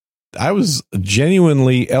I was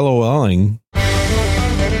genuinely LOLing.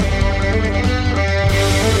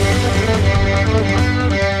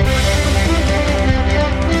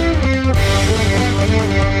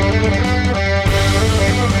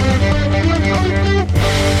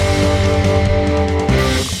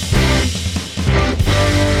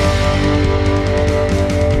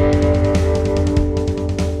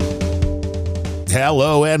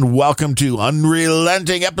 Hello and welcome to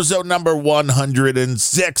Unrelenting, episode number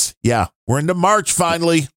 106. Yeah, we're into March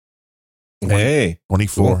finally. Hey.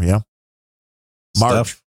 24, cool. yeah. March.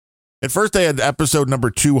 Stuff. At first I had episode number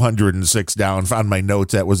 206 down, found my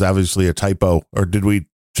notes. That was obviously a typo. Or did we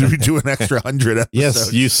do an extra 100 episodes?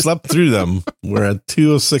 Yes, you slept through them. We're at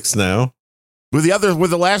 206 now. With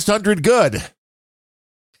the last 100 good?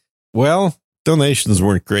 Well, donations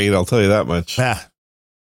weren't great, I'll tell you that much.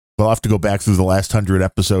 We'll have to go back through the last 100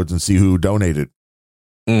 episodes and see who donated.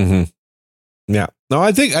 Mm-hmm. Yeah. No,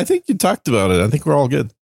 I think you talked about it. I think we're all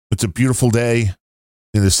good. It's a beautiful day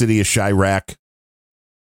in the city of Chirac.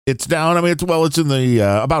 It's down. I mean, it's in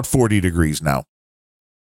the about 40 degrees now.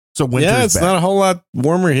 So winter's yeah, it's back. not a whole lot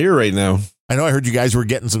warmer here right now. I know. I heard you guys were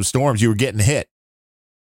getting some storms. You were getting hit.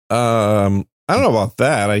 I don't know about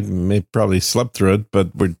that. I may probably slept through it,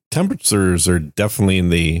 but temperatures are definitely in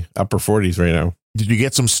the upper 40s right now. Did you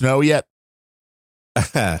get some snow yet?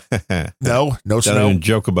 No Don't snow. even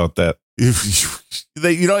joke about that.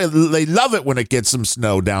 They love it when it gets some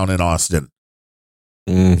snow down in Austin.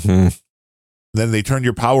 Mm-hmm. Then they turn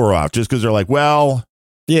your power off just because they're like, well,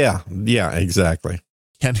 Yeah, exactly.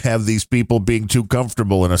 can't have these people being too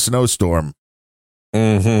comfortable in a snowstorm.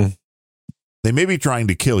 Mm-hmm. They may be trying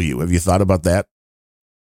to kill you. Have you thought about that?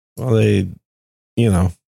 Well,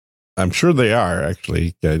 I'm sure they are,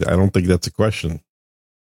 actually. I don't think that's a question.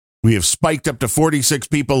 We have spiked up to 46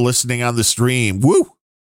 people listening on the stream. Woo!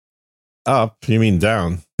 Up? You mean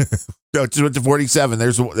down? No, it's to 47.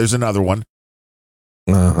 There's another one.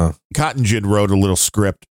 Uh-huh. Cotton Gin wrote a little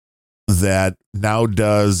script that now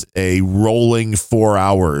does a rolling 4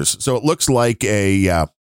 hours. So it looks like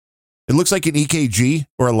an EKG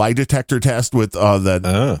or a lie detector test with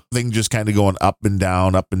the thing just kind of going up and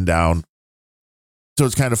down, up and down. So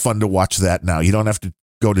it's kind of fun to watch that now. You don't have to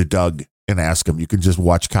go to Doug and ask him. You can just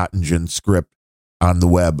watch Cotton Gin's script on the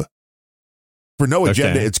web. For no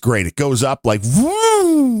agenda, Okay. It's great. It goes up like,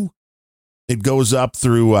 woo! It goes up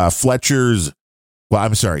through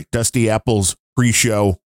Dusty Apple's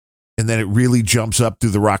pre-show. And then it really jumps up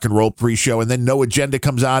through the rock and roll pre-show. And then No Agenda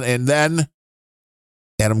comes on. And then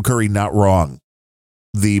Adam Curry, not wrong.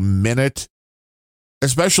 The minute,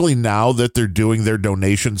 especially now that they're doing their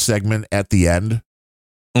donation segment at the end,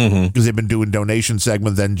 Mm-hmm. because they've been doing donation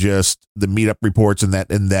segment, then just the meetup reports and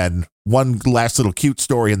then one last little cute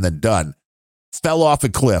story and then done. Fell off a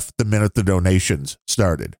cliff the minute the donations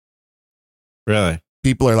started. Really?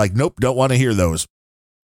 People are like, nope, don't want to hear those.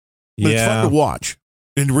 But it's fun to watch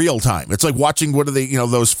in real time. It's like watching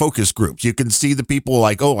those focus groups. You can see the people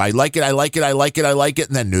like, oh, I like it, I like it, I like it, I like it,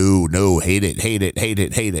 and then no, hate it, hate it, hate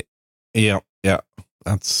it, hate it. Yeah.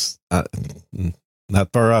 That's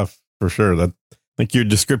not far off for sure. I think your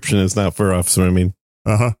description is not far off. So I mean,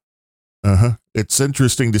 It's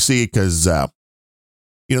interesting to see because, then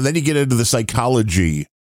you get into the psychology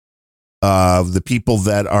of the people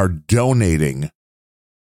that are donating.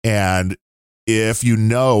 And if you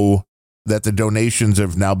know that the donations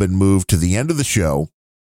have now been moved to the end of the show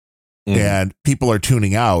and people are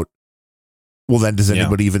tuning out, well, then does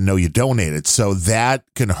anybody even know you donated? So that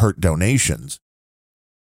can hurt donations.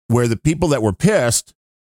 Where the people that were pissed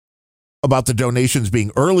about the donations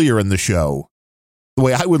being earlier in the show, the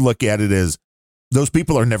way I would look at it is those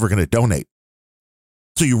people are never going to donate.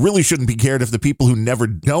 So you really shouldn't be cared if the people who never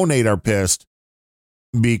donate are pissed,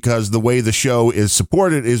 because the way the show is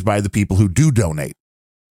supported is by the people who do donate.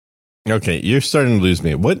 Okay, you're starting to lose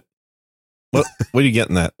me. What are you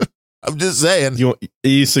getting at? I'm just saying. Are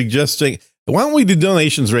you suggesting, why don't we do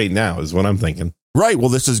donations right now is what I'm thinking. Right. Well,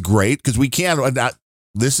 this is great because we can.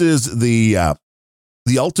 This is the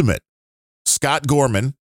ultimate. Scott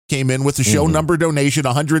Gorman came in with the show number donation,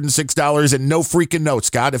 $106 and no freaking note.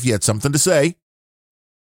 Scott, if you had something to say,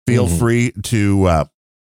 feel free to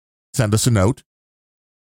send us a note.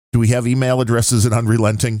 Do we have email addresses at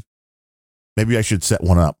Unrelenting? Maybe I should set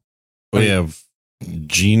one up. We have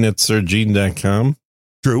Gene at SirGene.com.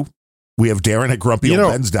 True. We have Darren at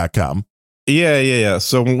GrumpyOldBens.com. Yeah.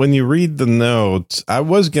 So when you read the notes, I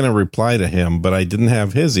was going to reply to him, but I didn't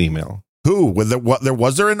have his email. Who?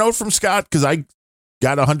 Was there a note from Scott? Because I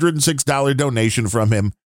got a $106 donation from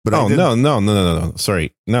him. But no.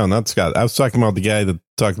 Sorry. No, not Scott. I was talking about the guy that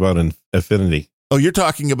talked about Affinity. Oh, you're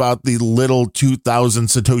talking about the little 2,000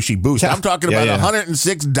 Satoshi boost. Yeah. I'm talking Yeah, about yeah.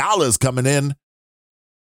 $106 coming in.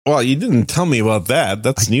 Well, you didn't tell me about that.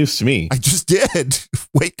 That's news to me. I just did.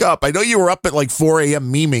 Wake up. I know you were up at like 4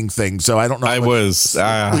 a.m. memeing things, so I don't know. I was,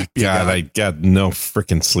 God, I got no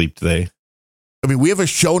freaking sleep today. I mean, we have a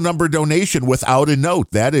show number donation without a note.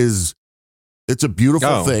 It's a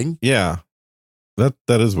beautiful thing. Yeah. That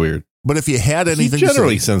is weird. But if you had anything he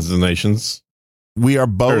generally to say, sends donations. we are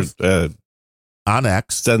both on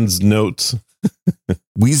X. Sends notes.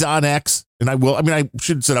 We's on X. And I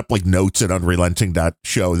should set up like notes at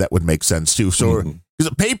unrelenting.show. That would make sense too. So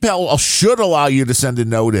because PayPal should allow you to send a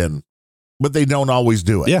note in, but they don't always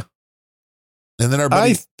do it. Yeah. And then our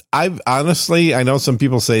buddy, I've honestly, I know some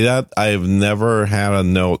people say that. I've never had a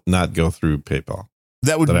note not go through PayPal.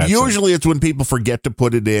 Usually it's when people forget to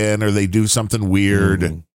put it in or they do something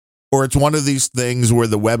weird, or it's one of these things where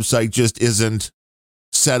the website just isn't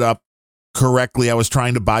set up correctly. I was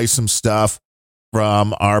trying to buy some stuff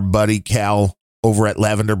from our buddy Cal over at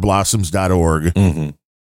lavenderblossoms.org.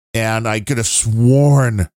 And I could have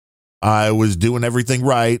sworn I was doing everything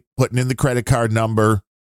right, putting in the credit card number,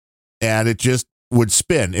 and it just would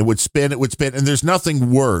spin. It would spin. And there's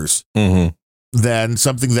nothing worse than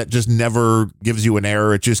something that just never gives you an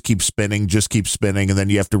error. It just keeps spinning. And then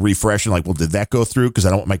you have to refresh and like, well, did that go through? Because I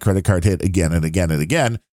don't want my credit card hit again and again and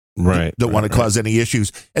again. Right. Don't want to cause any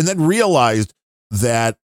issues. And then realized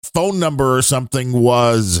that phone number or something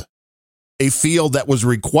was a field that was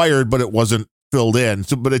required, but it wasn't filled in.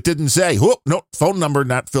 So, but it didn't say, no, phone number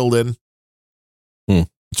not filled in.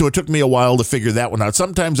 So it took me a while to figure that one out.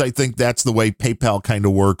 Sometimes I think that's the way PayPal kind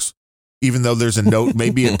of works. Even though there's a note,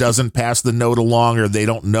 maybe it doesn't pass the note along, or they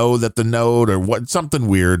don't know that the note, or what, something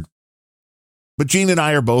weird. But Gene and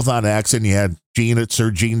I are both on X, and you had Gene at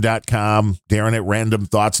sirgene.com, Darren at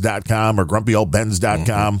randomthoughts.com, or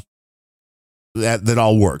grumpyoldbens.com. That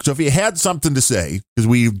all works. So if you had something to say, because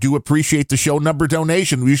we do appreciate the show number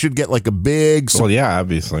donation, we should get like a big,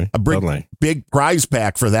 obviously, big prize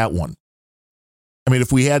pack for that one. I mean,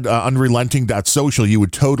 if we had unrelenting.social, you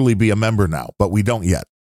would totally be a member now, but we don't yet.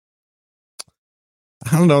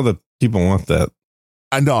 I don't know that people want that.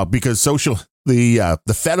 I know, because social, the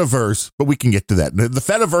Fediverse, but we can get to that. The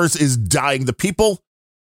Fediverse is dying.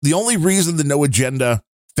 The only reason the No Agenda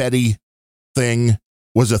Fedi thing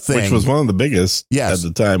was a thing, which was one of the biggest at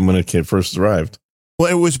the time when it first arrived.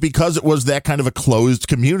 Well, it was because it was that kind of a closed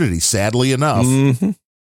community, sadly enough.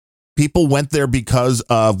 People went there because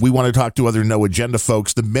of, we want to talk to other No Agenda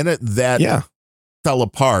folks. The minute that fell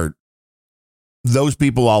apart, those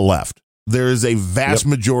people all left. There is a vast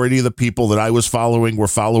majority of the people that I was following were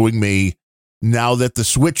following me. Now that the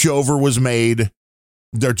switchover was made,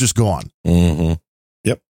 they're just gone.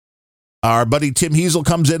 Our buddy Tim Heasel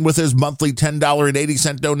comes in with his monthly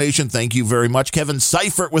 $10.80 donation. Thank you very much. Kevin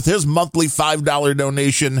Seifert with his monthly $5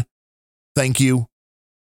 donation. Thank you.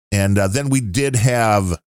 And then we did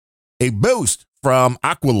have a boost from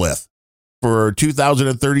Aqualith for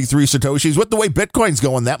 2,033 Satoshis. With the way Bitcoin's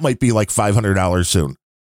going, that might be like $500 soon.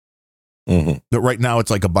 But right now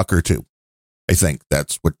it's like $1 or $2. I think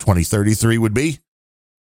that's what 2033 would be.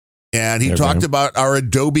 And he talked about our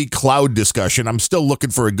Adobe Cloud discussion. I'm still looking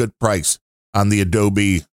for a good price on the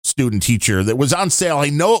Adobe student teacher that was on sale. I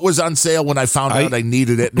know it was on sale when I found out I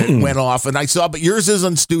needed it, and it went off. And I saw, but yours is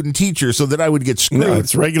on student teacher, so that I would get screwed. No,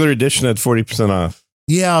 it's regular edition at 40% off.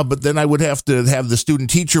 Yeah, but then I would have to have the student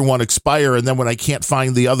teacher one expire, and then when I can't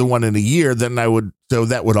find the other one in a year, then so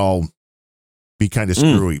that would all be kind of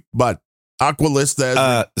screwy. But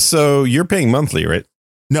Aqualist, so you're paying monthly, right?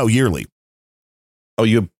 No, yearly. Oh,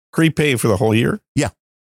 you prepay for the whole year? Yeah.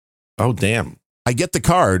 Oh, damn. I get the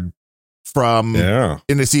card from,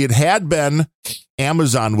 and see, it had been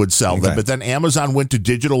Amazon would sell them, but then Amazon went to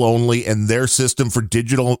digital only, and their system for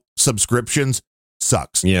digital subscriptions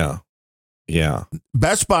sucks. Yeah.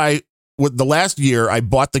 Best Buy, with the last year, I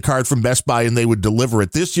bought the card from Best Buy and they would deliver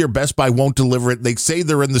it. This year, Best Buy won't deliver it. They say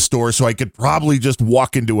they're in the store, so I could probably just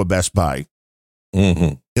walk into a Best Buy.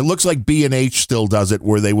 It looks like B&H still does it,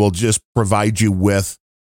 where they will just provide you with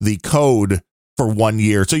the code for 1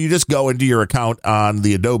 year. So you just go into your account on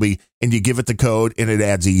the Adobe and you give it the code and it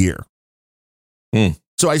adds a year.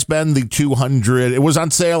 So I spend the $200. It was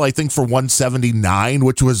on sale, I think, for $179,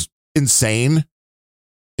 which was insane.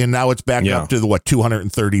 And now it's back up to the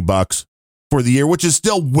 $230 for the year, which is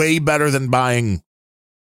still way better than buying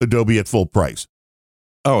Adobe at full price.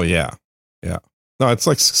 Oh, yeah. No, it's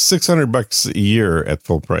like $600 a year at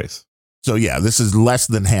full price. So, yeah, this is less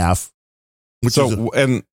than half.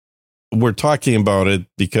 And we're talking about it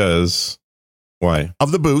because why?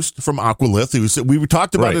 Of the boost from Aqualith, we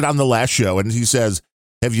talked about it on the last show, and he says,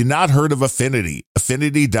 Have you not heard of Affinity?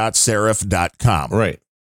 Affinity.serif.com. Right.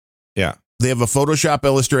 Yeah. They have a Photoshop,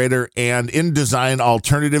 Illustrator, and InDesign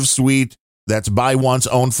alternative suite that's buy once,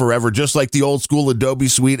 own forever, just like the old school Adobe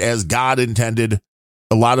suite as God intended.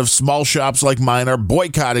 A lot of small shops like mine are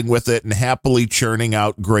boycotting with it and happily churning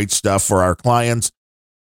out great stuff for our clients.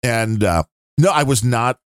 And no, I was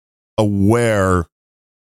not aware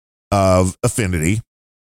of Affinity.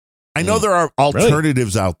 I know there are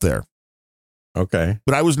alternatives out there. Okay.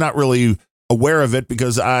 But I was not really aware of it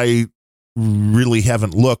because I really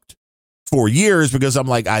haven't looked for years because I'm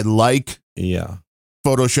like, I like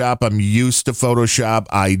Photoshop. I'm used to Photoshop.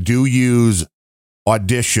 I do use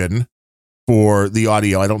Audition for the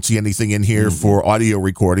audio. I don't see anything in here for audio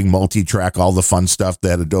recording, multi-track, all the fun stuff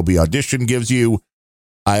that Adobe Audition gives you.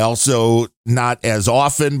 I also, not as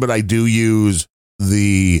often, but I do use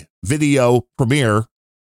the Video Premiere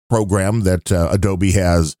program that Adobe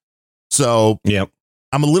has. So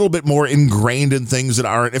I'm a little bit more ingrained in things that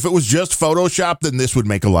aren't. If it was just Photoshop, then this would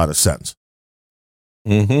make a lot of sense.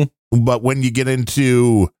 But when you get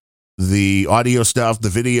into the audio stuff, the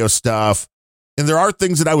video stuff, and there are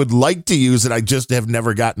things that I would like to use that I just have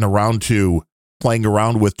never gotten around to playing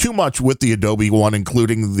around with too much with the Adobe one,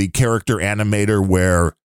 including the character animator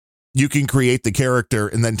where you can create the character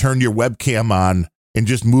and then turn your webcam on and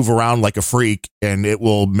just move around like a freak, and it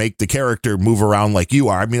will make the character move around like you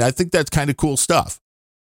are. I mean, I think that's kind of cool stuff.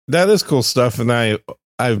 That is cool stuff, and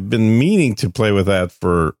I've been meaning to play with that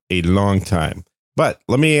for a long time. But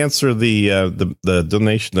let me answer the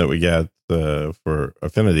donation that we got for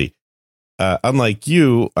Affinity. Unlike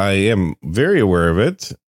you, I am very aware of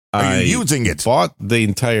it. Are you using it? Bought the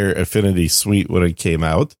entire Affinity suite when it came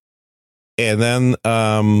out, and then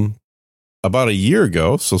about a year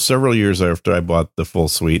ago, so several years after I bought the full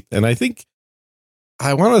suite, and I think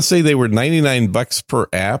I want to say they were $99 per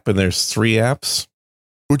app, and there's 3 apps,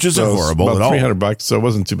 which isn't horrible at all. $300, so it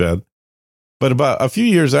wasn't too bad. But about a few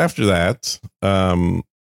years after that,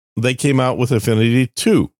 they came out with Affinity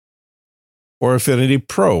 2 or Affinity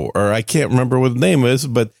Pro, or I can't remember what the name is,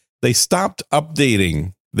 but they stopped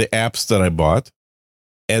updating the apps that I bought.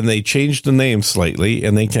 And they changed the name slightly,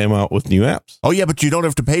 and they came out with new apps. Oh, yeah, but you don't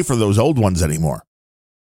have to pay for those old ones anymore.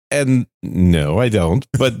 And no, I don't.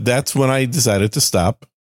 But that's when I decided to stop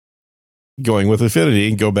going with Affinity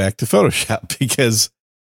and go back to Photoshop because,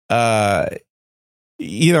 the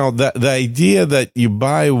idea that you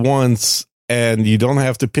buy once and you don't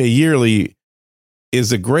have to pay yearly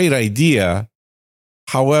is a great idea.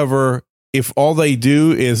 However, if all they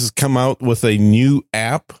do is come out with a new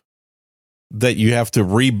app that you have to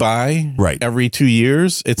rebuy every 2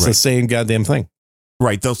 years, it's the same goddamn thing.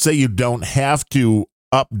 Right. They'll say you don't have to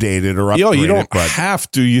update it or upgrade you don't it,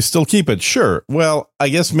 have to. You still keep it. Sure. Well, I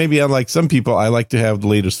guess maybe unlike some people, I like to have the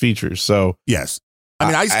latest features. So yes. I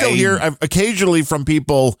mean, I still hear occasionally from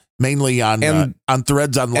people, mainly on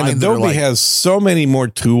threads online. And Adobe has so many more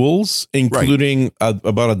tools, including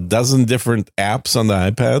about a dozen different apps on the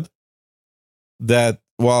iPad that,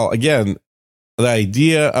 well, again, the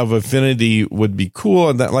idea of Affinity would be cool.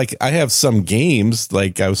 And that, like, I have some games,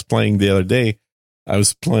 like I was playing the other day, I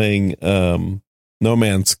was playing No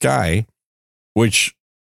Man's Sky, which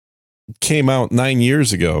came out 9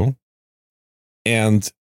 years ago.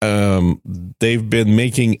 And they've been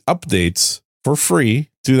making updates for free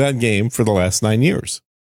to that game for the last 9 years.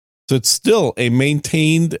 So it's still a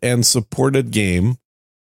maintained and supported game.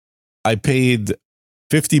 I paid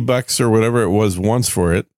 $50 or whatever it was once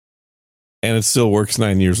for it, and it still works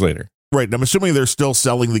 9 years later. Right. I'm assuming they're still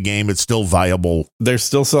selling the game. It's still viable. They're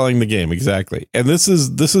still selling the game. Exactly. And this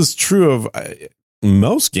is true of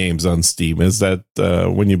most games on Steam, is that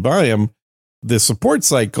when you buy them, the support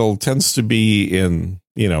cycle tends to be in,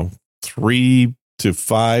 3 to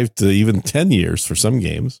 5 to even 10 years for some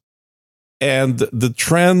games. And the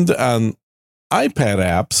trend on iPad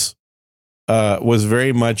apps was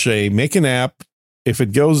very much make an app. If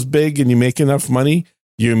it goes big and you make enough money,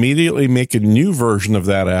 you immediately make a new version of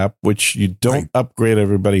that app, which you don't upgrade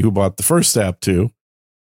everybody who bought the first app to,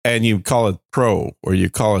 and you call it Pro, or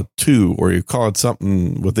you call it 2, or you call it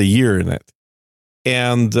something with a year in it.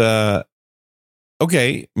 And,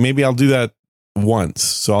 okay, maybe I'll do that once.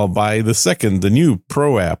 So I'll buy the new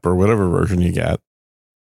Pro app or whatever version you got.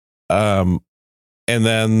 And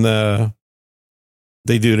then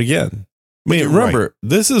they do it again. I mean, remember,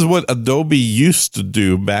 this is what Adobe used to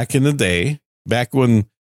do back in the day, back when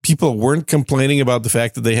people weren't complaining about the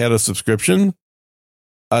fact that they had a subscription.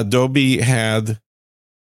 Adobe had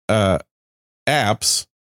apps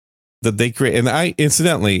that they create. And I've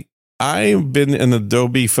been an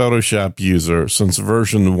Adobe Photoshop user since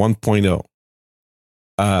version 1.0.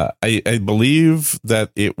 I believe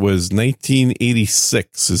that it was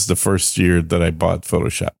 1986 is the first year that I bought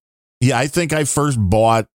Photoshop. Yeah, I think I first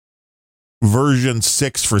bought version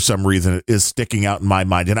 6 for some reason is sticking out in my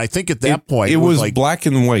mind. And I think at that point it was like black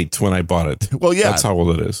and white when I bought it. Well, yeah, that's how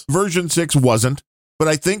old it is. Version 6 wasn't, but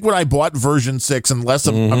I think when I bought version 6, unless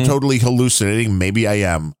I'm totally hallucinating, maybe I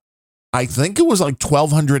am, I think it was like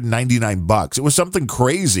 $1,299. It was something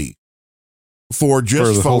crazy for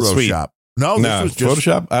just Photoshop. No, this was just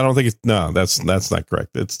Photoshop. I don't think it's that's not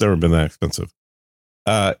correct. It's never been that expensive.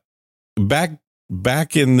 Back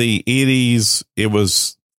in the 80s, it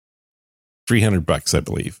was $300, I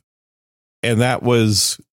believe, and that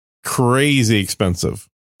was crazy expensive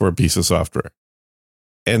for a piece of software.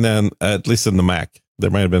 And then, at least in the Mac, there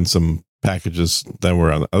might have been some packages that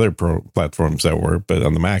were on other platforms that were, but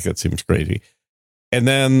on the Mac, it seems crazy. And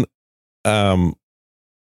then, that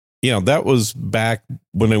was back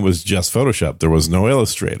when it was just Photoshop. There was no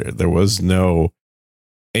Illustrator. There was no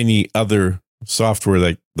any other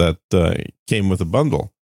software that came with a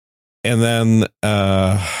bundle. And then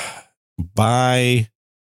by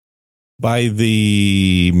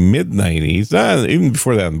the mid 90s, even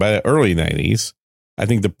before that, by the early 90s, I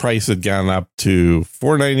think the price had gone up to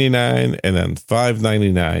 $4.99 and then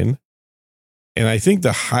 $5.99. And I think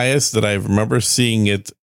the highest that I remember seeing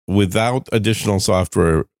it without additional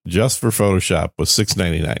software just for Photoshop was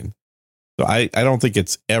 $6.99. So I don't think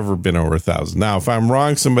it's ever been over $1,000. Now, if I'm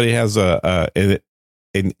wrong, somebody has an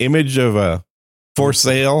image of a for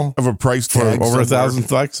sale of a price tag for over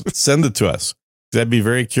 $1,000, send it to us. I'd be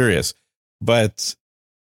very curious. But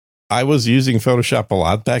I was using Photoshop a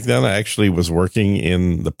lot back then. I actually was working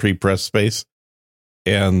in the pre-press space,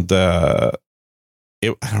 and I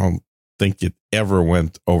don't think it ever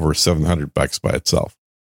went over $700 by itself.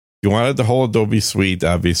 If you wanted the whole Adobe suite,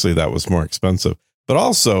 obviously that was more expensive. But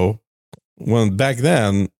also, when back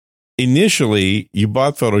then, initially you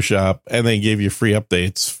bought Photoshop and they gave you free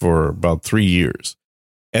updates for about 3 years.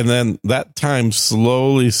 And then that time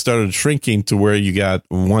slowly started shrinking to where you got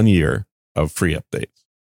 1 year of free updates.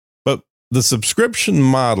 But the subscription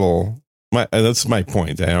model, that's my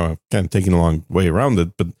point. I know I'm kind of taking a long way around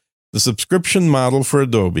it, but the subscription model for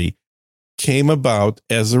Adobe came about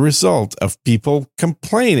as a result of people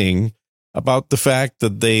complaining about the fact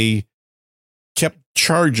that they kept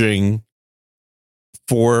charging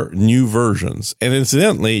for new versions. And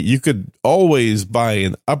incidentally, you could always buy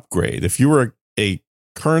an upgrade. If you were a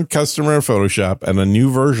current customer of Photoshop and a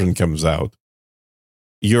new version comes out,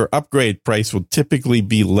 your upgrade price will typically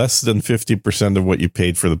be less than 50% of what you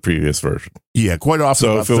paid for the previous version. Yeah, quite often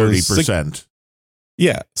about 30%.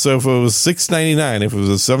 Yeah, so if it was $6.99, if it was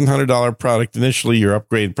a $700 product initially, your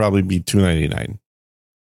upgrade would probably be $299.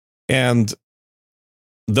 And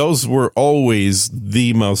those were always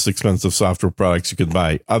the most expensive software products you could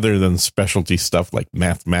buy, other than specialty stuff like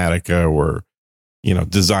Mathematica or,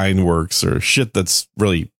 DesignWorks or shit that's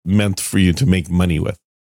really meant for you to make money with,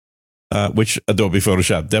 which Adobe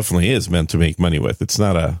Photoshop definitely is meant to make money with. It's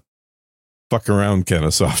not a fuck around kind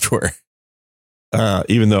of software,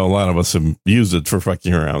 even though a lot of us have used it for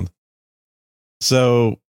fucking around.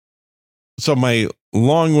 So my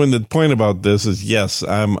long-winded point about this is, yes,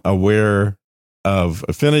 I'm aware of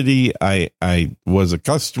Affinity. I was a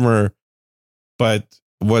customer, but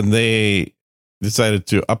when they decided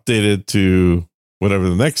to update it to whatever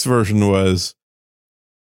the next version was,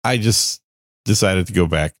 I just decided to go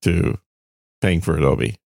back to paying for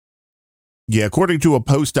Adobe. Yeah, according to a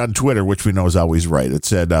post on Twitter, which we know is always right, it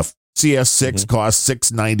said CS6 cost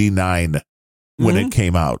 $6.99 when it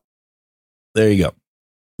came out. There you go.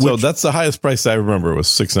 So that's the highest price I remember was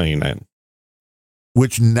 $6.99.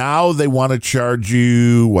 Which now they want to charge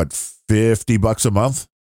you, $50 a month?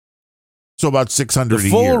 So about $600 a year. The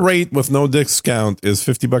full rate with no discount is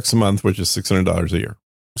 $50 a month, which is $600 a year.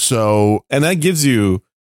 So, and that gives you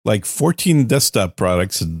like 14 desktop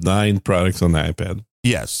products and 9 products on the iPad.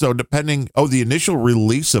 Yes. So depending, the initial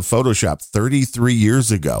release of Photoshop 33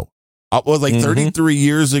 years ago. 33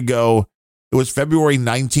 years ago, it was February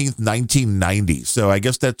 19th, 1990. So I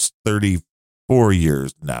guess that's 34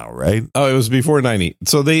 years now, right? Oh, it was before 90.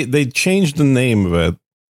 So they changed the name of it.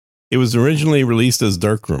 It was originally released as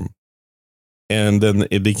Darkroom, and then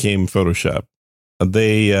it became Photoshop.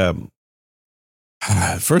 They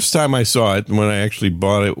first time I saw it, when I actually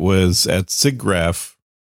bought it, was at SIGGRAPH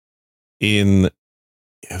it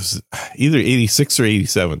was either 86 or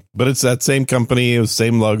 87, but it's that same company. It was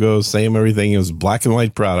same logo, same everything. It was black and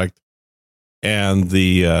white product, and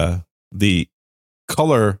the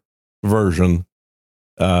color version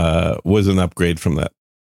was an upgrade from that.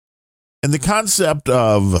 And the concept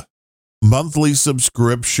of monthly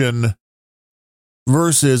subscription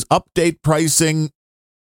versus update pricing,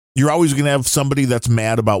 you're always going to have somebody that's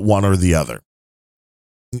mad about one or the other.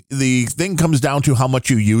 The thing comes down to how much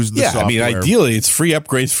you use the software. I mean, ideally, it's free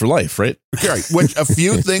upgrades for life, right? Right, which a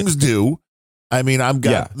few things do. I mean, I've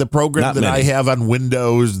got the program that I have on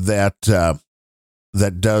Windows that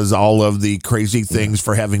does all of the crazy things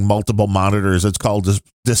for having multiple monitors. It's called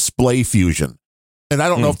Display Fusion. And I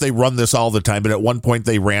don't know if they run this all the time, but at one point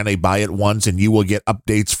they ran a buy it once and you will get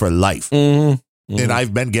updates for life. And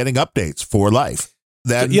I've been getting updates for life.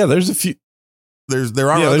 There's a few. There's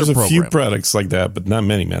a few products like that, but not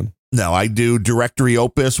many, man. No, I do Directory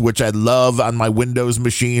Opus, which I love on my Windows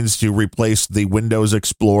machines to replace the Windows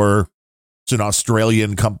Explorer. It's an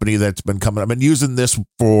Australian company that's been coming. I've been using this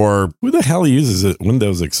for... Who the hell uses it?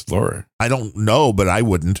 Windows Explorer? I don't know, but I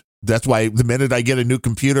wouldn't. That's why the minute I get a new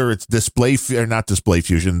computer, it's not Display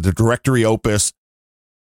Fusion. The Directory Opus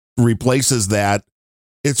replaces that.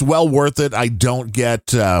 It's well worth it. I don't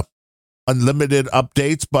get unlimited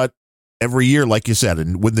updates, but every year, like you said,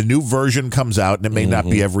 and when the new version comes out, and it may not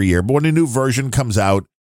be every year, but when a new version comes out,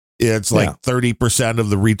 it's like 30%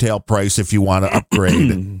 of the retail price if you want to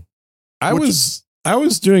upgrade. I was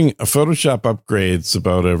doing a Photoshop upgrades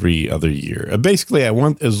about every other year. Basically, I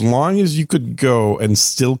want as long as you could go and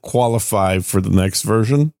still qualify for the next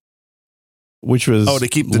version, which was to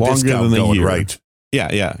keep the longer discount than a going, year. right?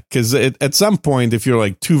 Yeah. Because at some point, if you're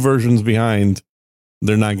like 2 versions behind,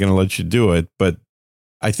 they're not going to let you do it. But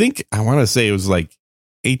I think I want to say it was like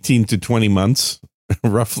 18 to 20 months,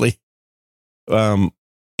 roughly.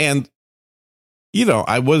 And you know,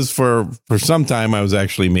 I was for some time, I was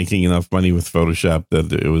actually making enough money with Photoshop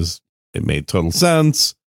that it made total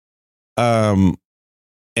sense. And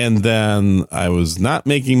then I was not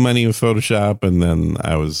making money with Photoshop, and then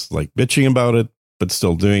I was like bitching about it, but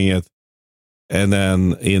still doing it. And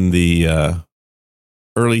then in the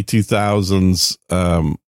early 2000s,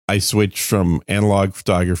 I switched from analog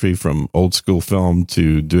photography, from old school film,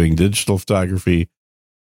 to doing digital photography.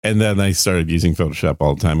 And then I started using Photoshop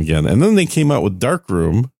all the time again. And then they came out with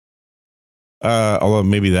Darkroom. Although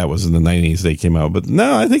maybe that was in the 90s they came out. But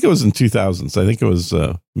no, I think it was in 2000s. I think it was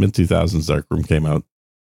mid 2000s Darkroom came out.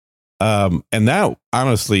 And that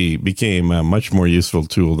honestly became a much more useful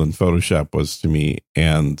tool than Photoshop was to me.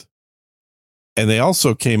 And they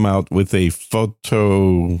also came out with a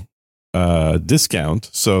photo discount,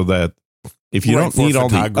 so that if you don't need all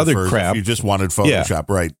the other crap, you just wanted Photoshop,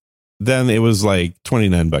 right? Then it was like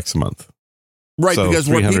 $29 a month. Right, so because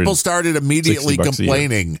what people started immediately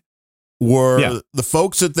complaining were the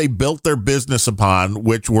folks that they built their business upon,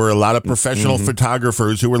 which were a lot of professional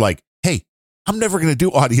photographers who were like, hey, I'm never going to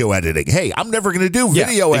do audio editing. Hey, I'm never going to do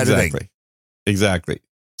video editing. Exactly.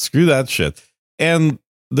 Screw that shit. And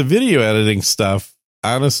the video editing stuff,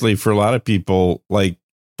 honestly, for a lot of people, like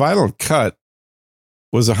Final Cut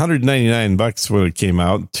was $199 when it came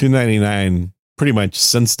out, $299 pretty much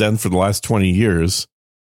since then for the last 20 years,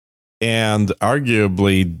 and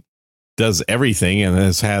arguably does everything and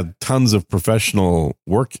has had tons of professional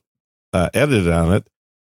work edited on it.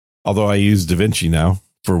 Although I use DaVinci now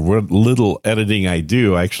for what little editing I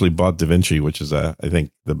do. I actually bought DaVinci, which is I think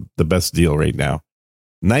the best deal right now.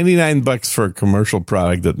 $99 for a commercial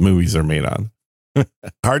product that movies are made on.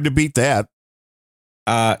 Hard to beat that.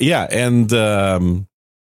 And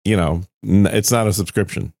you know, it's not a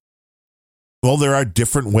subscription. Well, there are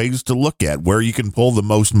different ways to look at where you can pull the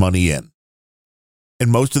most money in.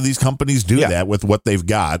 And most of these companies do that with what they've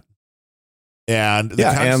got. And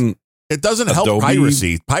and it doesn't help Adobe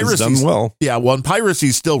piracy. Piracy's done well. Yeah, well, and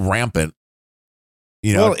piracy's still rampant.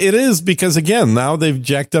 You know, well, it is because, again, now they've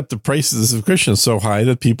jacked up the price of the subscription so high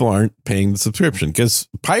that people aren't paying the subscription, because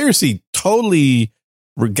piracy totally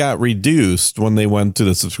got reduced when they went to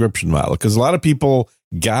the subscription model, because a lot of people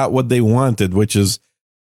got what they wanted, which is,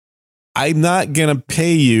 I'm not going to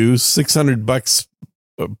pay you $600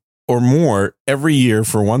 or more every year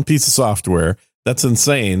for one piece of software. That's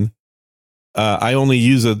insane. I only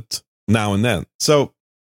use it now and then. So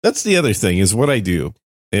that's the other thing, is what I do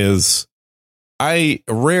is I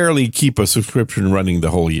rarely keep a subscription running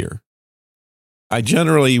the whole year. I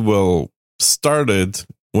generally will start it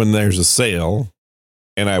when there's a sale,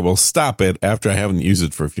 and I will stop it after I haven't used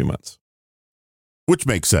it for a few months. Which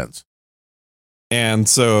makes sense. And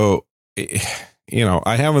so, you know,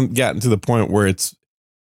 I haven't gotten to the point where it's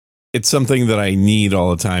something that I need all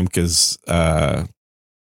the time, because I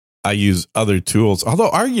use other tools. Although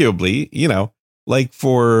arguably, you know, like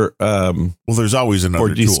for well, there's always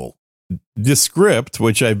another tool. Descript,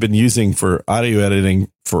 which I've been using for audio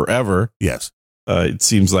editing forever. Yes. It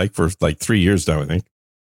seems like for like 3 years now, I think.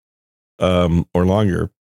 Or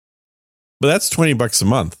longer. But that's $20 a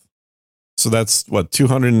month. So that's what,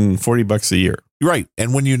 $240 a year. Right.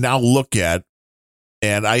 And when you now look at,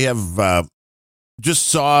 and I have just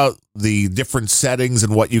saw the different settings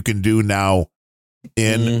and what you can do now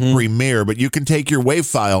in Premiere, but you can take your WAV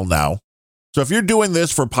file now. So if you're doing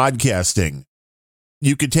this for podcasting,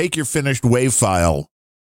 you could take your finished WAV file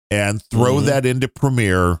and throw that into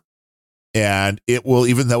Premiere, and it will,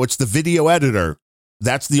 even though it's the video editor,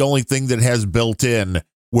 that's the only thing that has built in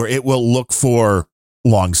where it will look for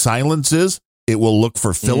long silences. It will look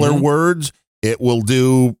for filler words. It will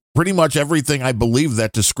do pretty much everything I believe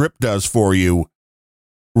that the script does for you.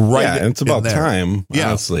 Right. Yeah, and it's about there. time. Yeah.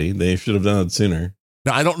 Honestly, they should have done it sooner.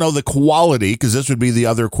 Now, I don't know the quality, because this would be the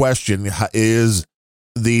other question. Is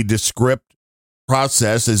the Descript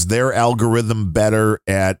process, is their algorithm better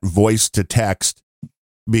at voice to text?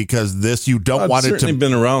 Because this, you don't want it to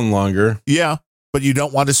been around longer. Yeah, but you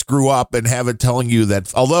don't want to screw up and have it telling you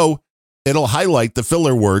that, although it'll highlight the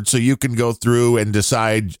filler words so you can go through and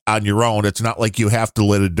decide on your own. It's not like you have to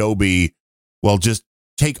let Adobe, well, just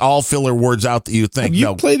take all filler words out that you think. Have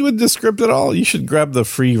you played with Descript at all? You should grab the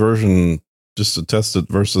free version just to test it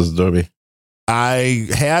versus Adobe. I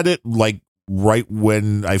had it like right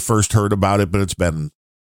when I first heard about it, but it's been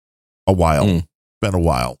a while. Been a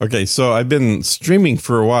while. Okay, so I've been streaming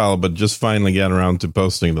for a while, but just finally got around to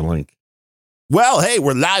posting the link. Well, hey,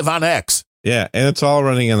 we're live on X. Yeah, and it's all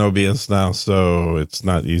running on OBS now, so it's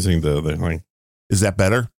not using the link. Is that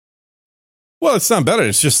better? Well, it's not better.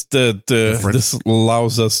 It's just that this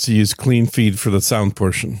allows us to use clean feed for the sound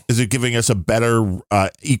portion. Is it giving us a better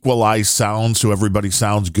equalized sound so everybody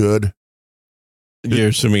sounds good? You're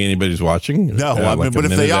assuming anybody's watching? No, but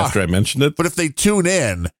if they are, after I mentioned it. But if they tune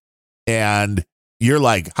in and you're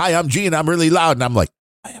like, "Hi, I'm Gene. I'm really loud," and I'm like,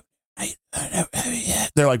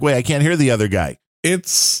 they're like, "Wait, I can't hear the other guy."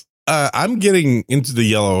 It's I'm getting into the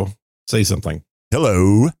yellow. Say something.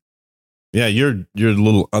 Hello. Yeah, you're a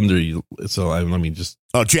little under. So let me just.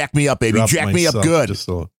 Oh, jack me up, baby. Jack me up good. Just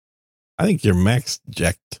so, I think you're max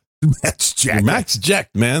jacked. Max jacked. You're max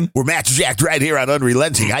jacked, man. We're max jacked right here on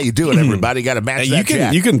Unrelenting. How you doing, everybody? Got to match that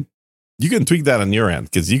jack. You can tweak that on your end,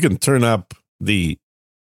 because you can turn up the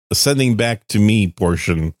sending back to me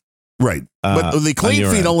portion. Right. But the clean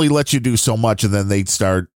feed only lets you do so much, and then they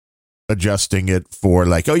start adjusting it for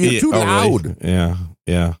like, oh, you're too loud. Right. Yeah.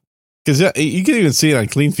 Yeah. Because you can even see it on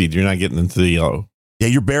clean feed. You're not getting into the yellow. Yeah,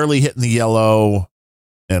 you're barely hitting the yellow,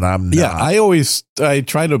 and I'm not. Yeah, I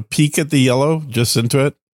try to peek at the yellow just into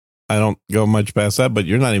it. I don't go much past that, but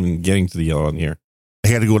you're not even getting to the yellow on here. I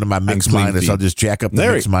had to go to my mix minus. I'll just jack up the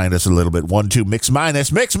mix minus a little bit. 1, 2, mix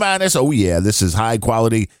minus. Oh, yeah, this is high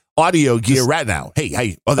quality audio gear right now.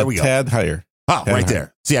 Hey. Oh, there we go. Tad higher. Oh, right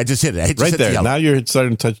there. See, I just hit it. Right there. The now you're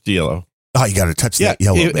starting to touch the yellow. Oh, you got to touch that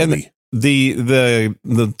yellow, baby. And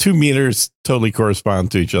the 2 meters totally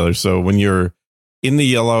correspond to each other. So when you're in the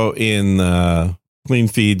yellow in clean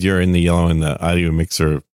feed, you're in the yellow in the audio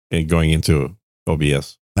mixer and going into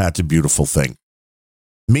OBS. That's a beautiful thing.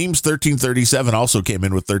 Memes 1337 also came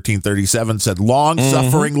in with 1337, said,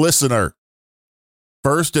 long-suffering listener.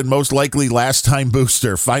 First and most likely last-time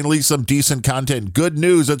booster. Finally, some decent content. Good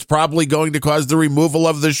news, it's probably going to cause the removal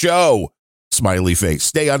of the show. Smiley face.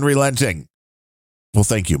 Stay unrelenting. Well,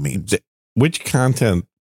 thank you, Memes. Which content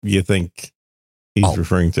do you think he's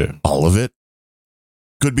referring to? All of it.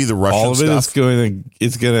 Could be the Russian stuff. All of it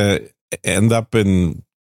is going to end up in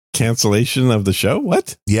cancellation of the show.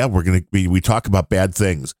 What? Yeah, we talk about bad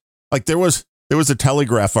things. Like there was a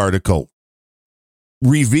Telegraph article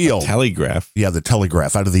revealed. Telegraph. Yeah, the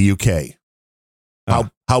Telegraph out of the UK.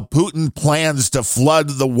 How Putin plans to flood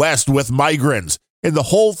the West with migrants, and the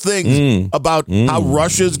whole thing about how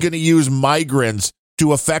Russia's going to use migrants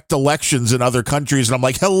to affect elections in other countries. And I'm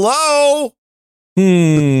like, hello.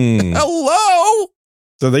 Hello.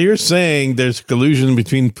 So you're saying there's collusion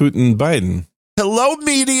between Putin and Biden. Hello,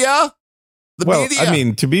 media. Media. I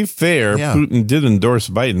mean, to be fair, Putin did endorse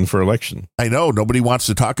Biden for election. I know. Nobody wants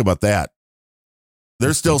to talk about that.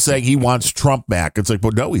 They're still saying he wants Trump back. It's like,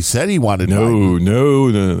 well, no, he said he wanted Biden.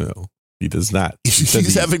 No. He does not.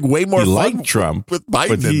 He's having way more fun like Trump with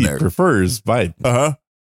Biden in there. He prefers Biden. Uh-huh.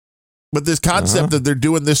 But this concept that they're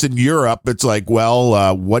doing this in Europe, it's like,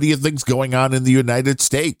 well, what do you think's going on in the United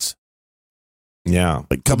States? Yeah.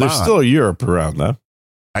 Like, come on. There's still Europe around, though.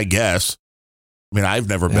 I guess. I mean, I've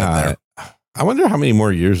never been there. I wonder how many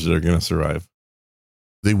more years they're going to survive.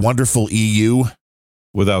 The wonderful EU.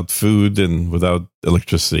 Without food and without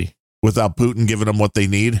electricity. Without Putin giving them what they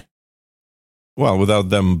need. Well, without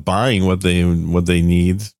them buying what they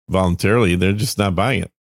need voluntarily, they're just not buying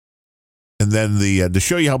it. And then to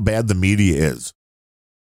show you how bad the media is,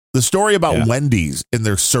 the story about Wendy's and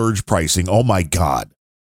their surge pricing. Oh my God!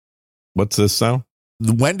 What's this now?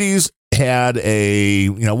 Wendy's had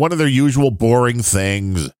one of their usual boring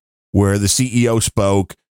things where the CEO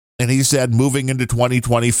spoke and he said, moving into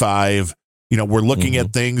 2025, we're looking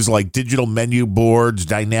at things like digital menu boards,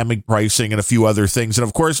 dynamic pricing, and a few other things. And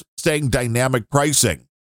of course, saying dynamic pricing,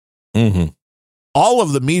 all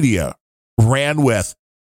of the media ran with,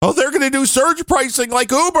 oh, they're going to do surge pricing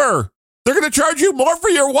like Uber. They're going to charge you more for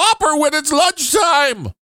your Whopper when it's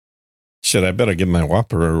lunchtime. Shit, I better get my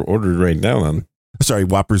Whopper ordered right now then. Sorry,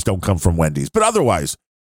 Whoppers don't come from Wendy's, but otherwise,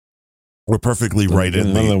 we're perfectly right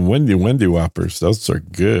in the Wendy Whoppers. Those are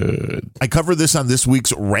good. I covered this on this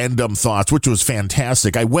week's Random Thoughts, which was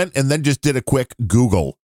fantastic. I went and then just did a quick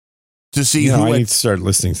Google to see I need to start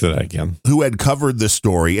listening to that again. Who had covered this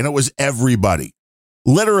story, and it was everybody.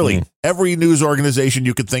 Literally, every news organization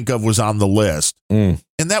you could think of was on the list. And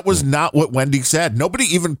that was not what Wendy said. Nobody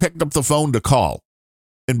even picked up the phone to call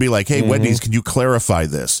and be like, hey, Wendy's, can you clarify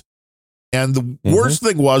this? And the worst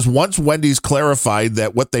thing was, once Wendy's clarified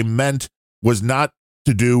that what they meant was not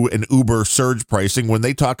to do an Uber surge pricing, when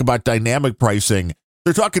they talk about dynamic pricing,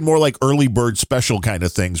 they're talking more like early bird special kind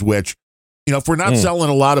of things, which, if we're not selling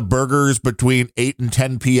a lot of burgers between 8 and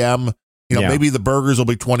 10 p.m., maybe the burgers will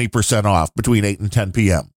be 20% off between 8 and 10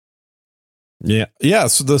 p.m. Yeah. Yeah.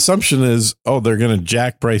 So the assumption is, they're going to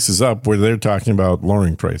jack prices up where they're talking about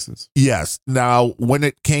lowering prices. Yes. Now, when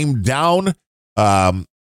it came down,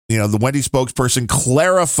 the Wendy's spokesperson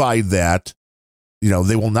clarified that,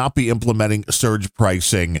 they will not be implementing surge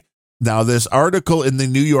pricing. Now, this article in the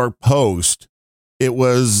New York Post, it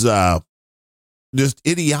was just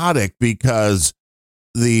idiotic because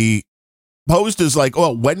the Post is like,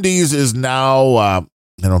 Wendy's is now, I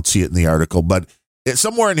don't see it in the article, but it's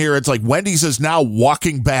somewhere in here. It's like Wendy's is now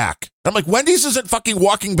walking back. I'm like, Wendy's isn't fucking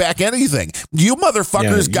walking back anything. You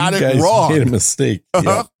motherfuckers got it wrong. Made a mistake.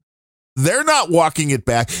 Yeah. They're not walking it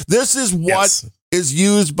back. This is what is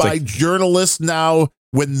used by journalists now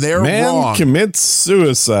when they're wrong. Man commits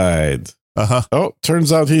suicide. Oh,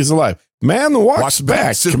 turns out he's alive. Man walks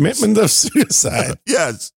back. Commitment of suicide.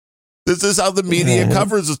 Yes. This is how the media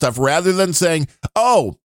covers the stuff, rather than saying,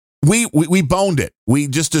 we boned it. We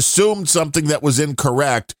just assumed something that was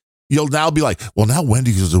incorrect. You'll now be like, well, now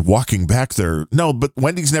Wendy's is walking back there. No, but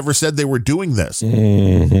Wendy's never said they were doing this.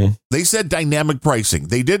 They said dynamic pricing.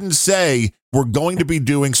 They didn't say we're going to be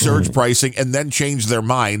doing surge pricing and then change their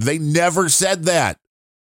mind. They never said that.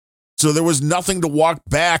 So there was nothing to walk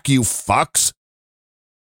back, you fucks.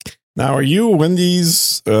 Now, are you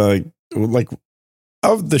Wendy's, of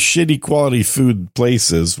the shitty quality food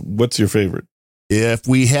places, what's your favorite? If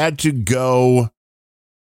we had to go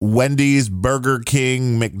Wendy's, Burger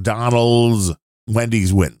King, McDonald's,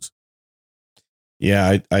 Wendy's wins.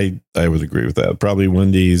 Yeah, I would agree with that. Probably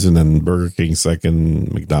Wendy's and then Burger King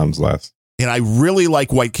second, McDonald's last. And I really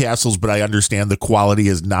like White Castles, but I understand the quality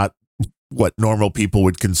is not what normal people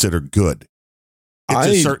would consider good. It's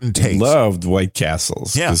a certain taste. I loved White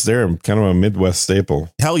Castles because they're kind of a Midwest staple.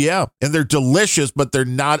 Hell yeah. And they're delicious, but they're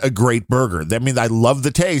not a great burger. I mean, I love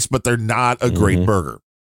the taste, but they're not a great burger.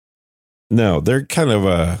 No, they're kind of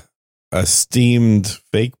a steamed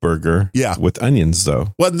fake burger. Yeah. With onions,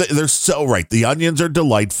 though. Well, they're so right. The onions are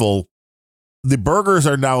delightful. The burgers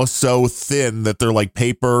are now so thin that they're like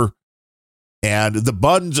paper. And the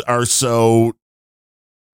buns are so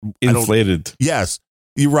inflated. Yes.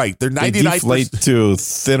 You're right. They're 99%. They deflate to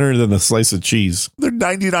thinner than a slice of cheese. They're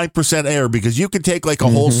 99% air because you can take like a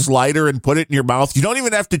whole slider and put it in your mouth. You don't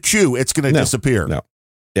even have to chew. It's going to disappear. No.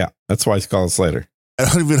 Yeah. That's why it's called a slider. I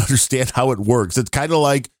don't even understand how it works. It's kind of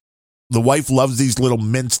like the wife loves these little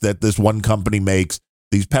mints that this one company makes,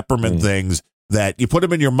 these peppermint things that you put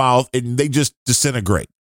them in your mouth and they just disintegrate.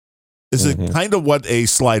 This is kind of what a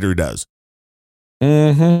slider does.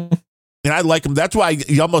 And I like them. That's why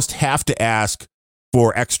you almost have to ask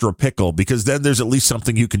for extra pickle, because then there's at least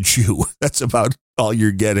something you can chew. That's about all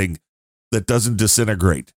you're getting that doesn't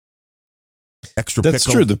disintegrate. Extra pickle. That's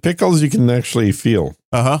true. The pickles you can actually feel.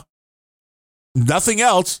 Nothing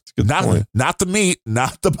else. Not the meat,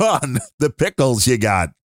 not the bun. The pickles you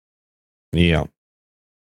got. Yeah.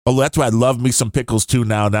 Oh, that's why I love me some pickles too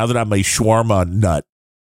now that I'm a shawarma nut.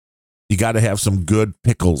 You got to have some good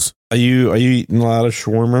pickles. Are you eating a lot of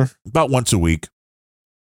shawarma? About once a week.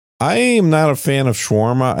 I am not a fan of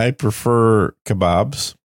shawarma. I prefer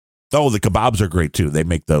kebabs. Oh, the kebabs are great too. They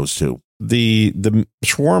make those too. The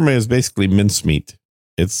shawarma is basically mincemeat.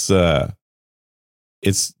 It's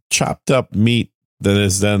chopped up meat that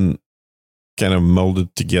is then kind of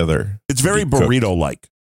molded together. It's very burrito-like.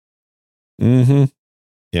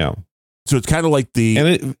 Yeah. So it's kind of like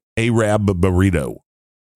the Arab burrito.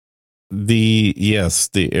 The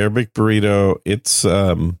Arabic burrito. It's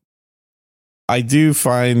I do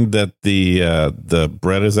find that the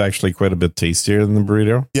bread is actually quite a bit tastier than the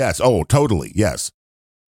burrito. Yes. Oh, totally. Yes.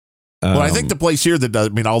 Well, I think the place here that does,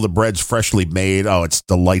 I mean, all the bread's freshly made. Oh, it's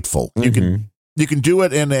delightful. You can do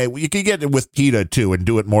it you can get it with pita too and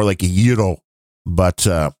do it more like a gyro. But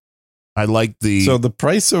I like So the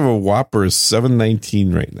price of a Whopper is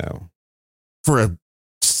 $7.19 right now. For a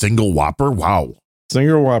single Whopper? Wow.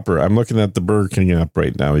 Single Whopper. I'm looking at the Burger King app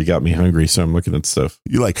right now. You got me hungry, so I'm looking at stuff.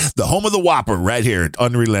 You like the home of the Whopper right here at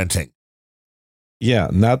Unrelenting. Yeah,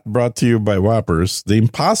 not brought to you by Whoppers. The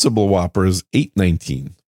Impossible Whopper is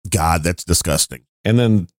 $8.19. God, that's disgusting. And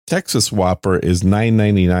then Texas Whopper is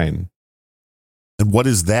 $9.99. And what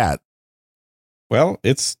is that? Well,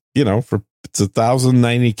 it's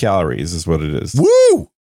 1,090 calories is what it is. Woo!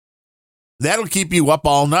 That'll keep you up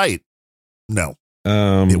all night. No,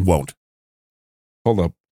 it won't. Hold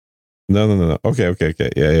up. No. Okay.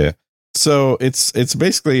 Yeah. So it's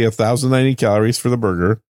basically 1,090 calories for the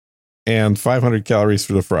burger and 500 calories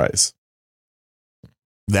for the fries.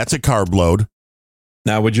 That's a carb load.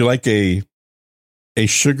 Now, would you like a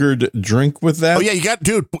sugared drink with that? Oh yeah,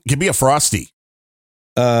 dude, give me a Frosty.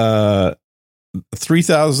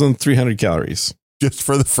 3,300 calories. Just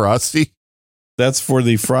for the Frosty? That's for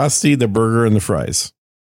the Frosty, the burger, and the fries.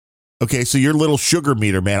 Okay, so your little sugar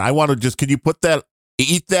meter, man. I want to can you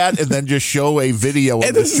eat that and then just show a video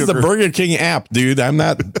of this is the Burger King app, dude. I'm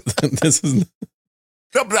not,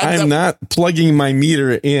 I'm not plugging my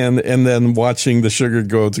meter in and then watching the sugar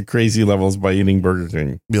go to crazy levels by eating Burger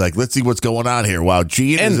King. Be like, let's see what's going on here. Wow,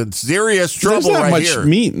 Gene is in serious trouble there's not right much here.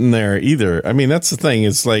 Meat in there either. I mean, that's the thing.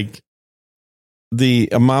 It's like the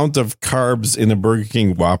amount of carbs in a Burger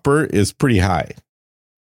King Whopper is pretty high.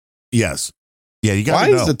 Yes. Yeah, you got Why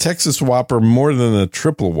to know. is the Texas Whopper more than a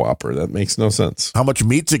triple Whopper? That makes no sense. How much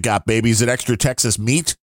meat's it got, baby? Is it extra Texas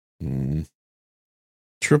meat?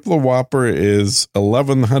 Triple Whopper is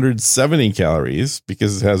 1,170 calories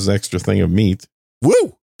because it has an extra thing of meat.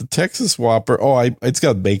 Woo! The Texas Whopper, it's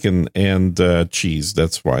got bacon and cheese.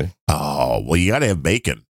 That's why. Oh, well, you got to have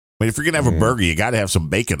bacon. I mean, if you're going to have a burger, you got to have some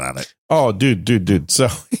bacon on it. Oh, dude. So,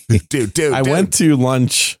 dude. I went to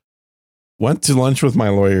lunch with my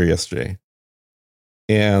lawyer yesterday.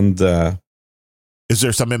 And is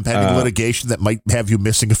there some impending litigation that might have you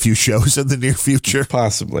missing a few shows in the near future?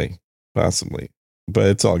 Possibly, but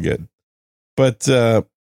it's all good. But the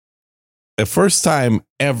first time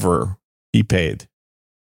ever he paid,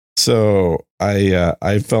 so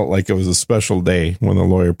I felt like it was a special day when the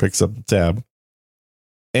lawyer picks up the tab.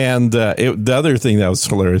 And the other thing that was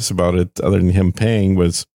hilarious about it, other than him paying,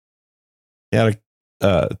 was he had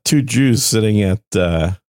two Jews sitting at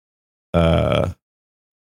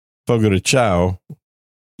Fogo de Chao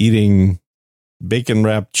eating bacon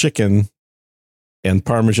wrapped chicken and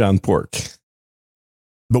Parmesan pork.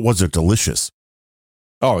 But was it delicious?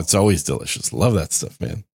 Oh, it's always delicious. Love that stuff,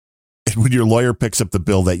 man. And when your lawyer picks up the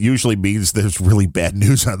bill, that usually means there's really bad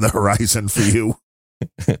news on the horizon for you.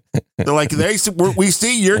 They're like, we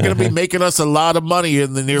see you're going to be making us a lot of money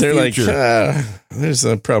in the near future. Like, there's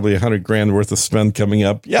probably $100,000 worth of spend coming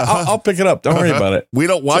up. Yeah, I'll pick it up. Don't worry about it. We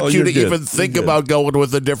don't want you to even think about going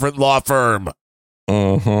with a different law firm.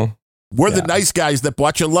 We're the nice guys that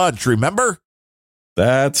bought you lunch. Remember?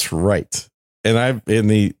 That's right. And I've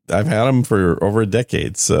had them for over a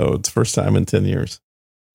decade, so it's the first time in 10 years.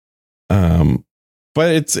 But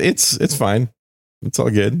it's fine. It's all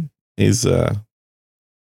good. He's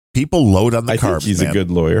people load on the I carbs. think he's man. a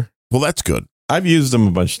good lawyer. Well, that's good. I've used him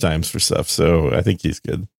a bunch of times for stuff, so I think he's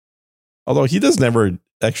good. Although he does never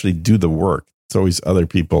actually do the work. It's always other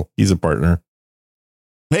people. He's a partner.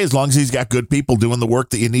 Hey, as long as he's got good people doing the work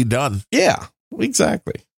that you need done. Yeah,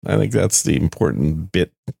 exactly. I think that's the important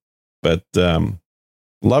bit. But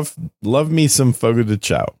love me some Fogo de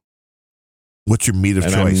Chao. What's your meat of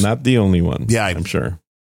and choice? I'm not the only one. Yeah, I'm sure.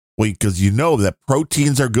 Well, because you know that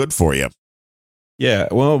proteins are good for you. Yeah,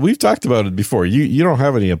 well, we've talked about it before. You don't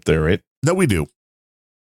have any up there, right? No, we do.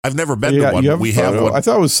 I've never been to one. We have one. I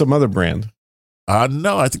thought it was some other brand.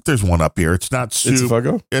 No, I think there's one up here. It's not It's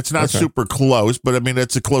Fogo? It's not super close, but I mean,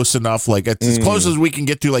 it's a close enough. Like it's as close as we can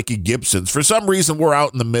get to like a Gibson's. For some reason, we're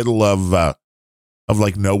out in the middle of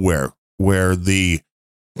like nowhere, where the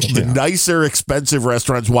nicer, expensive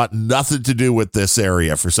restaurants want nothing to do with this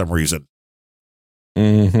area for some reason.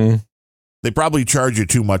 Mm-hmm. They probably charge you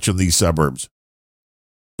too much in these suburbs.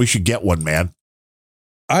 We should get one, man.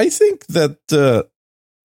 I think that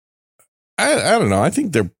I don't know. I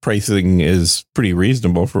think their pricing is pretty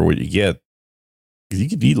reasonable for what you get. You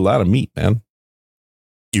could eat a lot of meat, man.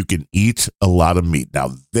 You can eat a lot of meat.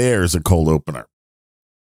 Now, there's a cold opener.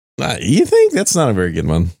 You think that's not a very good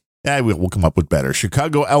one? Yeah, we'll come up with better.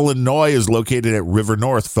 Chicago, Illinois is located at River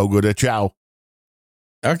North, Fogo de Chao.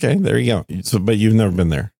 Okay, there you go. So, but you've never been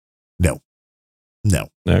there. No.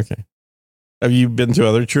 Okay. Have you been to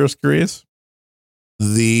other churrascarias?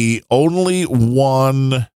 The only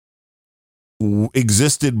one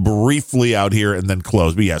existed briefly out here and then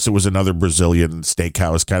closed. But yes, it was another Brazilian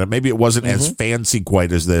steakhouse kind of. Maybe it wasn't as fancy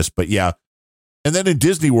quite as this, but yeah. And then in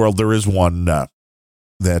Disney World, there is one that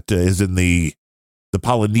is in the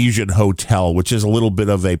Polynesian Hotel, which is a little bit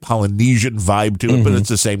of a Polynesian vibe to it, but it's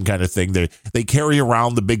the same kind of thing. They carry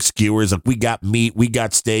around the big skewers. Like, we got meat, we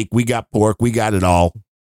got steak, we got pork, we got it all.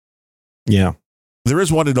 Yeah. There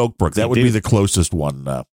is one in Oak Brook. That would be the closest one.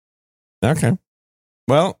 Okay.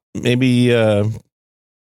 Well, maybe head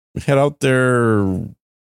out there on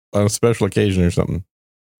a special occasion or something.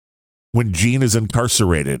 When Gene is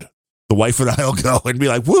incarcerated, the wife and I will go and be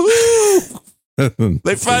like, woo!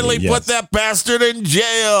 They finally put that bastard in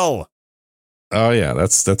jail. Oh, yeah.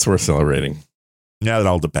 That's worth celebrating. Yeah, it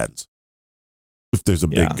all depends. If there's a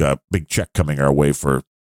big check coming our way for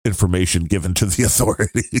information given to the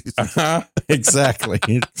authorities. Exactly.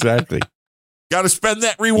 Got to spend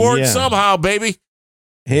that reward somehow, baby.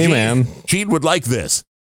 Hey, man. Gene would like this.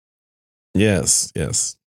 Yes.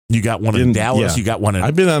 You got one in Dallas. You got one in...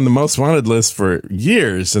 I've been on the most wanted list for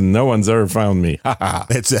years, and no one's ever found me.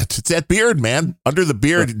 It's that beard, man. Under the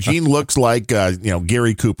beard, Gene looks like,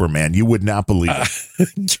 Gary Cooper, man. You would not believe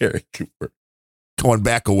it. Gary Cooper. Going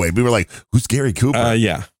back away. We were like, who's Gary Cooper?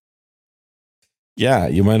 Yeah,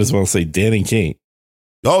 you might as well say Danny Kaye.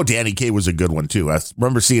 Oh, Danny Kaye was a good one, too. I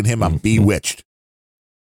remember seeing him on Bewitched.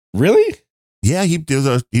 Really? Yeah, he did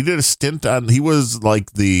a stint on... He was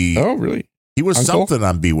like the... Oh, really? He was Uncle? something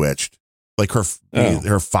on Bewitched, like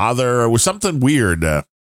her father, or was something weird.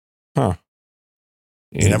 You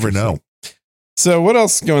never know. So what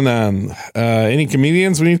else is going on? Any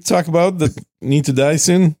comedians we need to talk about that need to die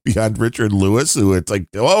soon? Beyond Richard Lewis, who it's like,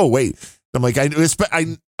 oh wait, I'm like, I'm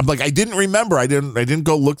like, I didn't remember. I didn't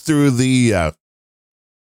go look through the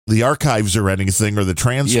archives or anything or the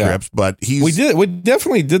transcripts, but we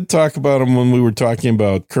definitely did talk about him when we were talking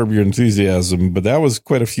about Curb Your Enthusiasm, but that was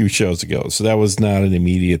quite a few shows ago. So that was not an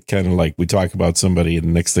immediate kind of like we talk about somebody and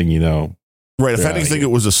the next thing you know. Right. If anything,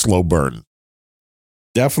 it was a slow burn.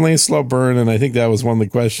 Definitely a slow burn. And I think that was one of the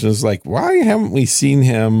questions, like, why haven't we seen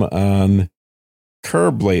him on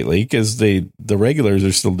Curb lately? Because the regulars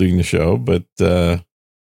are still doing the show, but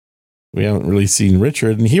we haven't really seen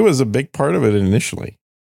Richard. And he was a big part of it initially.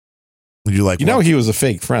 Would you like? He was a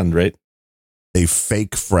fake friend, right? A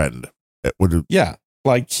fake friend. Yeah,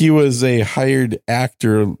 like he was a hired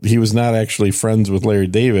actor. He was not actually friends with Larry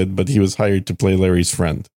David, but he was hired to play Larry's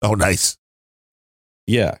friend. Oh, nice.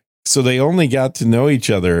 Yeah. So they only got to know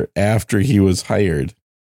each other after he was hired.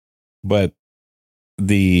 But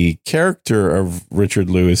the character of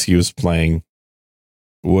Richard Lewis he was playing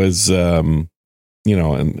was, like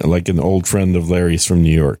an old friend of Larry's from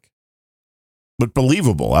New York. But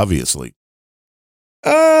believable, obviously.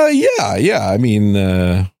 Yeah. I mean,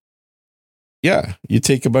 you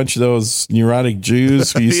take a bunch of those neurotic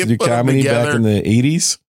Jews who used to do comedy back in the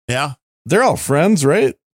 80s. Yeah. They're all friends,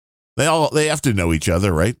 right? They have to know each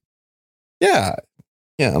other, right? Yeah.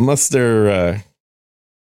 Yeah. Unless they're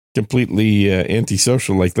completely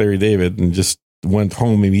antisocial like Larry David and just went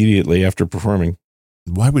home immediately after performing.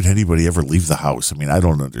 Why would anybody ever leave the house? I mean, I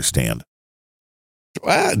don't understand.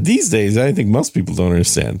 These days, I think most people don't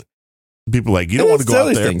understand. People you don't want to go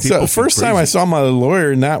out there. So first time I saw my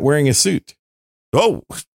lawyer not wearing a suit. Oh,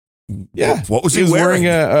 yeah. What was he wearing?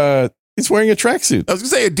 He's wearing a tracksuit. I was going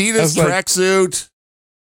to say Adidas tracksuit.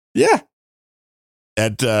 Yeah.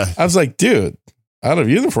 I was like, dude, out of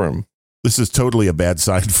uniform. This is totally a bad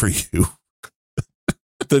sign for you.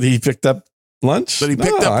 That he picked up lunch? That he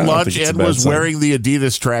picked up lunch and was wearing the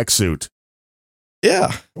Adidas tracksuit.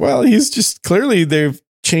 Yeah. Well, he's just clearly they've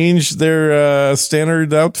changed their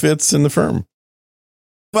standard outfits in the firm.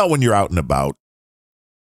 Well, when you're out and about.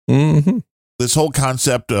 Mm-hmm. This whole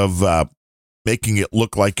concept of making it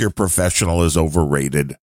look like you're professional is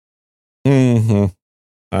overrated. Mm-hmm.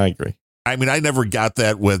 I agree. I mean, I never got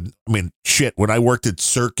that when I worked at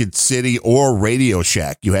Circuit City or Radio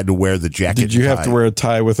Shack, you had to wear the jacket. Did you have to wear a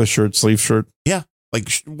tie with a short sleeve shirt? Yeah. Like,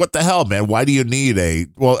 what the hell, man? Why do you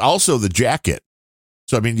need also the jacket?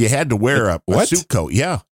 So, I mean, you had to wear a suit coat.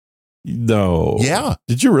 Yeah. No. Yeah.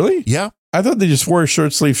 Did you really? Yeah. I thought they just wore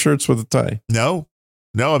short sleeve shirts with a tie. No.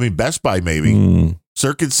 I mean, Best Buy, maybe.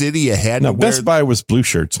 Circuit City, you had to wear. Best Buy was blue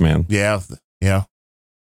shirts, man. Yeah.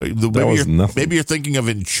 Maybe you're thinking of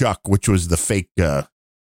in Chuck, which was the fake, the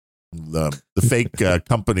fake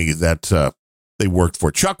company that they worked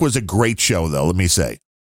for. Chuck was a great show, though, let me say.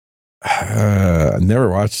 I never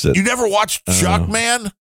watched it. You never watched Chuck,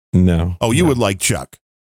 man? No. Oh, you would like Chuck.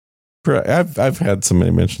 I've had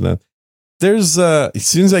somebody mention that. There's as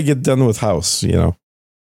soon as I get done with House,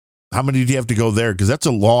 How many do you have to go there? Because that's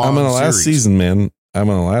a long I'm on the series. last season, man. I'm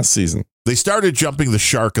on the last season. They started jumping the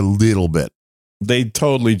shark a little bit. They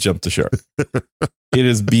totally jumped the shark. It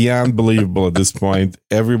is beyond believable at this point.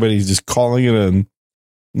 Everybody's just calling it in.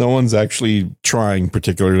 No one's actually trying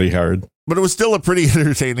particularly hard. But it was still a pretty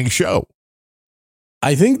entertaining show.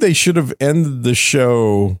 I think they should have ended the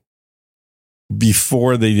show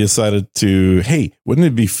before they decided to, hey, wouldn't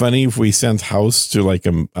it be funny if we sent House to like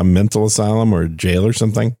a mental asylum or a jail or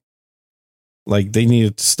something? Like they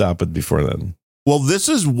needed to stop it before then. Well, this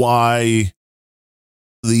is why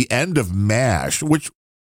the end of MASH, which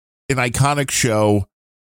an iconic show,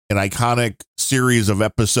 an iconic series of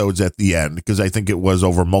episodes at the end, because I think it was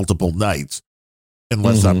over multiple nights,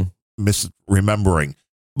 unless I'm misremembering.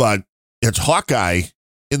 But it's Hawkeye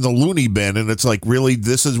in the loony bin, and it's like, really,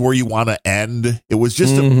 this is where you want to end? It was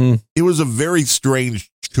just it was a very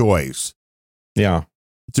strange choice. Yeah.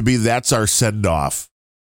 To be that's our send-off.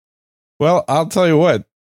 Well, I'll tell you what.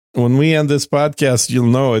 When we end this podcast, you'll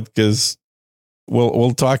know it because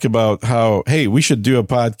we'll talk about how, hey, we should do a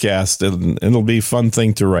podcast and it'll be a fun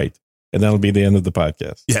thing to write. And that'll be the end of the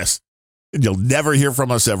podcast. Yes. And you'll never hear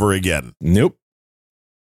from us ever again. Nope.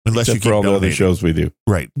 Unless Except you keep for all the donating. other shows we do.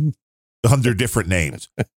 Right. Under different names,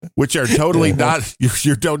 which are totally not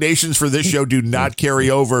your donations for this show do not carry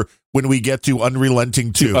over when we get to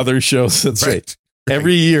Unrelenting 2. To other shows. That's right.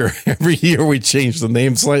 Every year we change the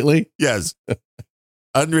name slightly. Yes.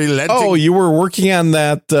 Unrelenting. Oh, you were working on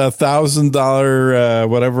that $1,000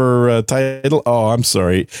 whatever title. Oh, I'm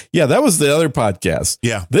sorry. Yeah, that was the other podcast.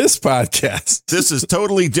 Yeah. This podcast. This is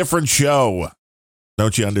totally different show.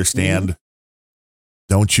 Don't you understand?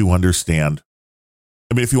 Don't you understand?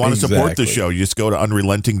 I mean, if you want to support the show, you just go to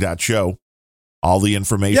unrelenting.show. All the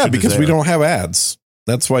information. Yeah, because we don't have ads.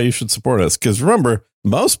 That's why you should support us. Because remember,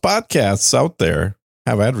 most podcasts out there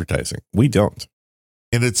have advertising. We don't.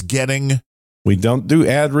 And it's getting... We don't do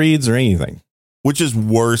ad reads or anything. Which is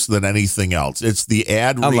worse than anything else. It's the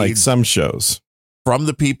ad reads. Unlike some shows. From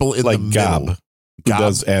the people in like the Gob, middle. Who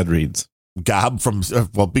does ad reads. Gob from...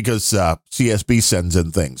 Well, because CSB sends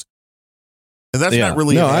in things. And that's not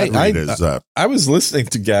really an ad read. I was listening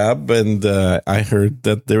to Gob, and I heard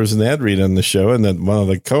that there was an ad read on the show, and that one of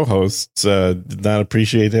the co-hosts did not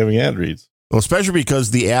appreciate having ad reads. Well, especially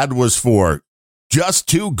because the ad was for Just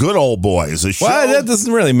Two Good Old Boys. A show. Well, that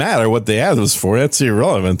doesn't really matter what the ad was for. That's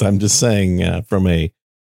irrelevant. I'm just saying from a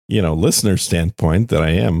listener standpoint that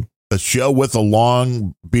I am. A show with a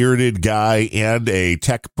long bearded guy and a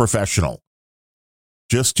tech professional.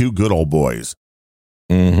 Just Two Good Old Boys.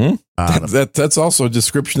 Mm-hmm. That's also a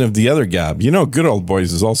description of the other Gob. Good Old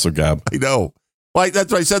Boys is also Gob. I know. Well,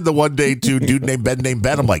 that's what I said the one day to a dude named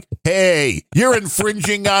Ben. I'm like, hey, you're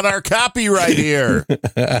infringing on our copyright here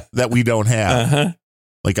that we don't have. Uh-huh.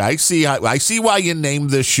 Like, I see why you named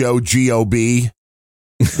this show GOB.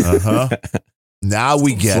 Uh-huh. Now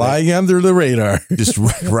we get flying under the radar. Just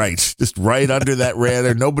right under that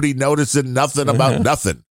radar. Nobody noticing nothing about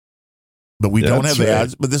nothing. But we don't have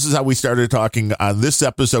ads. But this is how we started talking on this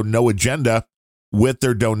episode, No Agenda, with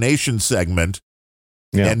their donation segment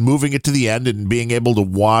and moving it to the end and being able to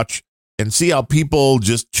watch and see how people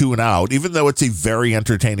just tune out, even though it's a very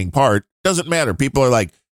entertaining part. Doesn't matter. People are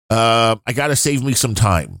like, I got to save me some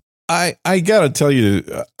time. I got to tell you,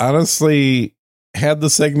 honestly, had the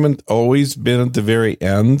segment always been at the very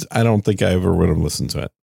end, I don't think I ever would have listened to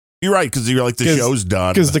it. You're right, because you're like, the show's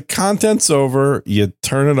done. Because the content's over, you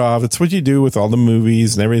turn it off. It's what you do with all the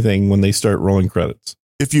movies and everything when they start rolling credits.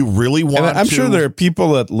 If you really want I'm sure there are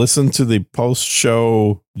people that listen to the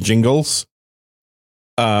post-show jingles.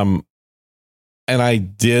 And I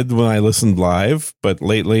did when I listened live, but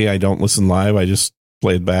lately I don't listen live. I just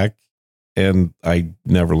play it back, and I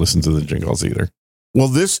never listen to the jingles either. Well,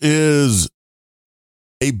 this is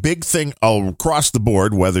a big thing across the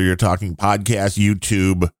board, whether you're talking podcast,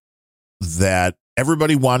 YouTube, that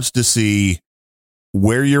everybody wants to see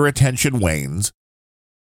where your attention wanes.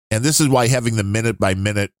 And this is why having the minute by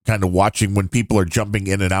minute kind of watching when people are jumping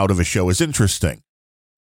in and out of a show is interesting.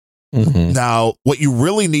 Mm-hmm. Now, what you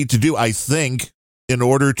really need to do, I think, in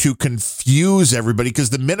order to confuse everybody, because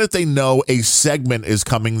the minute they know a segment is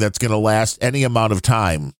coming that's going to last any amount of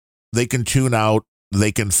time, they can tune out,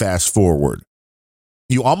 they can fast forward.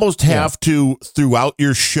 You almost have to, throughout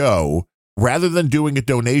your show, rather than doing a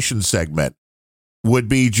donation segment, would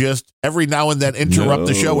be just every now and then interrupt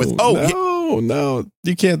the show with, no,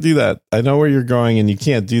 you can't do that. I know where you're going, and you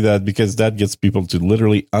can't do that because that gets people to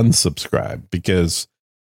literally unsubscribe, because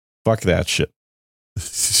Fuck that shit.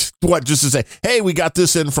 What, just to say, hey, we got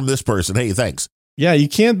this in from this person. Hey, thanks. Yeah, you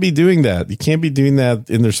can't be doing that. You can't be doing that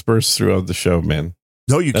interspersed throughout the show, man.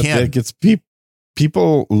 No, you can't. That gets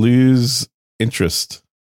people lose interest.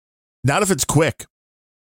 Not if it's quick.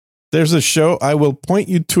 There's a show. I will point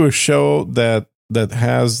you to a show that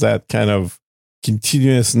has that kind of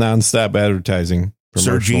continuous nonstop advertising.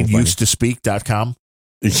 SirGeneUsedToSpeak.com.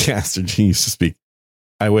 Yeah, Sir Gene used to speak.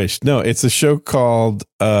 I wish. No, it's a show called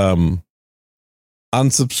Unsubscribe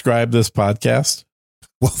This Podcast.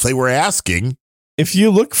 Well, they were asking. If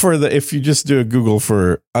you look for if you just do a Google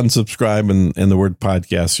for unsubscribe and the word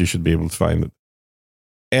podcast, you should be able to find it.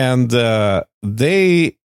 And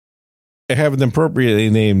they have an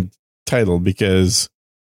appropriately named title because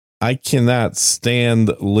I cannot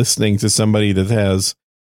stand listening to somebody that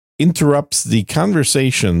interrupts the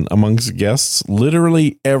conversation amongst guests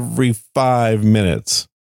literally every 5 minutes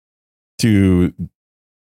to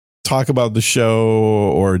talk about the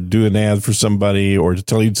show or do an ad for somebody or to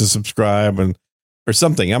tell you to subscribe or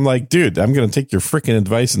something. I'm like, dude, I'm going to take your freaking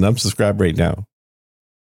advice and unsubscribe right now.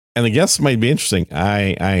 And the guests might be interesting.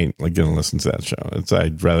 I ain't going to listen to that show.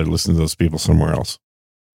 I'd rather listen to those people somewhere else.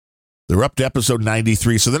 They're up to episode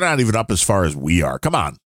 93, so they're not even up as far as we are. Come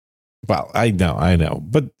on. Well, I know.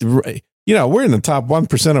 But, we're in the top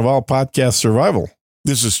 1% of all podcast survival.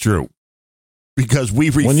 This is true. Because we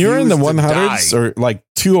refuse when you're in the to 100s die. or like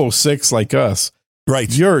 206 like us, right?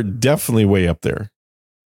 You're definitely way up there.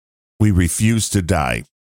 We refuse to die.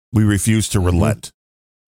 We refuse to relent.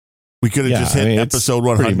 We could have just hit episode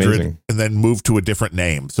 100 and then moved to a different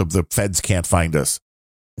name so the feds can't find us.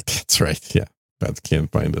 That's right. Yeah. Feds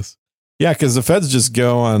can't find us. Yeah. Because the feds just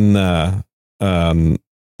go on podcasting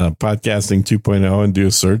 2.0 and do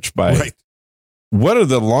a search by what are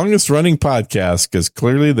the longest running podcasts? Because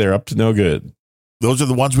clearly they're up to no good. Those are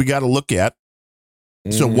the ones we got to look at.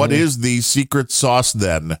 So what is the secret sauce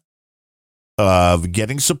then of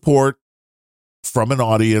getting support from an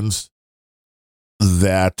audience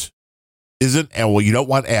that isn't, and well, you don't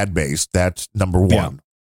want ad based. That's number one. Yeah.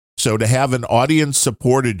 So to have an audience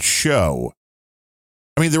supported show,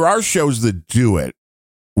 I mean, there are shows that do it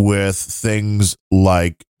with things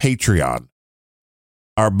like Patreon.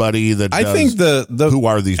 Our buddy that does, I think the who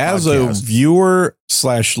are these as podcasts? A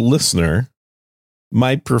viewer/listener,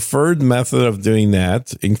 my preferred method of doing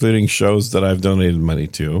that, including shows that I've donated money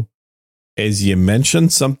to, is you mention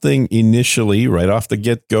something initially right off the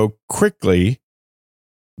get-go quickly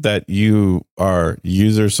that you are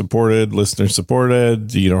user supported, listener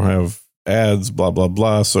supported, you don't have ads, blah, blah,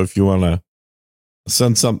 blah. So if you want to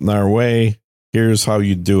send something our way, here's how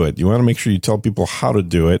you do it. You want to make sure you tell people how to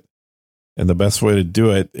do it. And the best way to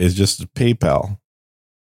do it is just PayPal.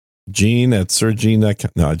 Gene at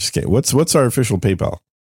SirGene.com. No, I just kidding. What's our official PayPal?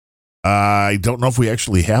 I don't know if we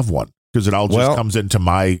actually have one because it all just comes into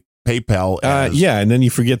my PayPal. Yeah, and then you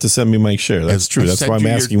forget to send me my share. That's true. That's why I'm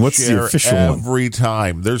asking. What's the official one? Every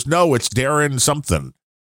time. It's Darren something.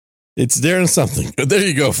 It's Darren something. There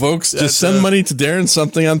you go, folks. Just send money to Darren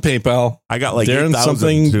something on PayPal. I got like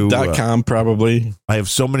DarrenSomething.com probably. I have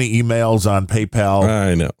so many emails on PayPal.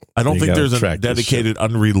 I know. I don't think there's a dedicated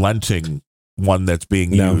unrelenting one that's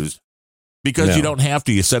being used. Because you don't have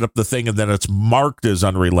to. You set up the thing and then it's marked as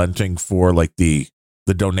unrelenting for like the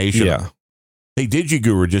donation. Yeah. Hey,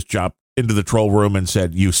 DigiGuru just jumped into the troll room and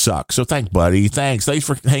said, "You suck." So thanks, buddy. Thanks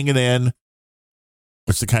for hanging in.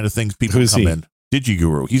 What's the kind of things people come in?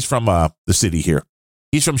 DigiGuru. He's from the city here.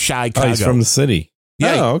 He's from Chicago. Oh, he's from the city.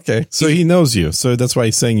 Yeah. Oh, okay. So he knows you. So that's why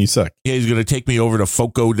he's saying you suck. Yeah, he's going to take me over to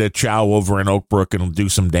Foco de Chao over in Oak Brook and do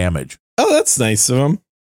some damage. Oh, that's nice of him.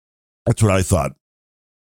 That's what I thought.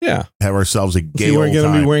 Yeah. Have ourselves a gay old time. You weren't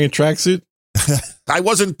going to be wearing a tracksuit? I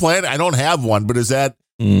wasn't planning. I don't have one, but is that,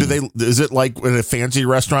 is it like in a fancy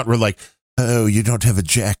restaurant where like, oh, you don't have a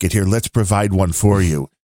jacket here. Let's provide one for you.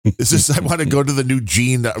 Is this, I want to go to the new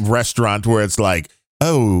Gene restaurant where it's like,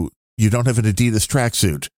 oh, you don't have an Adidas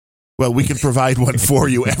tracksuit. Well, we can provide one for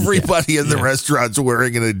you. Everybody in the restaurant's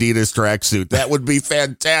wearing an Adidas tracksuit. That would be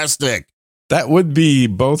fantastic. That would be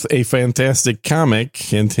both a fantastic comic,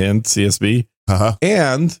 hint, hint, CSB,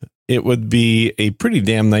 and it would be a pretty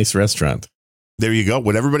damn nice restaurant. There you go.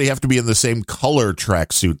 Would everybody have to be in the same color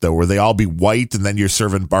tracksuit, though, where they all be white and then you're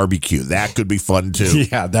serving barbecue? That could be fun, too.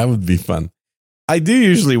 Yeah, that would be fun. I do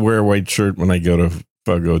usually wear a white shirt when I go to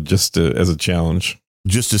Fogo just as a challenge.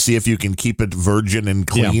 Just to see if you can keep it virgin and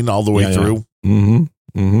clean all the way through. Mm-hmm.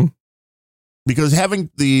 Mm-hmm. Because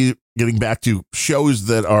getting back to shows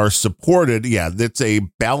that are supported, that's a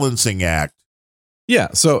balancing act. Yeah,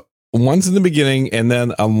 so once in the beginning and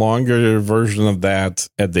then a longer version of that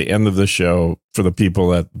at the end of the show for the people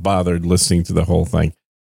that bothered listening to the whole thing.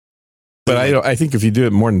 But I think if you do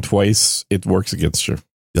it more than twice, it works against you.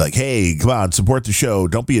 You're like, hey, come on, support the show.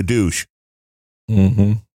 Don't be a douche.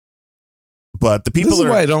 Mm-hmm. But the people this is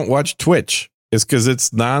why I don't watch Twitch. Is because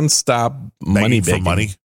it's nonstop money for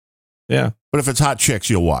money. Yeah. But if it's hot chicks,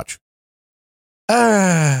 you'll watch.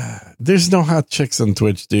 There's no hot chicks on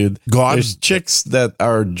Twitch, dude. God. There's chicks that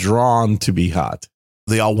are drawn to be hot.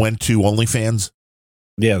 They all went to OnlyFans?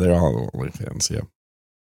 Yeah, they're all OnlyFans, yeah.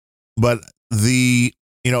 But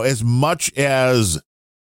as much as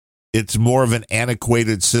it's more of an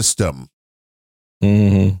antiquated system,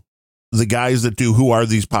 mm-hmm. the guys that do Who Are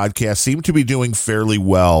These podcasts seem to be doing fairly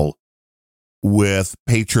well with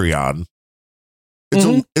Patreon.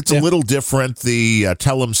 It's a little different. The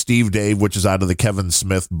Tell 'em Steve Dave, which is out of the Kevin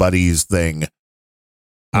Smith Buddies thing.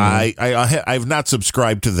 I've not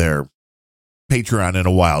subscribed to their Patreon in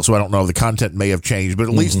a while, so I don't know if the content may have changed, but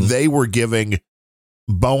at least they were giving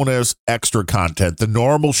bonus extra content. The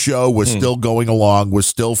normal show was still going along, was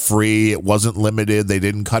still free. It wasn't limited. They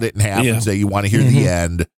didn't cut it in half and say you want to hear the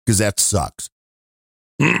end, because that sucks.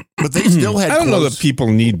 But they still had. I don't know that people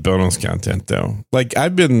need bonus content though. Like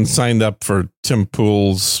I've been signed up for Tim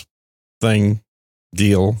Pool's thing,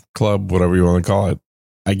 deal, club, whatever you want to call it.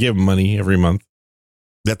 I give money every month.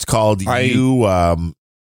 That's called you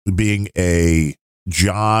being a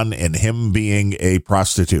John and him being a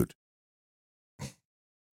prostitute.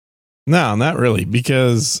 No, not really,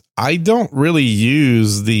 because I don't really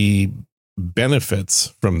use the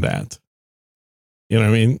benefits from that. You know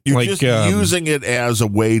what I mean? You're just using it as a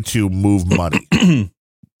way to move money.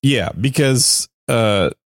 Yeah, because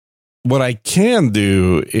what I can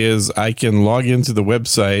do is I can log into the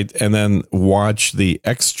website and then watch the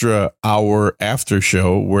extra hour after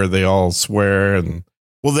show where they all swear and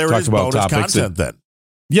there is bonus content then.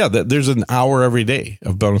 Yeah, there's an hour every day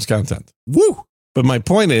of bonus content. Woo! But my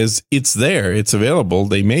point is, it's there. It's available.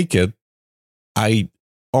 They make it. I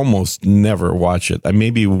almost never watch it. I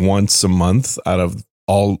maybe once a month out of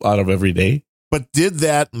every day. But did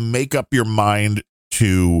that make up your mind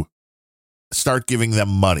to start giving them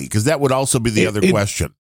money? Because that would also be the other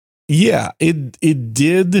question. Yeah, it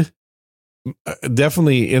did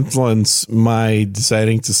definitely influence my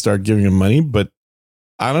deciding to start giving them money. But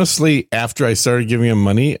honestly, after I started giving him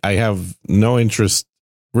money, I have no interest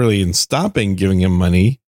really in stopping giving him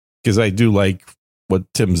money, because I do like what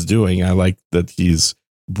Tim's doing. I like that he's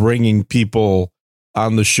bringing people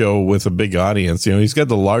on the show with a big audience. You know, he's got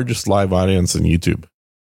the largest live audience on YouTube.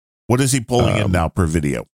 What is he pulling in now per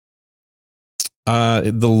video?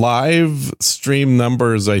 The live stream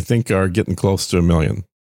numbers, I think, are getting close to 1 million.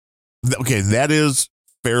 Okay, that is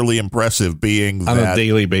fairly impressive, being on that a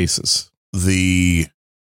daily basis. The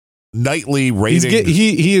nightly ratings.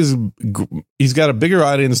 He's got a bigger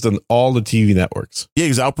audience than all the TV networks. Yeah,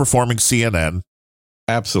 he's outperforming CNN.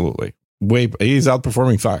 Absolutely. He's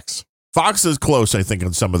outperforming Fox. Fox is close, I think,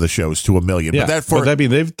 on some of the shows to 1 million. Yeah, but I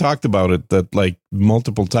mean, they've talked about it that like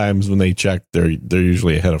multiple times when they check, they're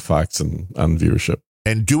usually ahead of Fox on viewership.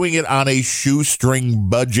 And doing it on a shoestring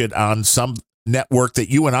budget on some network that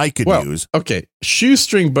you and I could use. Okay,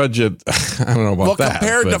 shoestring budget. I don't know about that. Well,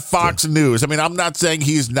 compared to Fox News, I mean, I'm not saying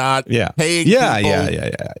he's not paying. Yeah.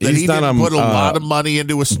 That he didn't put a lot of money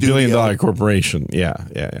into a studio. $1 billion corporation. Yeah.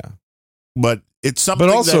 But it's something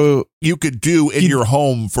also, that you could do in your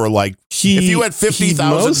home for like, if you had $50,000. He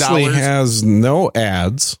mostly has no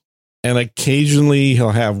ads, and occasionally he'll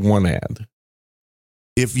have one ad.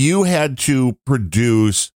 If you had to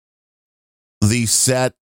produce the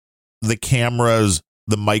set, the cameras,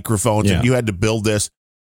 the microphones, and you had to build this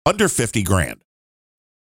under $50,000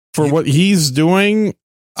 for what he's doing,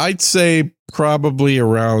 I'd say probably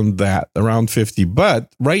around 50.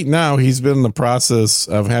 But right now he's been in the process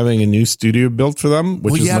of having a new studio built for them,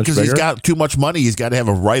 which is much bigger. He's got too much money. He's got to have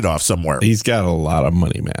a write-off somewhere. He's got a lot of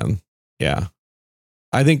money, man. Yeah.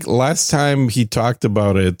 I think last time he talked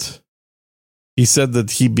about it, he said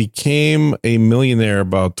that he became a millionaire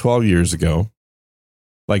about 12 years ago.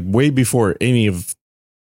 Like way before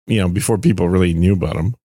before people really knew about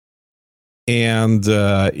him. And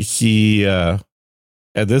he,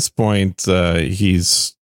 at this point,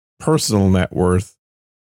 his personal net worth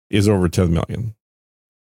is over 10 million.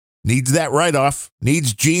 Needs that write-off.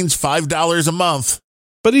 Needs Gene's $5 a month.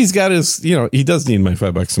 But he's got his, he does need my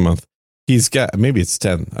 $5 a month. He's got, maybe it's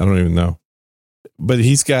 10. I don't even know. But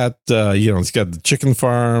he's got, he's got the chicken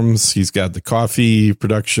farms. He's got the coffee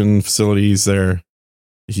production facilities there.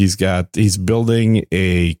 He's building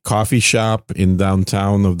a coffee shop in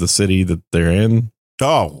downtown of the city that they're in.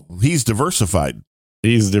 Oh, he's diversified.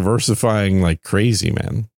 He's diversifying like crazy,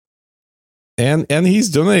 man. And he's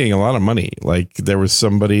donating a lot of money. Like there was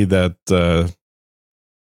somebody that,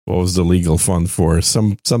 what was the legal fund for?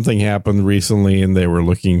 Something happened recently, and they were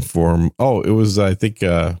looking for. Oh, it was I think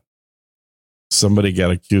somebody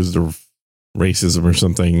got accused of racism or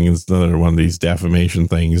something. It's another one of these defamation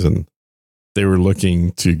things, and they were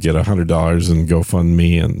looking to get $100 in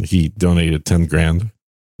GoFundMe, and he donated $10,000.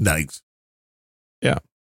 Nice. Yeah,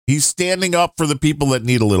 he's standing up for the people that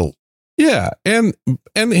need a little. Yeah, and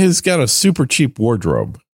he's got a super cheap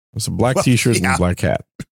wardrobe. It's a black T-shirt and a black hat.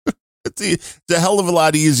 It's a hell of a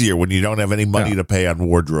lot easier when you don't have any money to pay on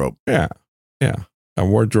wardrobe. Yeah. A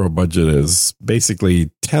wardrobe budget is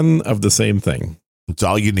basically 10 of the same thing. It's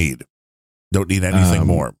all you need. Don't need anything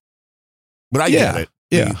more. But I get it.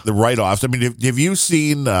 Yeah. The write-offs. I mean, have you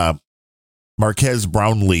seen Marquez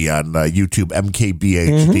Brownlee on YouTube, MKBHD?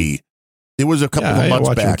 Mm-hmm. It was a couple of months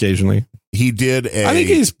back. Occasionally. He did I think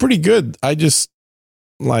he's pretty good. I just,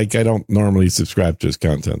 I don't normally subscribe to his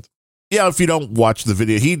content. Yeah, if you don't watch the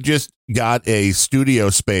video, he just got a studio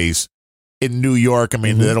space in New York. I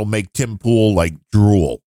mean, that'll make Tim Pool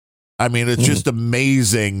drool. I mean, it's just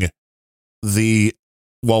amazing the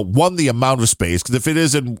amount of space. Because if it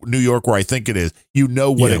is in New York, where I think it is, you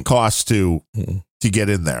know what it costs to get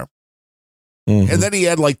in there. Mm-hmm. And then he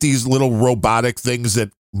had these little robotic things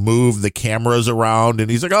that move the cameras around.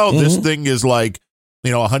 And he's like, oh, this thing is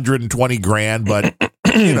 $120,000, but,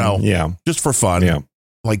 just for fun. Yeah.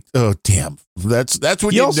 Oh, damn. That's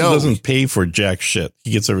what he you also know. Doesn't pay for jack shit.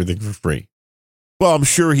 He gets everything for free. Well, I'm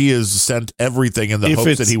sure he has sent everything in the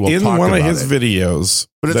hopes that he will talk about it. In one of his videos,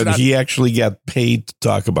 but he actually got paid to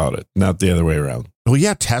talk about it, not the other way around. Well,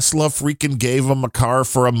 yeah, Tesla freaking gave him a car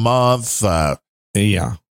for a month.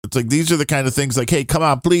 Yeah. It's these are the kind of things hey, come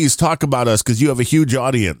on, please talk about us because you have a huge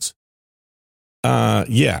audience.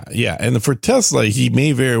 Yeah. And for Tesla, he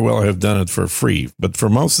may very well have done it for free, but for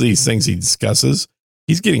most of these things he discusses,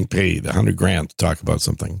 he's getting paid $100,000 to talk about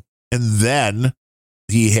something. And then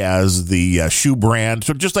he has the shoe brand.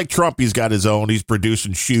 So just like Trump, he's got his own. He's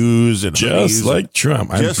producing shoes and just like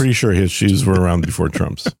Trump. I'm pretty sure his shoes were around before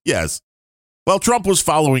Trump's. Yes. Well, Trump was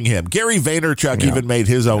following him. Gary Vaynerchuk even made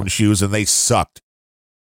his own shoes, and they sucked.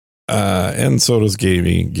 And so does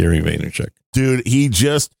Gary Vaynerchuk. Dude, he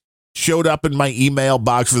just showed up in my email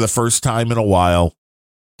box for the first time in a while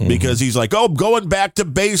because he's like, oh, going back to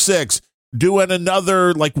basics, doing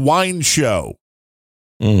another wine show.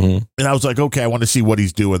 And I was like, okay, I want to see what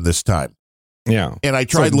he's doing this time. Yeah. And I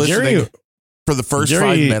tried listening for the first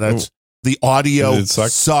 5 minutes. The audio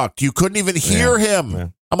sucked. You couldn't even hear him. Yeah.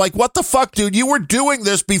 I'm like, what the fuck, dude? You were doing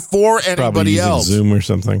this before anybody else. Zoom or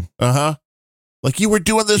something. Uh-huh. You were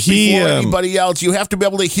doing this before anybody else. You have to be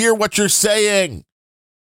able to hear what you're saying.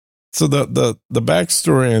 So the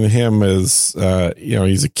backstory on him is,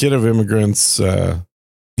 he's a kid of immigrants.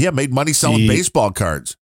 Made money selling baseball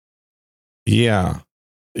cards. Yeah.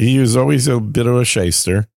 He was always a bit of a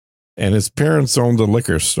shyster, and his parents owned a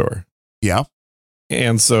liquor store. Yeah.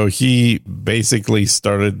 And so he basically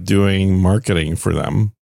started doing marketing for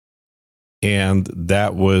them. And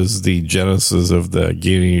that was the genesis of the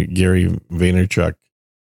Gary Vaynerchuk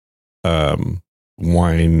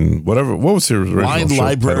wine, whatever. What was his original Wine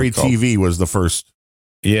Library TV was the first.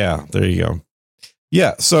 Yeah, there you go.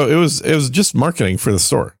 Yeah, so it was just marketing for the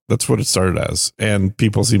store. That's what it started as, and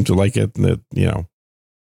people seem to like it. And it,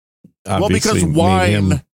 because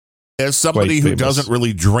wine, as somebody who doesn't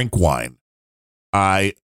really drink wine,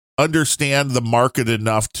 I understand the market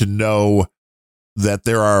enough to know that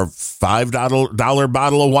there are $5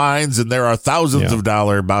 bottle of wines and there are thousands of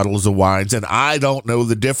dollar bottles of wines, and I don't know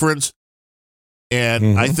the difference.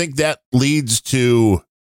 And I think that leads to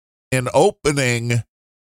an opening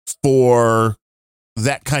for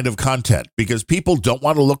that kind of content because people don't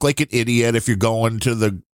want to look like an idiot if you're going to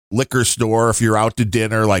the liquor store, if you're out to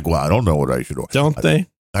dinner, I don't know what I should order. Don't they?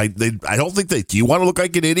 I don't think they. Do you want to look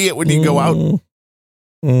like an idiot when you go out?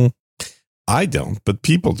 I don't, but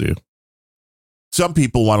people do. Some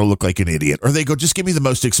people want to look like an idiot, or they go, just give me the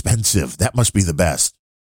most expensive. That must be the best.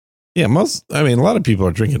 Yeah, a lot of people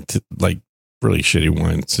are drinking really shitty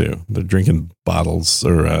wine too. They're drinking bottles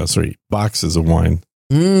or boxes of wine.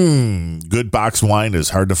 Good box wine is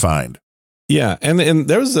hard to find. Yeah, and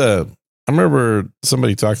there was I remember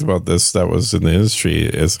somebody talked about this that was in the industry,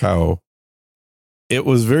 is how it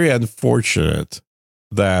was very unfortunate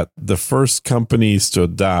that the first companies to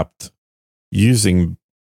adopt using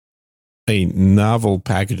a novel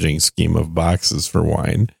packaging scheme of boxes for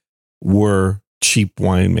wine were cheap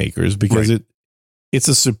winemakers, because it's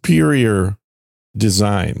a superior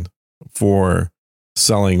design for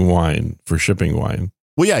selling wine, for shipping wine.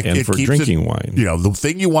 Well, yeah, and for drinking wine. The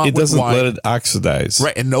thing you want it with doesn't wine, let it oxidize.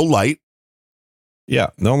 Right, and no light.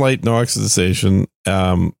 Yeah, no light, no oxidization.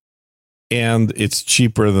 and it's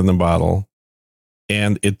cheaper than the bottle,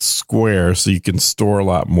 and it's square, so you can store a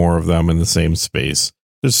lot more of them in the same space.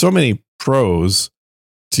 There's so many pros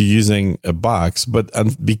to using a box, but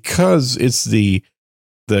because it's the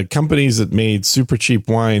companies that made super cheap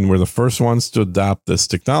wine were the first ones to adopt this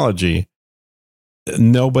technology,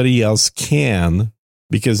 nobody else can,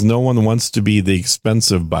 because no one wants to be the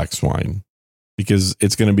expensive box wine, because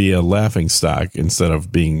it's going to be a laughing stock instead of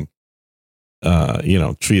being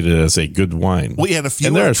treated as a good wine. Well, yeah, and a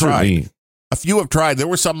few have tried. A few have tried. There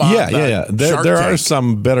were some. Yeah. There are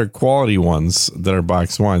some better quality ones that are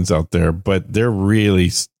box wines out there, but they're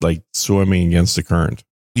really like swimming against the current.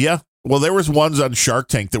 Yeah. Well, there was ones on Shark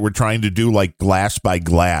Tank that were trying to do like glass by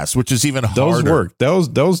glass, which is even harder. Those worked.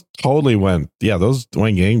 Those totally went. Yeah, those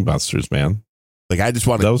went gangbusters, man. Like I just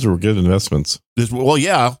want those were good investments. Well,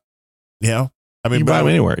 yeah. I mean, you can buy them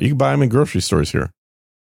anywhere. You can buy them in grocery stores here.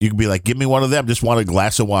 You can be like, give me one of them. Just want a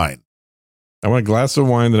glass of wine. I want a glass of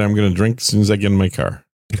wine that I'm going to drink as soon as I get in my car.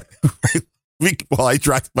 Well, I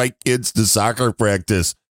drive my kids to soccer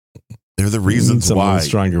practice. They're the reasons why.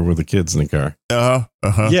 Stronger with the kids in the car.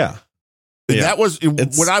 Yeah. That was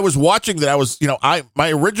when I was watching that. I was,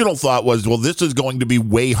 my original thought was, well, this is going to be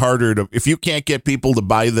way harder if you can't get people to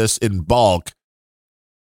buy this in bulk.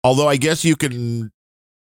 Although I guess you can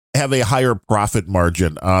have a higher profit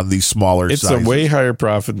margin on these smaller sizes. It's a way higher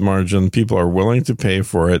profit margin. People are willing to pay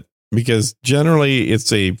for it because generally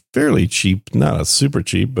it's a fairly cheap, not a super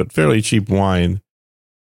cheap, but fairly cheap wine.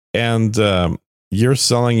 And you're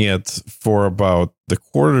selling it for about the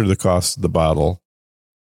quarter of the cost of the bottle.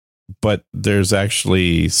 But there's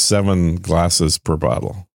actually 7 glasses per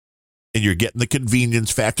bottle. And you're getting the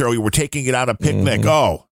convenience factor. Oh, we're taking it on a picnic. Mm-hmm.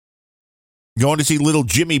 Oh, going to see little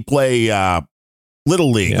Jimmy play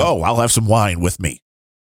Little League. Yeah. Oh, I'll have some wine with me.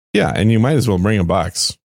 Yeah, and you might as well bring a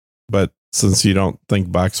box. But since you don't think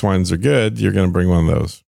box wines are good, you're going to bring one of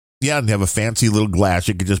those. Yeah, and have a fancy little glass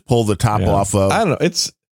you could just pull the top off of. I don't know.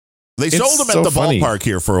 They sold them at the ballpark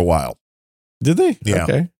here for a while. Did they? Yeah.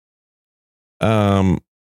 Okay.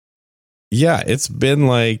 Yeah, it's been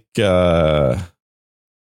like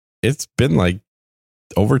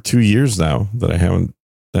over 2 years now that I haven't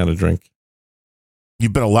had a drink.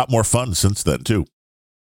 You've been a lot more fun since then, too.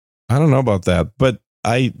 I don't know about that, but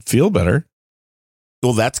I feel better.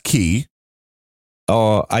 Well, that's key.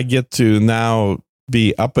 I get to now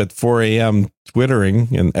be up at 4 a.m. Twittering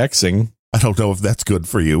and Xing. I don't know if that's good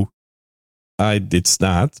for you. It's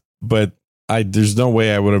not, but there's no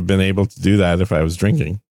way I would have been able to do that if I was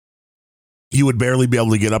drinking. You would barely be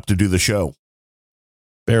able to get up to do the show.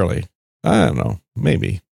 Barely. I don't know.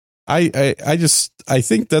 Maybe. I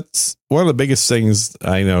think that's one of the biggest things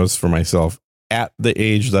I notice for myself at the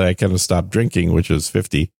age that I kind of stopped drinking, which is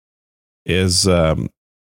 50, is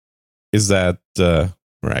that,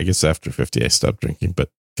 or I guess after 50 I stopped drinking, but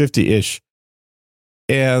 50-ish.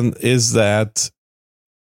 And is that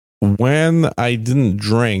when I didn't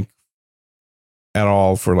drink at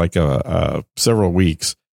all for like several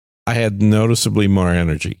weeks, I had noticeably more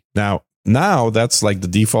energy. Now that's like the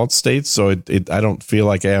default state. So I don't feel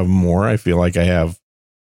like I have more. I feel like I have,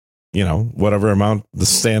 whatever amount, the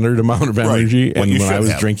standard amount of energy. Right. And when I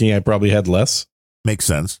was drinking, I probably had less. Makes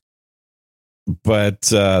sense. But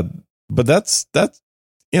that's,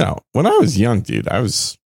 when I was young, dude, I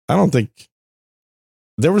don't think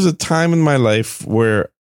there was a time in my life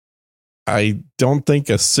where I don't think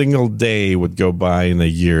a single day would go by in a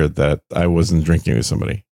year that I wasn't drinking with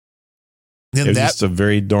somebody. And it was just a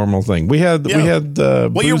very normal thing. We had.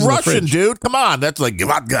 Well, you're Russian, dude. Come on, that's like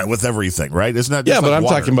vodka with everything, right? Isn't that? Just but I'm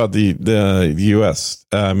talking about the U.S.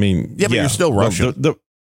 I mean, but you're still Russian.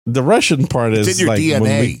 The Russian part is in your like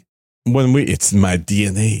DNA. When it's my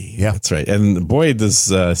DNA. Yeah, that's right. And boy, does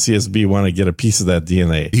CSB want to get a piece of that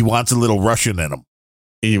DNA. He wants a little Russian in him.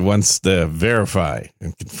 He wants to verify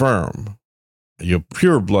and confirm you're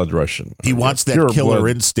pure blood Russian. He wants that killer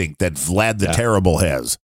instinct that Vlad the Terrible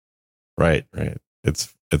has. Right.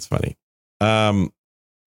 It's funny.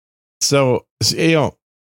 So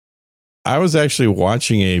I was actually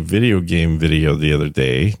watching a video game video the other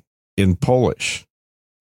day in Polish,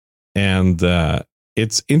 and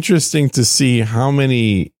it's interesting to see how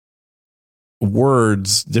many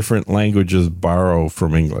words different languages borrow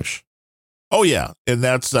from English. Oh yeah, and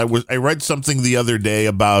I read something the other day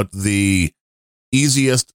about the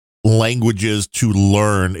easiest languages to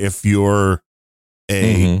learn if you're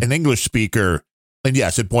an English speaker. And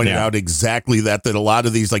yes, it pointed out exactly that a lot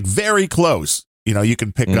of these, like, very close, you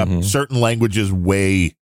can pick up certain languages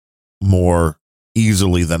way more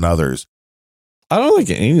easily than others. I don't think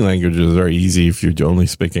any languages are easy if you only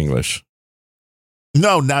speak English.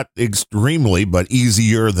 No, not extremely, but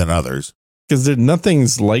easier than others. because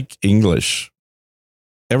nothing's like English.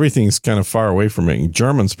 Everything's kind of far away from it.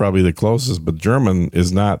 German's probably the closest, but German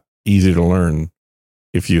is not easy to learn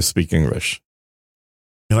if you speak English.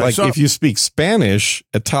 Like if you speak Spanish,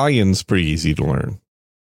 Italian's pretty easy to learn.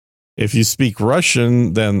 If you speak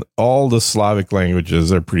Russian, then all the Slavic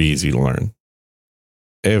languages are pretty easy to learn.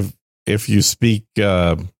 If you speak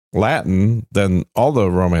Latin, then all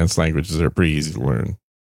the Romance languages are pretty easy to learn.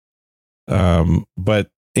 But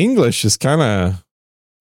English is kind of,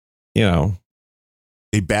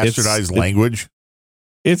 a bastardized language.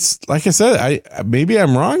 It's like I said, maybe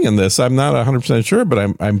I'm wrong in this. I'm not 100% sure,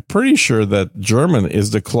 but I'm pretty sure that German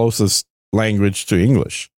is the closest language to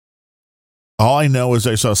English. All I know is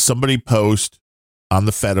I saw somebody post on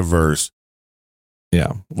the Fediverse.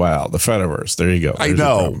 Yeah. Wow. The Fediverse. There you go. I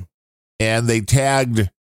know. And they tagged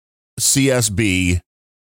CSB,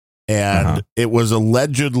 and it was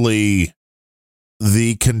allegedly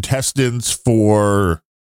the contestants for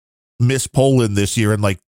Miss Poland this year, and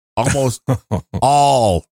like almost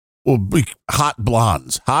all hot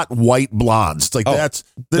blondes, hot white blondes. It's like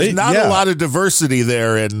there's not a lot of diversity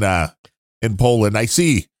there in Poland. I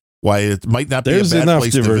see why it might not be a bad enough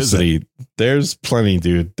place diversity. to visit. There's plenty,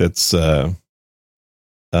 dude. That's so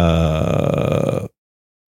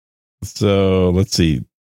let's see.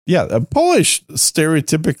 Yeah, Polish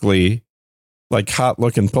stereotypically, like hot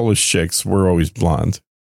looking Polish chicks were always blonde,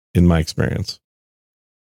 in my experience.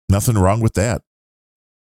 Nothing wrong with that.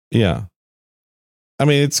 Yeah. I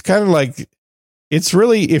mean, it's kind of like, it's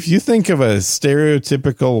really, if you think of a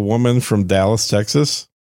stereotypical woman from Dallas, Texas.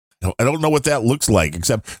 I don't know what that looks like,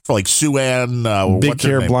 except for like Sue Ann. Big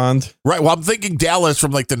hair, blonde. Right. Well, I'm thinking Dallas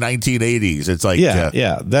from like the 1980s. It's like,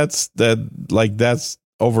 that's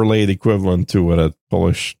overlaid equivalent to what a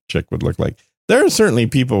Polish chick would look like. There are certainly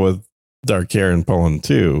people with dark hair in Poland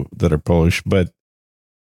too that are Polish, but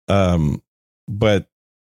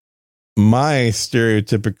my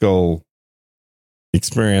stereotypical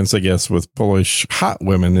experience, I guess, with Polish hot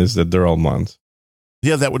women is that they're all blondes.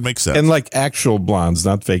 Yeah, that would make sense. And like actual blondes,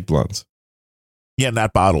 not fake blondes. Yeah,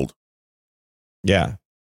 not bottled. Yeah.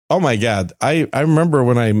 Oh my God. I remember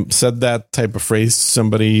when I said that type of phrase to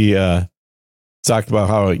somebody, talked about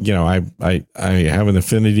how, I have an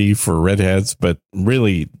affinity for redheads, but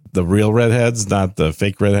really the real redheads, not the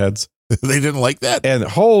fake redheads. They didn't like that. And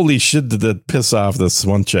holy shit, did that piss off this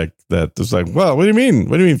one chick that was like, well, what do you mean?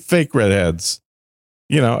 What do you mean fake redheads?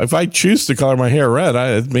 If I choose to color my hair red,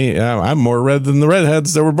 I'm more red than the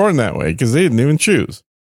redheads that were born that way because they didn't even choose.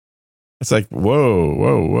 It's like,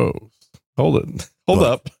 whoa. Hold it. Hold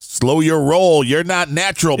up. Slow your roll. You're not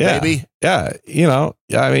natural, baby. Yeah.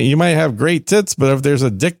 I mean, you might have great tits, but if there's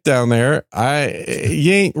a dick down there,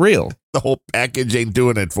 you ain't real. The whole package ain't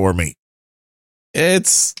doing it for me.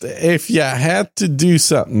 It's, if you had to do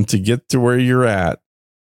something to get to where you're at,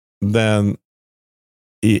 then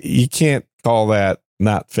you can't call that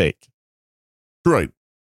not fake. Right.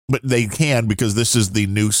 But they can, because this is the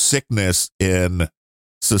new sickness in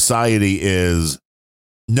society is,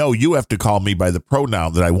 no, you have to call me by the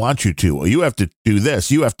pronoun that I want you to. Or you have to do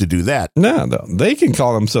this. You have to do that. No, they can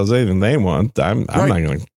call themselves anything they want. I'm not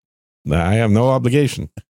going to. I have no obligation.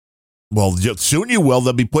 Well, soon you will.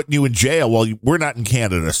 They'll be putting you in jail. Well, we're not in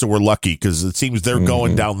Canada, so we're lucky because it seems they're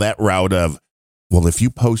going down that route of, well, if you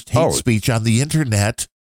post hate speech on the internet.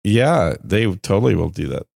 Yeah, they totally will do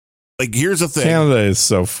that. Like, here's the thing. Canada is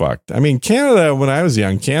so fucked. I mean, Canada, when I was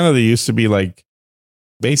young, Canada used to be like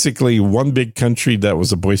basically one big country that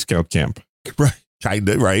was a Boy Scout camp. Right. Kind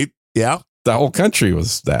of, right? Yeah. The whole country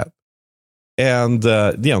was that. And,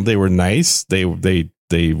 they were nice. They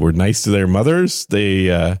were nice to their mothers.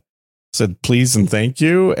 They said please and thank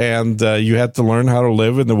you. And you had to learn how to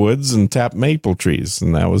live in the woods and tap maple trees.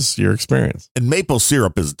 And that was your experience. And maple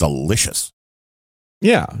syrup is delicious.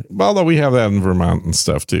 Yeah. Although we have that in Vermont and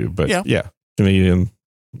stuff too. But yeah Canadian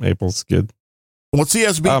maple's good. Well,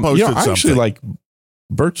 CSB posted something. I actually like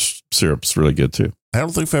birch syrup's really good too. I don't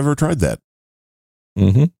think I've ever tried that.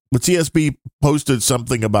 Mm-hmm. But CSB posted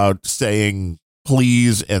something about saying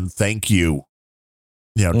please and thank you,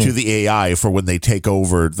 to the AI for when they take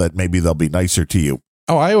over, that maybe they'll be nicer to you.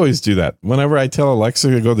 Oh, I always do that. Whenever I tell Alexa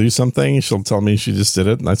to go do something, she'll tell me she just did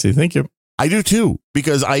it, and I say thank you. I do too,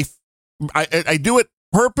 because I do it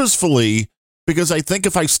purposefully, because I think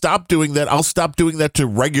if I stop doing that, I'll stop doing that to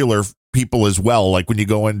regular people as well. Like when you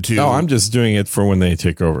go into. No, I'm just doing it for when they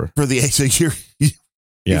take over. For the so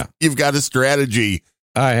you've got a strategy.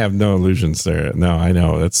 I have no illusions there. No, I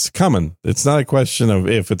know it's coming. It's not a question of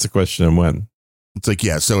if; it's a question of when. It's like,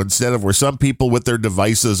 so instead of where some people with their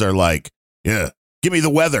devices are like, give me the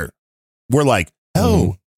weather, we're like,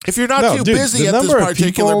 If you're not too busy at this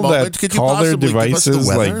particular moment, could you call their possibly give us the devices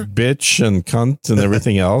like weather? bitch and cunt and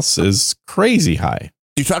everything else is crazy high.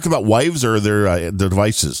 You talking about wives or their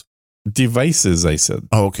devices? Devices, I said.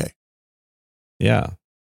 Oh, okay. Yeah.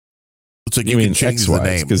 So You mean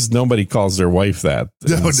ex-wives, because nobody calls their wife that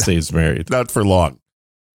and stays married. Not for long.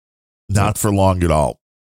 Not for long at all.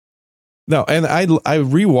 No, and I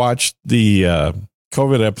rewatched the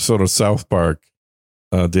COVID episode of South Park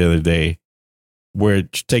the other day, where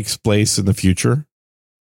it takes place in the future.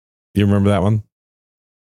 You remember that one?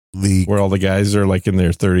 Where all the guys are like in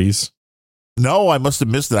their 30s. No, I must have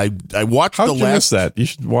missed it. I watched How'd the you last. Miss that? You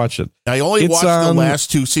should watch it. I only watched the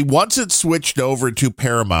last two. See, once it switched over to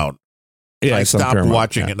Paramount, I stopped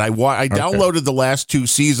watching it. And I downloaded the last two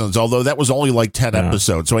seasons, although that was only like 10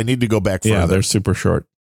 episodes. So I need to go back further. Yeah, they're super short.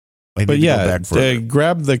 But yeah,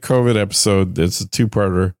 grab the COVID episode. It's a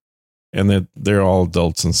 2-parter, and they're all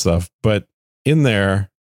adults and stuff. But in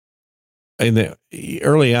there,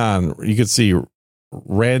 early on, you could see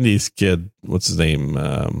Randy's kid. What's his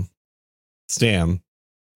name? Stan.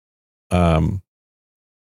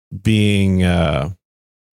 Being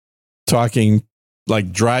talking,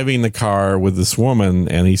 like driving the car with this woman,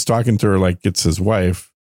 and he's talking to her like it's his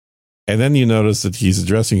wife. And then you notice that he's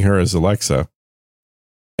addressing her as Alexa.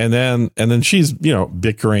 And then she's,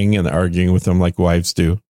 bickering and arguing with him like wives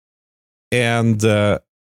do. And then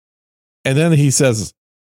he says,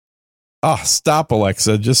 "Oh, stop,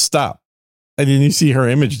 Alexa, just stop." And then you see her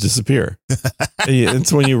image disappear. And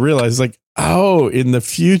it's when you realize, like, oh, in the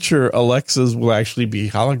future, Alexas will actually be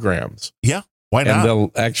holograms. Yeah, why not? And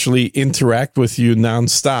they'll actually interact with you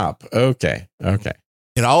nonstop. Okay.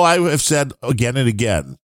 And all I have said again and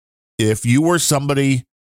again, if you were somebody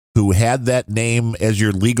who had that name as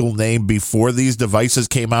your legal name before these devices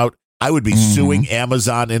came out, I would be suing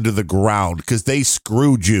Amazon into the ground because they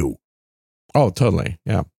screwed you. Oh, totally.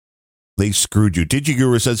 Yeah. They screwed you.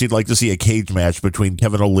 Digiguru says he'd like to see a cage match between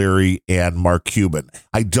Kevin O'Leary and Mark Cuban.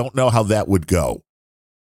 I don't know how that would go.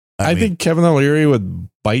 I think Kevin O'Leary would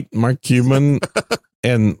bite Mark Cuban,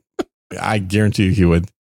 and I guarantee you he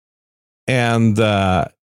would. And,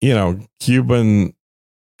 Cuban,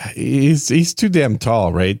 he's too damn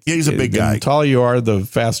tall, right? Yeah, he's a big guy. The taller you are, the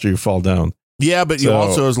faster you fall down. Yeah, but you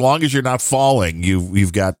also, as long as you're not falling,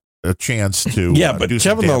 you've got a chance to. Yeah, but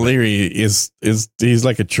Kevin O'Leary is he's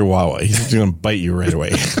like a chihuahua. He's just going to bite you right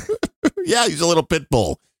away. Yeah, he's a little pit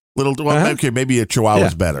bull. Okay, maybe a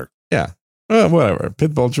chihuahua's better. Yeah, whatever.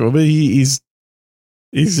 Pit bull chihuahua. But he's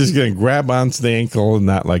just going to grab onto the ankle and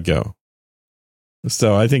not let go.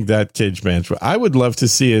 So I think that cage match, I would love to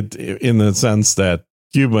see it in the sense that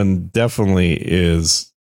Cuban definitely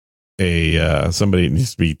is somebody that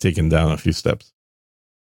needs to be taken down a few steps.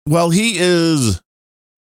 Well, he is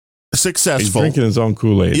successful. He's drinking his own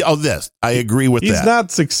Kool-Aid. I agree with that. He's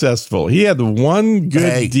not successful. He had one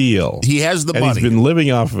good deal. He has the money. He's been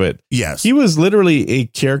living off of it. Yes. He was literally a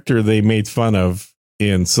character they made fun of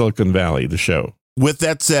in Silicon Valley, the show. With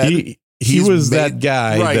that said, he was that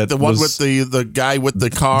guy, right? The one with the guy with the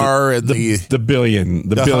car and the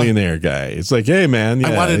billionaire guy. It's like, hey man,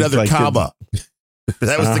 I want another comma.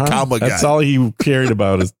 That was the comma guy. That's all he cared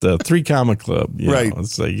about is the 3 comma club. Right.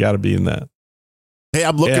 It's like you got to be in that. Hey,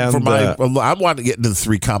 I'm looking for my. I want to get into the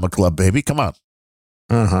 3 comma club, baby. Come on.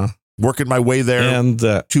 Working my way there, and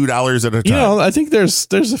 $2 at a time. I think there's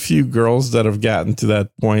a few girls that have gotten to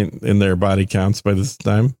that point in their body counts by this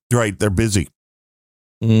time. Right, they're busy.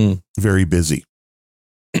 Very busy.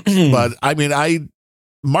 But I mean,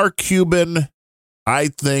 Mark Cuban, I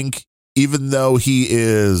think, even though he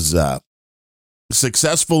is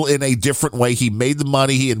successful in a different way, he made the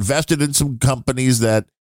money, he invested in some companies, that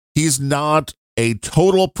he's not a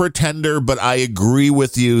total pretender, but I agree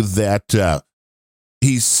with you that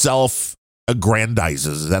he self-aggrandizes.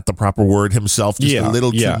 Is that the proper word? Himself just a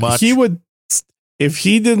little too much? He would, if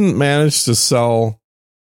he didn't manage to sell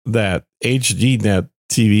that HDNet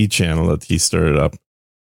TV channel that he started up,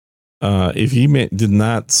 if he did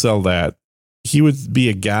not sell that, he would be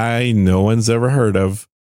a guy no one's ever heard of,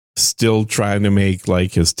 still trying to make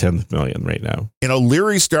like his 10th million right now.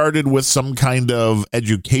 Leary started with some kind of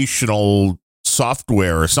educational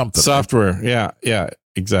software or something. Yeah,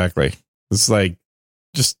 exactly. It's like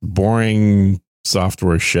just boring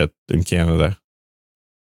software shit in Canada.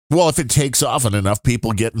 Well, if it takes off and enough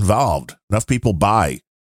people get involved, enough people buy.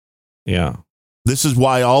 Yeah. This is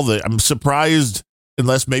why I'm surprised,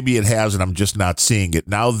 unless maybe it has and I'm just not seeing it,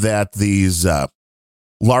 now that these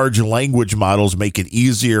large language models make it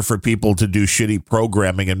easier for people to do shitty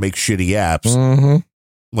programming and make shitty apps.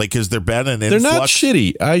 Like, has there been an influx? They're not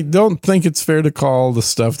shitty. I don't think it's fair to call the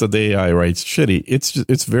stuff that the AI writes shitty.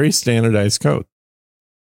 It's very standardized code.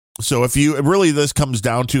 So this comes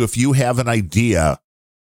down to if you have an idea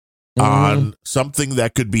on something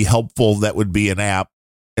that could be helpful, that would be an app,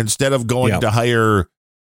 instead of going to hire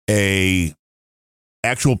a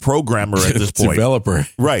actual programmer at this point, developer,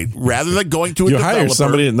 right? Rather than going to a developer, hire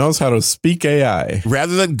somebody that knows how to speak AI.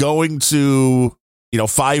 Rather than going to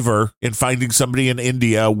Fiverr and finding somebody in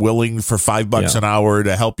India willing for $5 an hour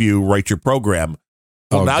to help you write your program.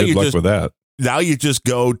 Well, now good luck with that. Now you just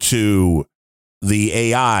go to the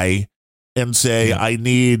AI and say, I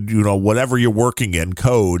need, whatever you're working in,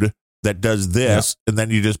 code that does this, and then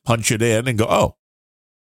you just punch it in and go, oh.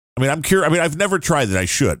 I mean, I'm curious. I mean, I've never tried that. I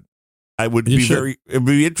should. I would be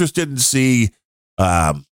interested in see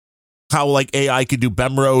how like AI could do.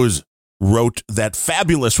 Bemrose wrote that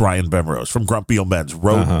fabulous Ryan Bemrose from Grumpy Old Men's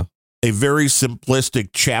wrote a very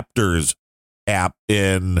simplistic chapters app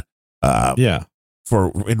in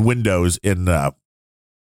Windows in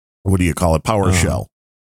what do you call it? PowerShell.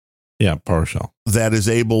 Yeah, PowerShell. That is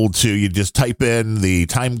able to, you just type in the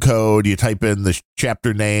time code, you type in the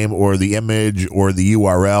chapter name or the image or the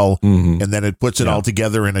URL, and then it puts it all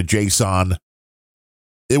together in a JSON.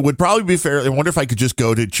 It would probably be fair. I wonder if I could just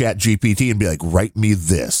go to ChatGPT and be like, write me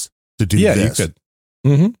this to do this. Yeah, you could.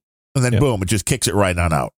 And then boom, it just kicks it right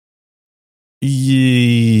on out.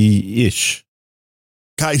 Ish.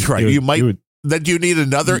 Guys, right. Then you need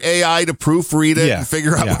another AI to proofread it and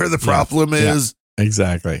figure out where the problem is.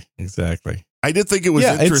 Exactly. I did think it was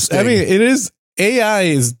interesting. It is. AI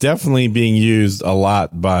is definitely being used a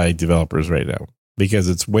lot by developers right now because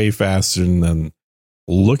it's way faster than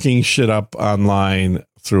looking shit up online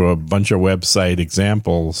through a bunch of website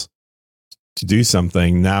examples to do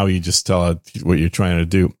something. Now you just tell it what you're trying to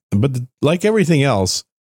do. But like everything else,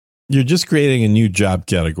 you're just creating a new job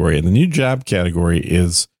category. And the new job category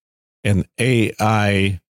is an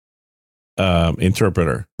AI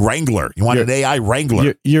interpreter. Wrangler. You want an AI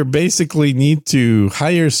wrangler. You basically need to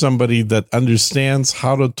hire somebody that understands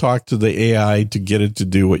how to talk to the AI to get it to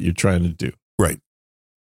do what you're trying to do. Right.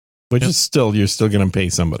 Which is you're still going to pay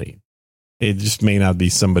somebody. It just may not be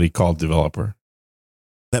somebody called developer.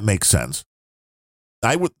 That makes sense.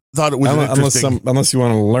 I thought it was interesting. Unless you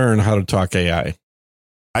want to learn how to talk AI.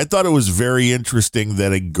 I thought it was very interesting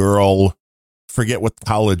that a girl, forget what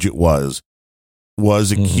college it was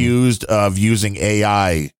accused of using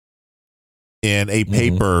AI in a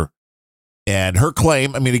paper. And her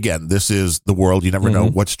claim, I mean, again, this is the world. You never know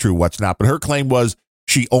what's true, what's not. But her claim was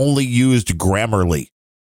she only used Grammarly.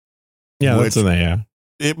 Yeah, that's an AI.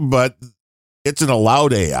 But it's an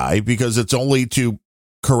allowed AI because it's only to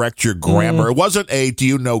correct your grammar. It wasn't a do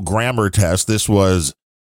you know grammar test. This was,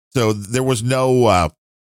 so there was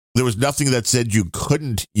there was nothing that said you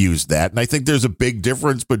couldn't use that. And I think there's a big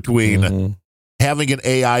difference between having an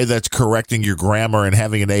AI that's correcting your grammar and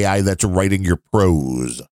having an AI that's writing your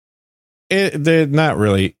prose. They're not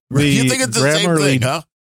really. You think it's the same thing, huh?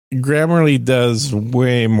 Grammarly does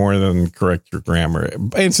way more than correct your grammar.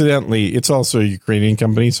 Incidentally, it's also a Ukrainian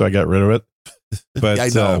company, so I got rid of it. But I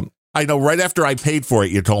know. Right after I paid for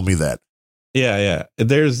it, you told me that. Yeah.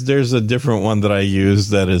 There's a different one that I use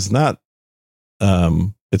that is not.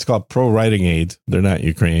 It's called Pro Writing Aid. They're not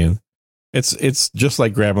Ukrainian. It's just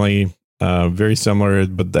like Grammarly. Very similar,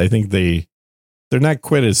 but I think they're not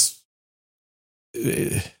quite as.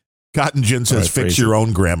 Cotton Gin says, "Fix your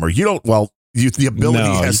own grammar." You don't. Well, the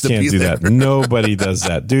ability has to be do there. That. Nobody does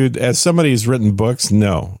that, dude. As somebody who's written books,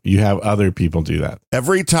 no, you have other people do that.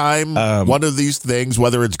 Every time one of these things,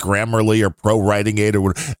 whether it's Grammarly or Pro Writing Aid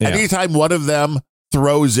or anytime one of them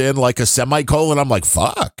throws in like a semicolon, I'm like,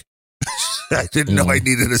 "Fuck." I didn't know I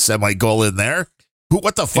needed a semicolon there.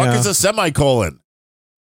 What the fuck is a semicolon?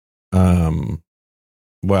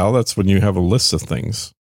 Well, that's when you have a list of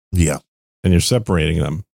things. Yeah. And you're separating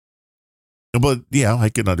them. But yeah, I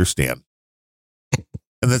can understand.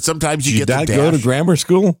 And then sometimes you get the dash. Did you go to grammar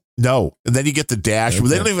school? No. And then you get the dash. Okay.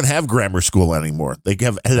 Well, they don't even have grammar school anymore. They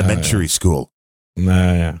have elementary school.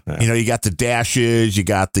 Yeah. You got the dashes, you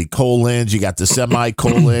got the colons, you got the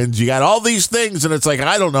semicolons, you got all these things. And it's like,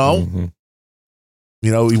 I don't know.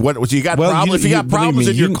 You got problems. If you got problems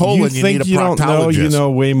in your colon, you need a proctologist. You know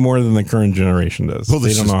way more than the current generation does. Well,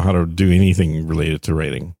 they don't know how to do anything related to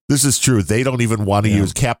writing. This is true. They don't even want to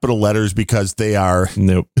use capital letters because they are.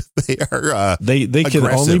 Nope. They are. They can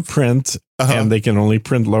only print and they can only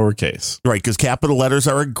print lowercase. Right, because capital letters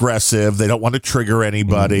are aggressive. They don't want to trigger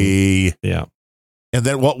anybody. Yeah. And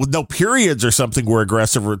then, no, periods or something were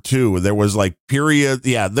aggressive too. There was like period.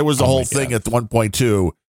 Yeah, there was a whole thing at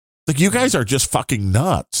 1.2. Like, you guys are just fucking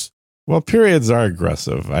nuts. Well, periods are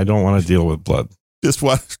aggressive. I don't want to deal with blood. Just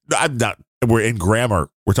what? I'm not. We're in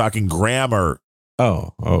grammar. We're talking grammar.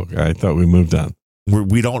 Oh, I thought we moved on.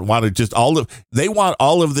 We don't want to just they want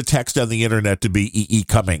all of the text on the internet to be E.E.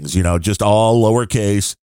 Cummings, just all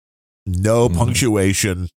lowercase, no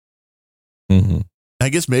punctuation. Mm-hmm. I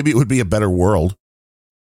guess maybe it would be a better world.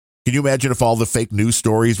 Can you imagine if all the fake news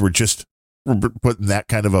stories were just put in that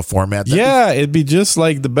kind of a format? It'd be just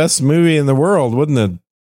like the best movie in the world, wouldn't it?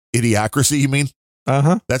 Idiocracy, you mean?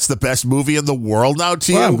 Uh-huh. That's the best movie in the world now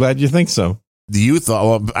to you? I'm glad you think so. You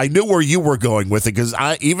thought, I knew where you were going with it, because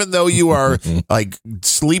even though you are like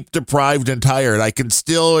sleep deprived and tired, I can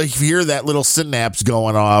still hear that little synapse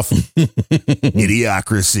going off.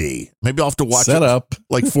 Idiocracy. Maybe I'll have to watch it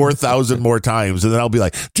like 4,000 more times, and then I'll be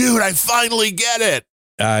like, dude, I finally get it.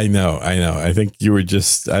 I know. I think you were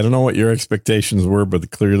just, I don't know what your expectations were,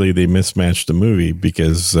 but clearly they mismatched the movie,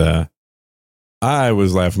 because I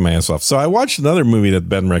was laughing my ass off. So I watched another movie that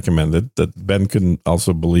Ben recommended, that Ben couldn't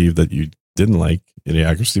also believe that you didn't like,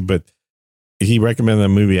 Idiocracy, but he recommended a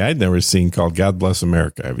movie I'd never seen called God Bless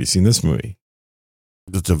America. Have you seen this movie?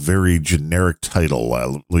 It's a very generic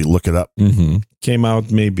title. We look it up. Mm-hmm. Came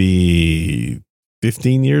out maybe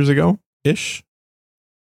 15 years ago-ish.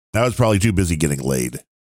 I was probably too busy getting laid.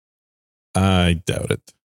 I doubt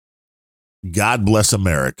it. God Bless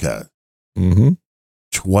America. Mm-hmm.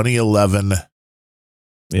 2011.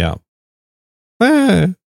 Yeah.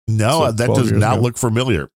 No, So that does not look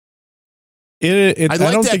familiar. I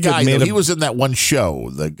like that guy, though. He was in that one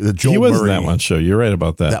show, the Joel Murray. He was in that one show. You're right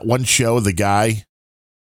about that. That one show, the guy.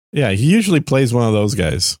 Yeah, he usually plays one of those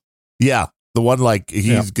guys. Yeah, the one like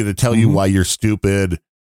he's going to tell you why you're stupid.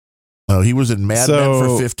 Oh, he was in Mad Men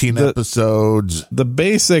for 15 episodes. The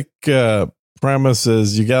basic premise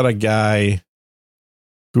is you got a guy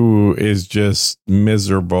who is just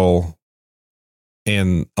miserable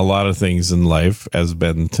in a lot of things in life, as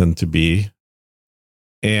Ben tend to be,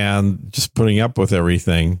 and just putting up with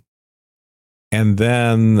everything. And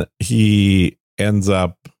then he ends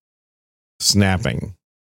up snapping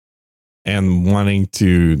and wanting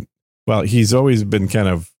to, well, he's always been kind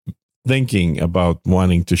of thinking about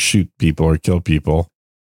wanting to shoot people or kill people.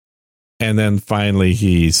 And then finally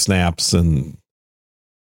he snaps and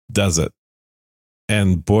does it.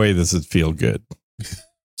 And boy, does it feel good.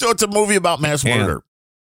 So it's a movie about mass murder.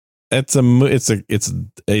 It's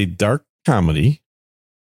a dark comedy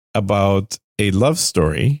about a love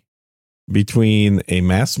story between a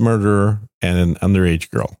mass murderer and an underage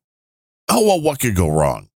girl. Oh, well, what could go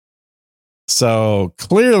wrong? So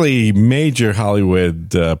clearly major Hollywood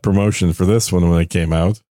promotion for this one when it came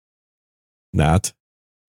out. Not.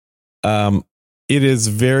 It is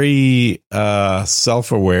very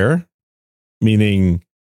self-aware, meaning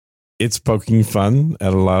it's poking fun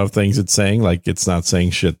at a lot of things it's saying. Like, it's not saying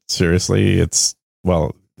shit seriously. It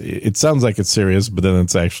sounds like it's serious, but then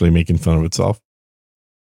it's actually making fun of itself.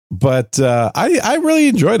 But I really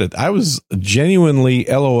enjoyed it. I was genuinely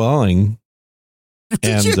LOLing.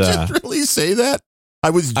 Did you just really say that?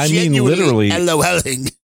 I mean, literally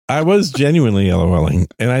LOLing. I was genuinely LOLing.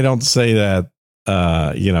 And I don't say that,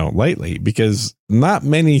 lightly, because not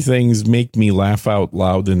many things make me laugh out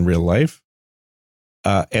loud in real life.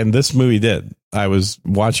 And this movie did. I was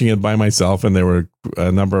watching it by myself, and there were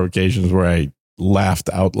a number of occasions where I laughed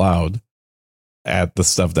out loud at the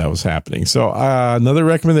stuff that was happening. So another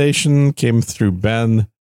recommendation came through Ben.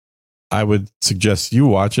 I would suggest you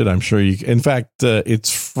watch it. I'm sure you. In fact,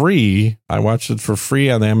 it's free. I watched it for free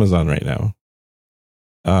on Amazon right now,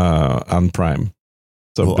 on Prime.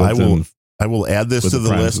 So well, I will add this to the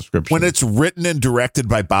list. When it's written and directed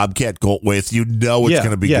by Bobcat Goldthwait, it's going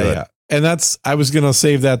to be good. Yeah. And I was going to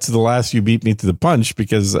save that to the last. You beat me to the punch,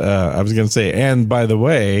 because I was going to say, and by the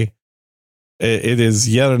way, it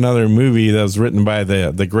is yet another movie that was written by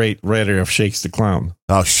the great writer of Shakes the Clown.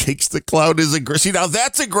 Oh, Shakes the Clown is now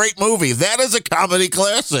that's a great movie. That is a comedy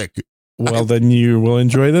classic. Well, then you will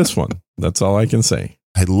enjoy this one. That's all I can say.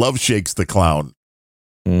 I love Shakes the Clown.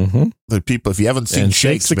 Mm-hmm. The people, if you haven't seen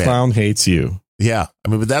Shakes the Clown hates you. Yeah.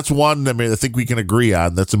 But that's one, I think we can agree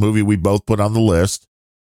on. That's a movie we both put on the list.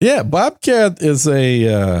 Yeah. Bobcat is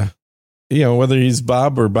whether he's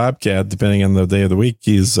Bob or Bobcat, depending on the day of the week,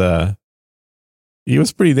 he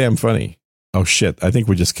was pretty damn funny. Oh, shit. I think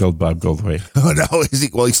we just killed Bob Goldthwait. Oh, no. Is he?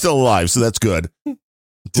 Well, he's still alive, so that's good.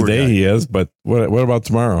 Today he is, but what about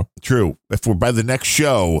tomorrow? True. If we're by the next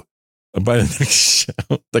show.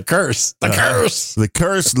 The curse. The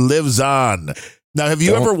curse lives on. Now, have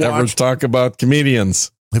you ever talk about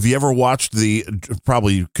comedians? Have you ever watched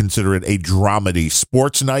probably consider it a dramedy,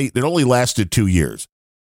 Sports Night? It only lasted 2 years.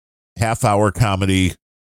 Half-hour comedy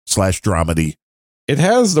 / dramedy. It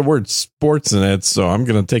has the word sports in it, so I'm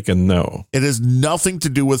going to take a no. It has nothing to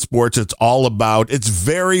do with sports. It's all about, it's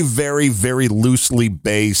very, very, very loosely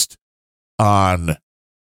based on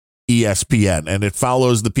ESPN, and it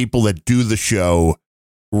follows the people that do the show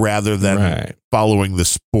rather than following the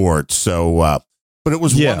sport. So, but it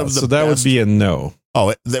was one of the so that best. would be a no.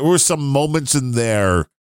 Oh, there were some moments in there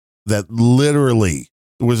that literally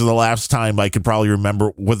was the last time I could probably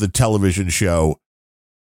remember with a television show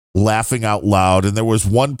laughing out loud. And there was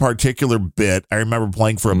one particular bit I remember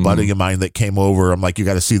playing for a buddy of mine that came over. I'm like, you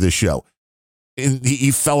got to see this show. And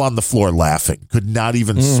he fell on the floor laughing, could not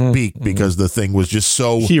even speak because the thing was just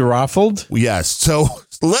so. He ruffled? Yes. So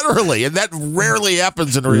literally, and that rarely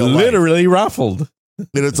happens in real life. Literally ruffled.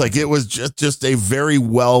 And it's like, it was just a very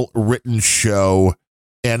well written show.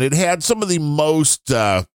 And it had some of the most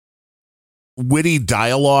witty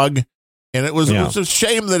dialogue. And it was a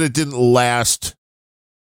shame that it didn't last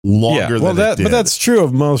longer than it did. But that's true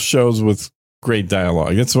of most shows with great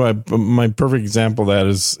dialogue. That's why my perfect example of that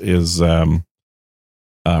is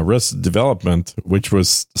Arrested Development, which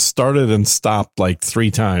was started and stopped like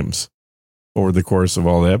 3 times over the course of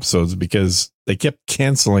all the episodes because they kept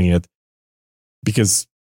canceling it because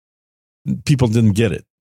people didn't get it.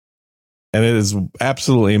 And it is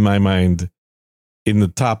absolutely, in my mind, in the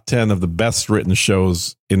top 10 of the best written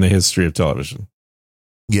shows in the history of television.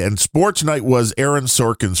 Yeah, and Sports Night was Aaron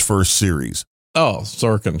Sorkin's first series. Oh,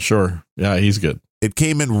 Sorkin, sure. Yeah, he's good. It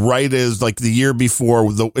came in right as like the year before.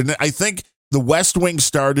 And I think The West Wing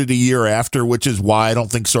started a year after, which is why I don't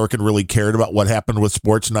think Sorkin really cared about what happened with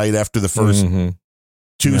Sports Night after the first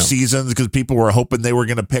 2 seasons, because people were hoping they were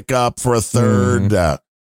going to pick up for a third.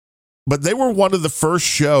 But they were one of the first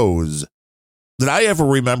shows that I ever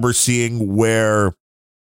remember seeing where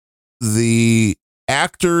the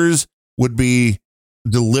actors would be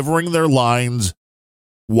delivering their lines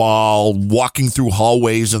while walking through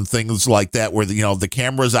hallways and things like that, where the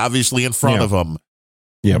camera's obviously in front of them.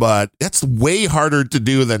 Yeah, but that's way harder to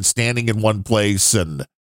do than standing in one place and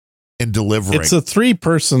delivering. It's a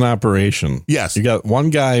 3-person operation. Yes, you got one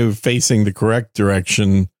guy facing the correct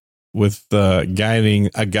direction with guiding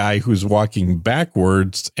a guy who's walking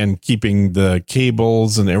backwards and keeping the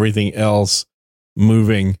cables and everything else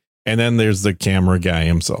moving, and then there's the camera guy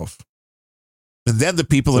himself. And then the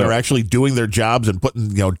people that are actually doing their jobs and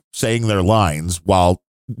saying their lines while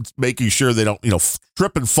making sure they don't,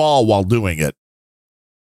 trip and fall while doing it.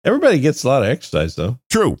 Everybody gets a lot of exercise, though.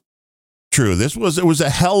 True. It was a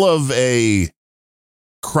hell of a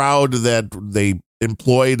crowd that they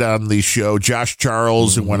employed on the show. Josh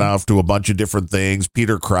Charles, who went off to a bunch of different things.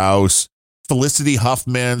 Peter Krause, Felicity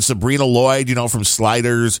Huffman, Sabrina Lloyd, from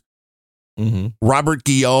Sliders. Robert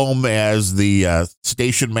Guillaume as the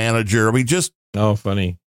station manager. I mean, just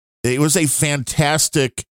funny. It was a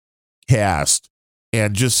fantastic cast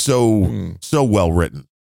and just so well written.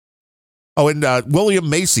 Oh, and William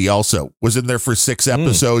Macy also was in there for 6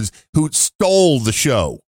 episodes, who stole the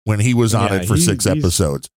show when he was on it for 6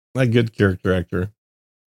 episodes. A good character actor.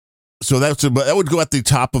 So that would go at the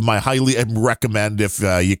top of my highly recommend if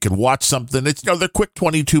you can watch something. It's they're quick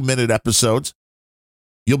 22-minute episodes.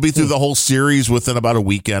 You'll be through the whole series within about a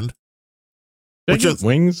weekend. Which is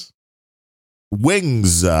Wings?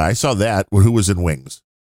 Wings. I saw that. Who was in Wings?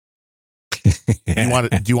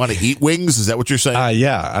 Do you want to eat wings? Is that what you're saying?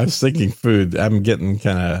 Yeah, I was thinking food. I'm getting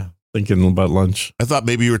kind of thinking about lunch. I thought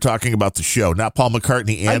maybe you were talking about the show, not Paul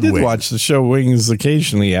McCartney and I did Wings. watch the show Wings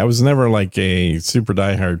occasionally. I was never like a super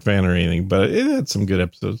diehard fan or anything, but it had some good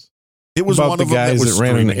episodes. It was about one the of them guys that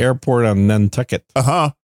ran an airport on Nantucket.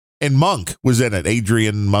 And Monk was in it.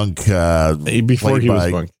 Adrian Monk. Before he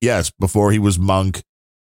was Monk. Yes, before he was Monk.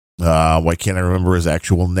 Why can't I remember his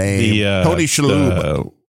actual name? Tony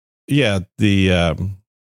Shalhoub. The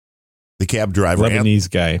cab driver. Lebanese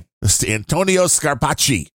guy. Antonio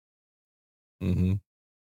Scarpacci.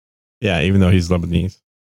 Yeah, even though he's Lebanese.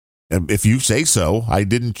 If you say so. I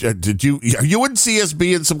didn't. Did you? Are you in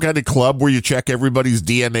CSB in some kind of club where you check everybody's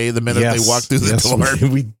DNA the minute they walk through the door?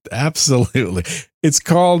 We absolutely. It's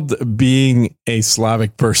called being a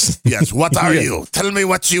Slavic person. Yes. What are you? Tell me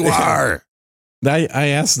what you are. I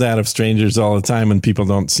ask that of strangers all the time, and people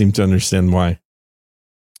don't seem to understand why.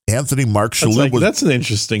 Anthony Mark Shalhoub that's an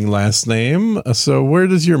interesting last name. So where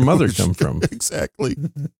does your mother come from? Exactly.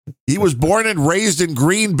 He was born and raised in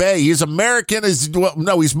Green Bay. He's American. He's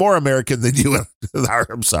more American than you are.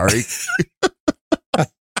 I'm sorry.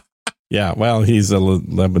 Yeah, well, he's a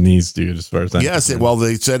Lebanese dude as far as I'm concerned. Well,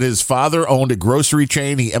 they said his father owned a grocery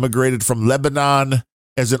chain. He emigrated from Lebanon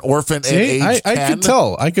as an orphan at age 10.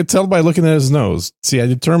 I could tell by looking at his nose. See, I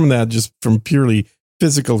determined that just from purely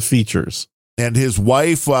physical features. And his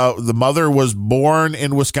wife, the mother, was born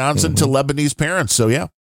in Wisconsin to Lebanese parents. So, yeah.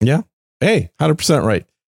 Yeah. Hey, 100% right.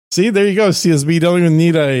 See, there you go. CSB don't even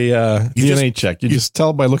need a DNA check. You just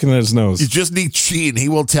tell by looking at his nose. You just need Gene. He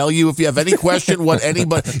will tell you if you have any question what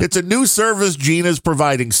anybody. It's a new service Gene is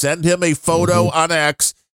providing. Send him a photo on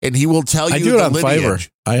X, and he will tell you. I do it the on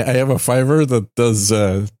lineage. Fiverr. I have a Fiverr that does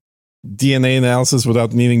DNA analysis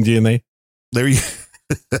without needing DNA. There you.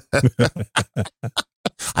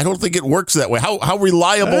 I don't think it works that way. How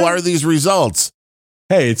reliable are these results?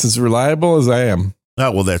 Hey, it's as reliable as I am.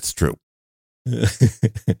 Oh, well, that's true.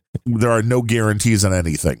 There are no guarantees on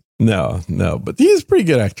anything. No, but he is a pretty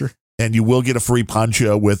good actor. And you will get a free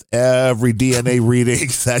poncho with every DNA reading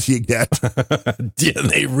that you get.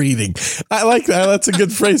 DNA reading. I like that. That's a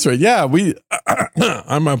good phrase, right? Yeah,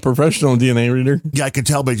 I'm a professional DNA reader. Yeah, I can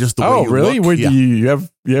tell by just the way you really? look. Wait, Yeah.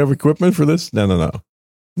 you have equipment for this? No.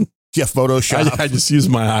 Yeah, Photoshop. I just use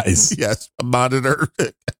my eyes. Yes, a monitor.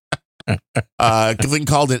 A thing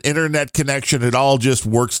called an internet connection. It all just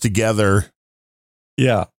works together.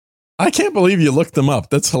 Yeah. I can't believe you looked them up.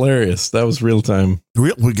 That's hilarious. That was real time.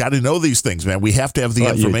 We got to know these things, man. We have to have the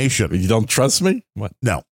information. You don't trust me? What?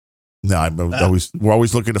 No. We're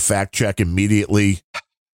always looking to fact check immediately.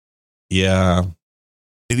 Yeah.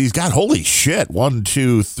 And he's got, holy shit, 1,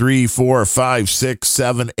 2, 3, 4, 5, 6,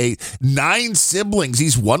 7, 8, 9 siblings.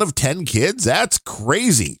 He's one of 10 kids. That's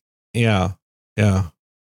crazy. Yeah.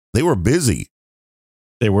 They were busy.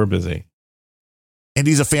 They were busy. And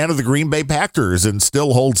he's a fan of the Green Bay Packers and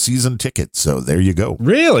still holds season tickets. So there you go.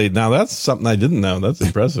 Really? Now that's something I didn't know. That's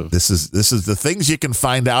impressive. This is the things you can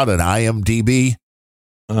find out at IMDb.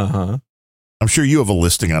 Uh-huh. I'm sure you have a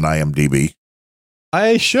listing on IMDb.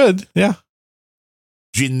 I should. Yeah.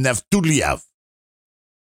 Gene Neftuliev.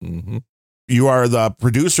 Mm-hmm. You are the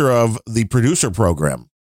producer of the producer program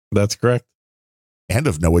That's correct. and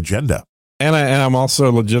of No Agenda. And I'm also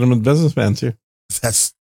a legitimate businessman too.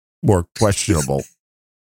 That's more questionable.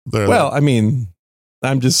 Well, I mean,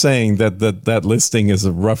 I'm just saying that listing is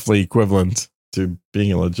roughly equivalent to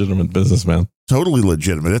being a legitimate businessman. Totally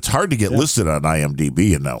legitimate. It's hard to get listed on IMDb,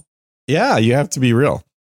 you know. Yeah, you have to be real.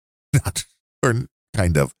 Not, or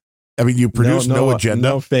kind of. I mean, you produce no Agenda.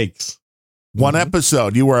 No fakes. One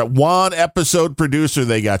episode. You were at one episode producer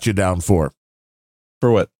they got you down for. For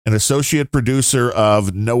what? An associate producer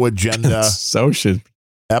of No Agenda Associate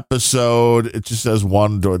episode. It just says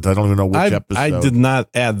one. I don't even know which episode. I did not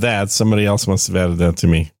add that. Somebody else must have added that to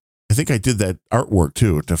me. I think I did that artwork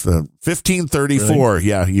too. 1534. Really?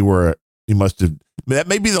 Yeah, you must have. That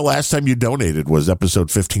may be the last time you donated was episode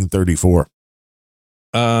 1534.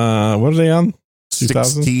 What are they on?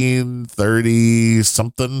 1630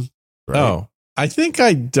 something. Right? Oh, I think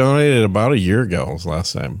I donated about a year ago was the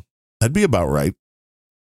last time. That'd be about right.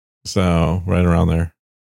 So right around there.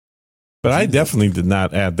 But I definitely did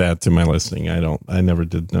not add that to my listing. I never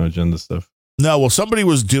did No Agenda stuff. No, well, somebody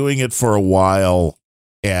was doing it for a while,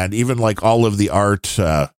 and even like all of the art.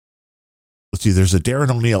 Let's see, there's a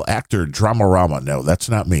Darren O'Neill actor, Dramarama. No, that's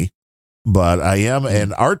not me. But I am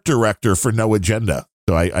an art director for No Agenda.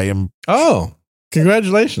 So I am. Oh,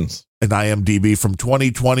 congratulations. An IMDb from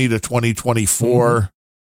 2020 to 2024.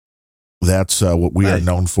 Mm-hmm. That's what we are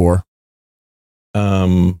known for.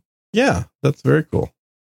 Yeah, that's very cool.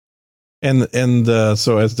 And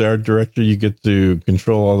so as the art director, you get to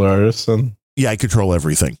control all the artists. And yeah, I control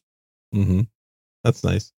everything. Mm-hmm. That's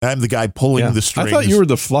nice. I'm the guy pulling the strings. I thought you were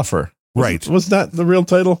the fluffer. Right. Was that the real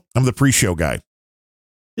title? I'm the pre-show guy.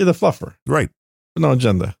 You're the fluffer. Right. No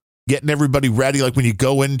Agenda. Getting everybody ready, like when you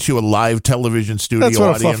go into a live television studio audience. That's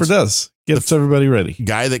what audience, a fluffer does. Gets everybody ready.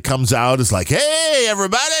 Guy that comes out is like, hey,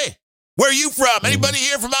 everybody, where are you from? Anybody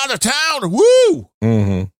here from out of town? Woo!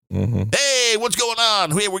 Mm-hmm. Mm-hmm. Hey, what's going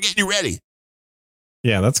on? Hey, we're getting you ready.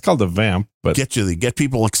 Yeah, that's called a vamp. But get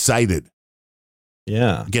people excited.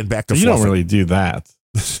 Yeah. Getting back to you fluffing. Don't really do that.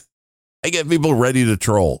 I get people ready to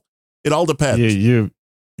troll. It all depends.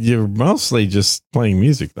 You're mostly just playing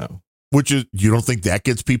music, though. Which is, you don't think that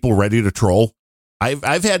gets people ready to troll?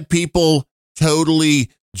 I've had people totally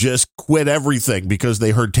just quit everything because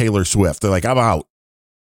they heard Taylor Swift. They're like, I'm out.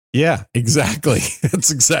 Yeah, exactly.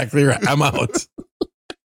 That's exactly right. I'm out.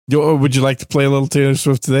 Would you like to play a little Taylor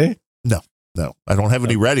Swift today? No, I don't have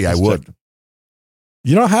any ready. I would. Check.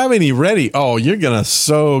 You don't have any ready. Oh, you're going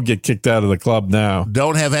to get kicked out of the club now.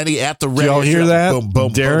 Don't have any at the ready. Did y'all hear that? Boom,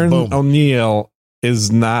 boom, Darren boom, boom. O'Neill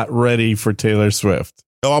is not ready for Taylor Swift.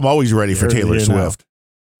 Oh, I'm always ready for Taylor Swift.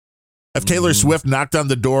 If Taylor Swift knocked on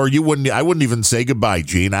the door, I wouldn't even say goodbye,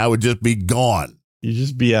 Gene. I would just be gone. You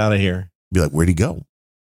just be out of here. Be like, where'd he go?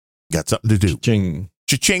 Got something to do. Cha-ching.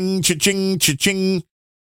 Cha-ching, cha-ching, cha-ching.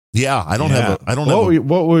 Yeah, I don't have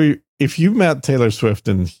what were if you met Taylor Swift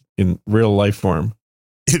in real life form?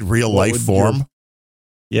 In real life form?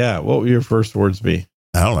 What would your first words be?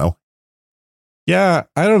 I don't know. Yeah,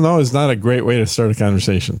 I don't know. It's not a great way to start a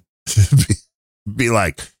conversation. Be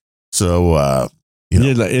like, so, you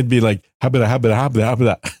know. It'd be like,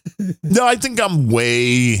 habba. No, I think I'm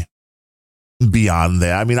way beyond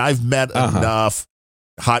that. I mean, I've met enough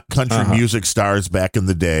hot country music stars back in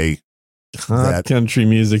the day. Hot country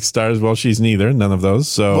music stars. Well, she's neither. None of those.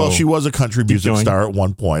 So, well, she was a country music star at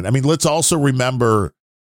one point. I mean, let's also remember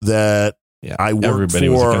that I worked everybody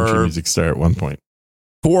was a country music star at one point.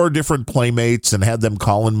 4 different playmates and had them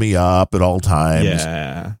calling me up at all times.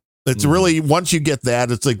 Yeah. It's really, once you get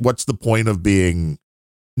that, it's like, what's the point of being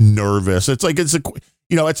nervous? It's like, it's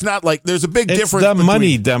not like there's a big difference. It's the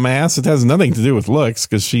money, dumbass. It has nothing to do with looks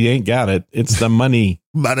because she ain't got it. It's the money.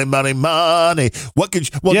 Money. What could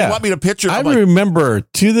you want me to picture? I remember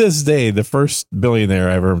to this day the first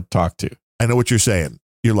billionaire I ever talked to. I know what you're saying.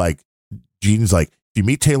 You're like, Gene's like, if you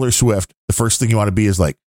meet Taylor Swift, the first thing you want to be is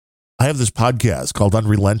like, I have this podcast called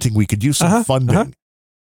Unrelenting. We could use some funding.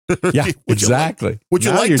 Yeah, exactly. Would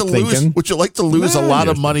you like to lose a lot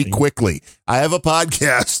of money quickly? I have a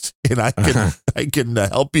podcast and I can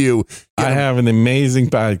help you. I have an amazing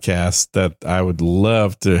podcast that I would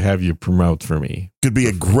love to have you promote for me. Could be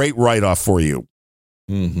a great write-off for you.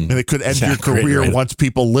 And it could end your career once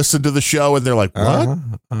people listen to the show and they're like, what?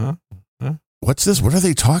 What's this? What are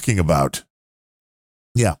they talking about?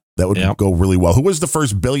 Yeah, that would go really well. Who was the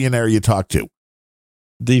first billionaire you talked to?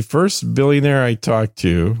 The first billionaire I talked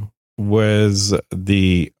to was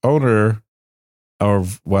the owner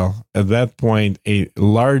of, well, at that point, a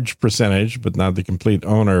large percentage, but not the complete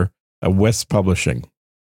owner of West Publishing.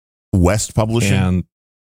 West Publishing? And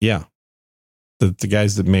yeah, the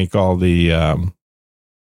guys that make all the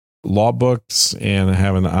law books and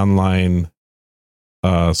have an online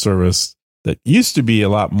service that used to be a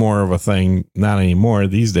lot more of a thing, not anymore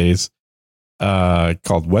these days,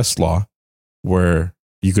 called Westlaw, where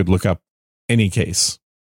you could look up any case,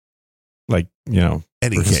 like, any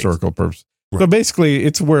for case. historical purpose. Right. So basically,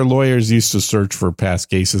 it's where lawyers used to search for past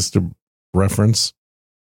cases to reference.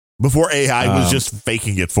 Before AI was just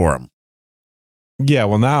faking it for them. Yeah,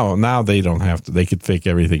 well, now they don't have to. They could fake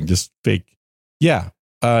everything. Just fake. Yeah,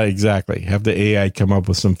 exactly. Have the AI come up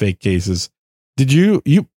with some fake cases. Did you?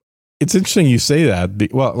 It's interesting you say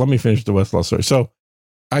that. Well, let me finish the Westlaw story. So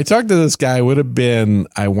I talked to this guy. Would have been,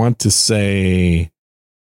 I want to say,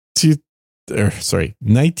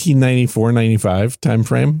 1994, 95 time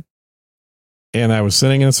frame. And I was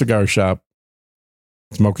sitting in a cigar shop,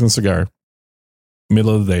 smoking a cigar,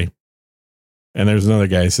 middle of the day. And there's another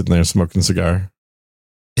guy sitting there smoking a cigar.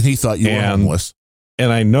 And he thought you were homeless.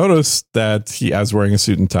 And I noticed that I was wearing a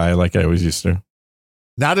suit and tie like I always used to.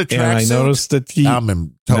 Not a tracksuit. And I noticed that he...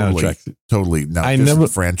 totally not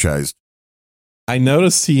franchised. I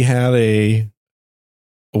noticed he had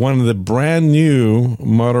one of the brand new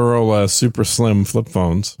Motorola Super Slim flip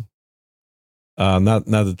phones. Not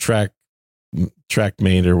the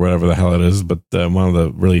TrackMate or whatever the hell it is, but one of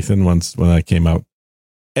the really thin ones when that came out.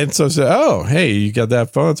 And so I said, "Oh, hey, you got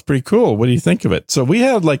that phone? It's pretty cool. What do you think of it?" So we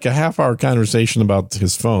had like a half-hour conversation about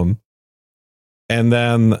his phone, and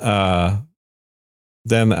then I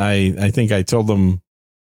think I told him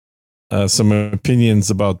some opinions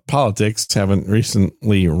about politics. Haven't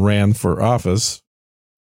recently ran for office,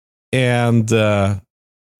 and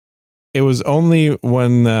it was only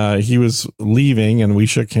when he was leaving and we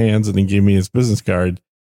shook hands and he gave me his business card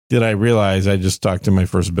did I realize I just talked to my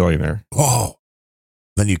first billionaire. Oh,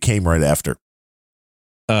 then you came right after.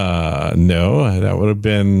 No, that would have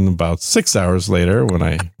been about 6 hours later when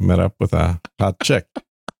I met up with a hot chick.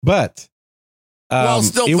 But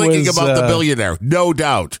still thinking about the billionaire, no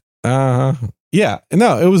doubt. Yeah,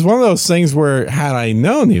 no, it was one of those things where had I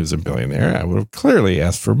known he was a billionaire, I would have clearly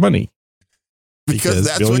asked for money. Because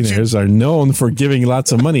that's billionaires are known for giving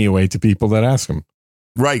lots of money away to people that ask them.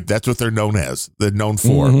 Right, that's what they're known as. They're known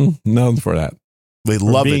for. Mm-hmm. Known for that. They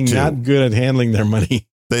love being it too. Not good at handling their money.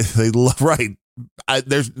 They love right.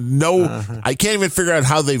 There's no. I can't even figure out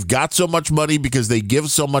how they've got so much money because they give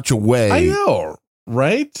so much away. I know,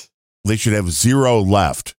 right? They should have zero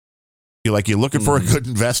left. You're like, you're looking for a good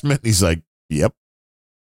investment? He's like, yep.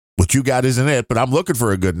 What you got isn't it, but I'm looking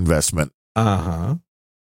for a good investment.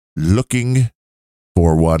 Looking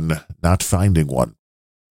for one, not finding one.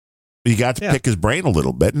 You got to pick his brain a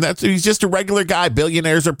little bit, and he's just a regular guy.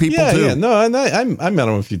 Billionaires are people too. Yeah, no, and I met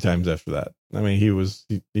him a few times after that. I mean,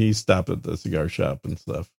 he stopped at the cigar shop and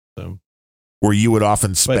stuff. So. Where you would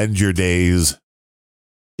often spend your days.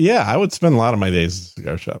 Yeah, I would spend a lot of my days at the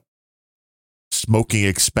cigar shop. Smoking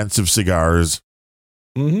expensive cigars.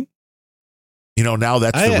 Mm-hmm. Now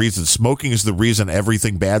that's the reason. Smoking is the reason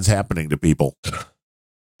everything bad's happening to people.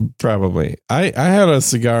 Probably. I had a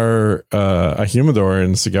cigar, a humidor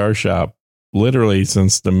in a cigar shop literally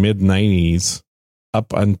since the mid 90s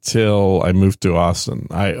up until I moved to Austin.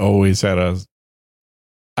 I always had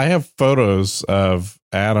I have photos of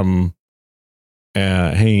Adam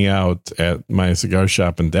hanging out at my cigar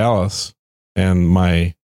shop in Dallas, and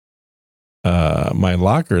my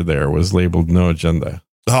locker there was labeled "No Agenda."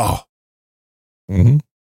 Oh, Mm-hmm.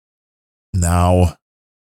 now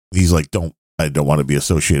he's like, I don't want to be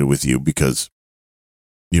associated with you because,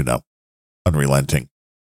 unrelenting.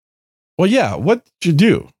 Well, yeah. What did you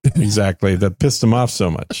do exactly that pissed him off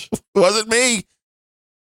so much? Wasn't me.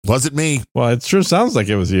 Well, it sure sounds like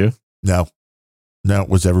it was you. No, it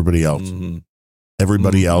was everybody else. Mm-hmm.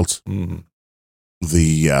 Everybody else. Mm-hmm.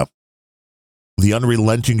 The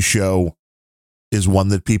unrelenting show is one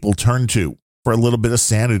that people turn to for a little bit of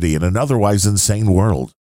sanity in an otherwise insane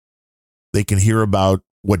world. They can hear about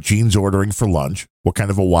what Gene's ordering for lunch, what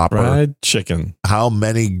kind of a Whopper, Fried chicken, how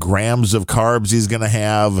many grams of carbs he's going to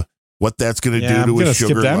have, what that's going to do to his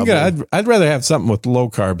sugar level. I'd rather have something with low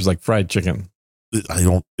carbs like fried chicken. There's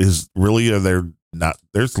a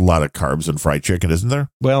lot of carbs in fried chicken, isn't there?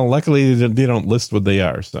 Well, luckily they don't list what they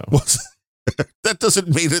are. So that doesn't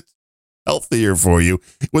mean it's healthier for you.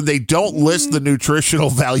 When they don't list the nutritional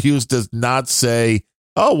values, does not say,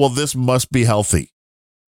 oh, well, this must be healthy.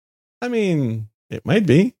 I mean, it might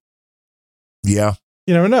be. Yeah.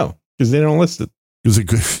 You never know because they don't list it.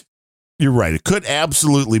 You're right. It could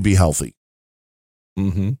absolutely be healthy.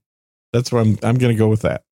 Mm-hmm. That's what I'm going to go with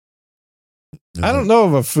that. Mm-hmm. I don't know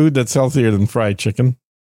of a food that's healthier than fried chicken.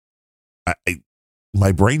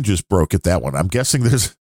 My brain just broke at that one. I'm guessing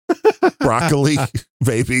there's broccoli,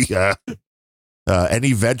 maybe.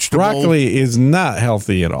 Any vegetable. Broccoli is not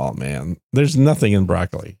healthy at all, man. There's nothing in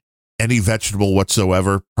broccoli. Any vegetable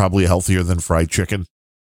whatsoever, probably healthier than fried chicken.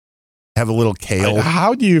 Have a little kale.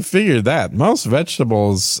 How do you figure that? Most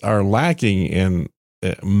vegetables are lacking in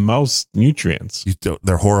most nutrients.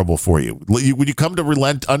 They're horrible for you. When you come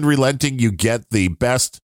to unrelenting, you get the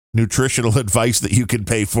best nutritional advice that you can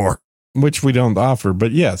pay for. Which we don't offer,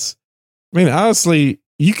 but yes. I mean, honestly,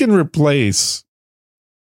 you can replace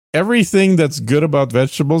everything that's good about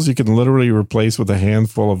vegetables. You can literally replace with a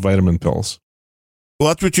handful of vitamin pills. Well,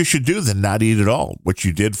 that's what you should do then, not eat at all, which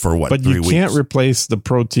you did for 3 weeks. But you can't replace the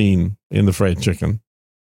protein in the fried chicken.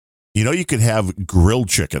 You can have grilled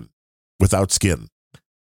chicken without skin.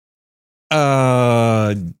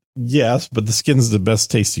 Yes, but the skin's the best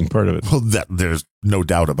tasting part of it. Well, there's no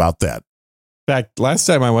doubt about that. In fact, last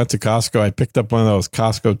time I went to Costco, I picked up one of those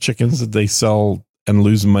Costco chickens that they sell and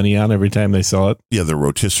lose money on every time they sell it. Yeah, the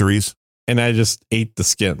rotisseries. And I just ate the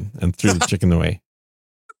skin and threw the chicken away.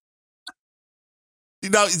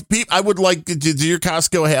 I would like, does your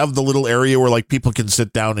Costco have the little area where like people can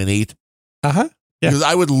sit down and eat? Uh-huh. Yeah. Because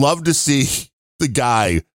I would love to see the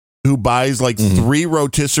guy who buys like 3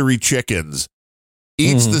 rotisserie chickens,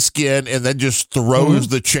 eats the skin, and then just throws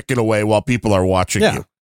the chicken away while people are watching you.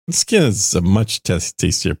 The skin is a much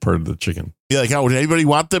tastier part of the chicken. Yeah, like, would anybody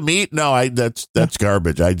want the meat? No, that's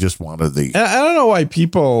garbage. I just wanted the. And I don't know why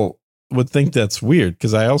people would think that's weird,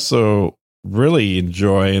 because I also really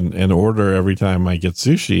enjoy and order every time I get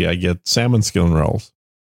sushi. I get salmon skin rolls.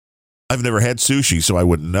 I've never had sushi, so I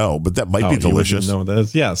wouldn't know, but that might be delicious. No, that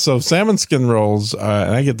is, yeah. So salmon skin rolls,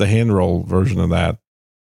 and I get the hand roll version of that,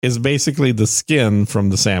 is basically the skin from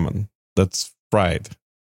the salmon that's fried.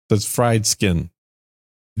 That's fried skin.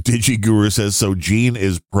 DigiGuru says, so Gene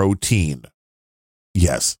is protein.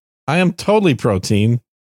 Yes. I am totally protein.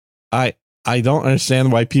 I don't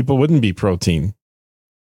understand why people wouldn't be protein.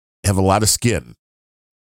 Have a lot of skin.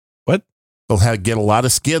 What? They'll get a lot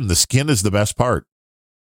of skin. The skin is the best part.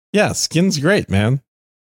 Yeah, skin's great, man.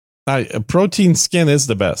 Protein skin is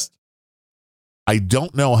the best. I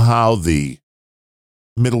don't know how the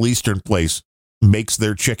Middle Eastern place makes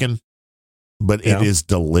their chicken, but it is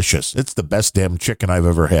delicious. It's the best damn chicken I've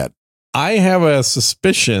ever had. I have a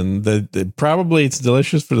suspicion that probably it's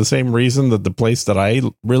delicious for the same reason that the place that I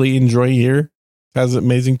really enjoy here has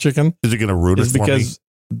amazing chicken. Is it going to ruin it for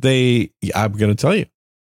me? I'm going to tell you,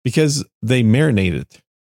 because they marinate it.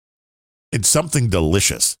 It's something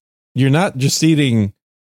delicious. You're not just eating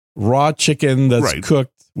raw chicken that's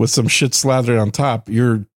cooked with some shit slathered on top.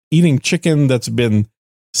 You're eating chicken that's been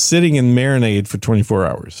sitting in marinade for 24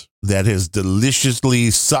 hours. That has deliciously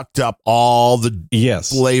sucked up all the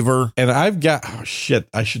flavor. And I've got, I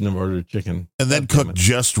shouldn't have ordered chicken. And then cooked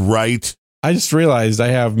just right. I just realized I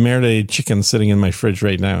have marinated chicken sitting in my fridge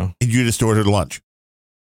right now. And you just ordered lunch.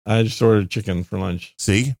 I just ordered chicken for lunch.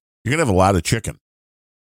 See? You're going to have a lot of chicken.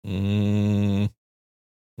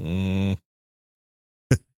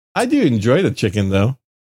 I do enjoy the chicken, though.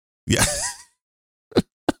 Yeah.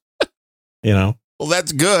 You know, Well,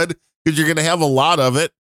 that's good because you're going to have a lot of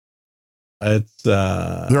it. it's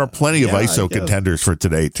There are plenty of yeah, I ISO guess. contenders for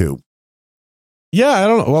today, too. Yeah, I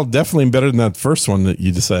don't know. Well, definitely better than that first one that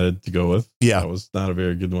you decided to go with. Yeah. That was not a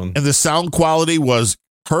very good one. And the sound quality was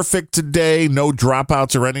perfect today. No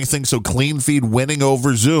dropouts or anything. So Clean Feed winning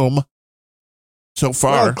over Zoom so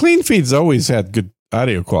far. Well, Clean Feed's always had good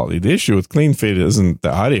audio quality. The issue with Clean Feed isn't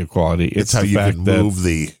the audio quality. It's It's how the you fact can that move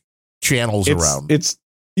the channels around. It's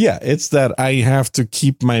that I have to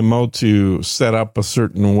keep my Motu set up a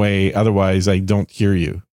certain way. Otherwise, I don't hear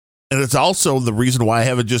you. And it's also the reason why I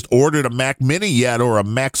haven't just ordered a Mac Mini yet or a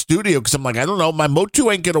Mac Studio because I'm like, I don't know, my Motu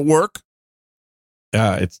ain't going to work.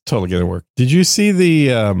 It's totally going to work. Did you see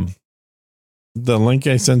the link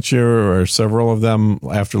I sent you or several of them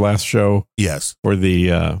after last show Yes. for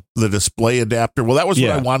the display adapter. Well, that was what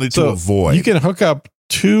I wanted to avoid. You can hook up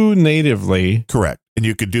 2 natively. Correct. And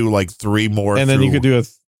you could do like 3 more. And then you could do a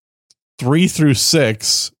 3 through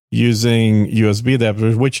 6 using USB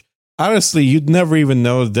adapters, which honestly, you'd never even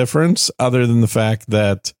know the difference other than the fact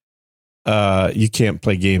that you can't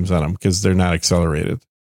play games on them because they're not accelerated.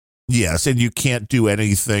 Yes. And you can't do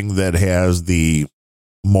anything that has the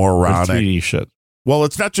moronic 3D shit. Well,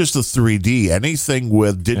 it's not just the 3D, anything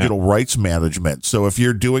with digital rights management. So if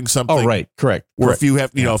you're doing something. Oh, right. Correct. Or if you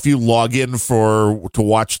have, if you log in to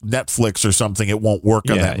watch Netflix or something, it won't work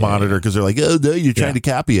on that monitor because they're like, oh, no, you're trying to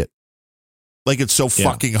copy it. Like it's so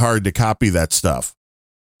fucking hard to copy that stuff.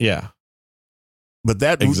 Yeah. But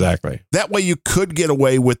that exactly that way you could get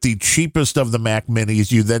away with the cheapest of the Mac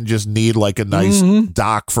Minis. You then just need like a nice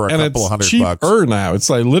dock for a couple of $100 cheaper now. It's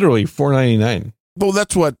like literally $4.99. Well,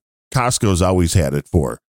 that's what Costco's always had it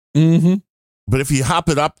for. Mm-hmm. But if you hop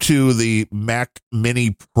it up to the Mac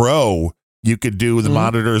Mini Pro, you could do the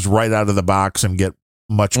monitors right out of the box and get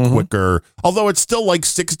much quicker. Although it's still like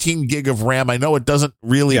 16 gig of RAM. I know it doesn't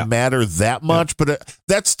really matter that much, but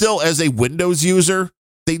that's still, as a Windows user,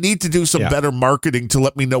 they need to do some better marketing to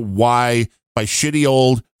let me know why my shitty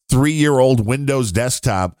old 3-year-old Windows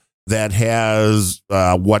desktop that has,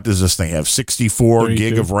 what does this thing have? 64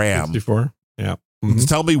 gig of RAM. 64. Yeah.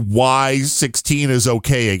 Tell me why 16 is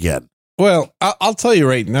okay again. Well, I'll tell you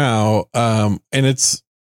right now. And it's,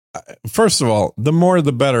 first of all, the more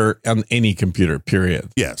the better on any computer,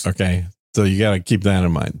 period. Yes. Okay. So you got to keep that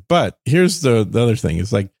in mind. But here's the other thing.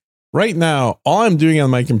 It's like right now, all I'm doing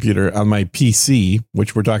on my computer, on my PC,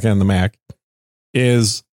 which we're talking on the Mac,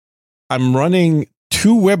 is I'm running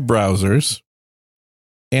 2 web browsers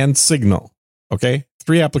and Signal. Okay.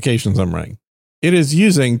 3 applications I'm running. It is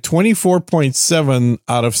using 24.7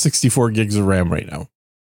 out of 64 gigs of RAM right now.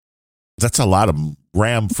 That's a lot of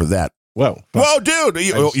RAM for that. Whoa, dude. Are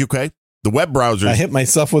you okay? The web browsers. I hit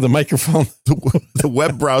myself with a microphone. The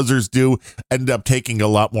web browsers do end up taking a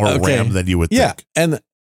lot more RAM than you would think. And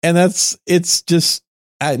it's just,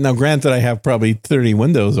 now granted, I have probably 30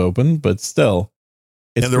 windows open, but still.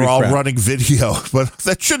 And they're all running video, but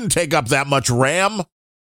that shouldn't take up that much RAM.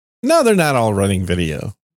 No, they're not all running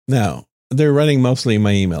video. No, they're running mostly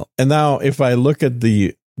my email. And now if I look at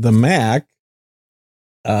the Mac,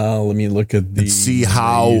 let me look at and see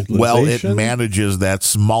how well it manages that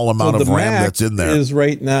small amount of RAM Mac that's in there. Is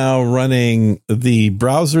right now running the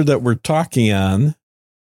browser that we're talking on,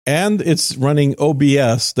 and it's running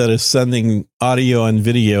OBS that is sending audio and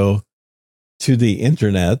video to the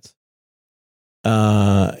internet.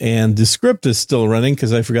 And Descript is still running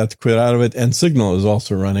because I forgot to quit out of it, and Signal is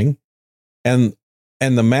also running. And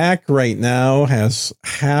the Mac right now has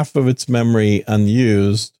half of its memory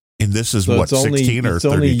unused. And this is what, 16 or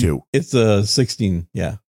 32? It's a 16,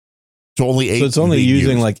 yeah. So only 8. So it's only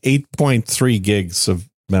using like 8.3 gigs of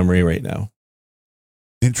memory right now.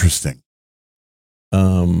 Interesting.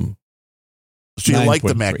 So you like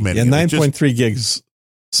the Mac Mini? Yeah, 9.3 gigs.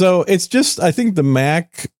 So it's just, I think the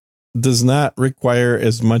Mac does not require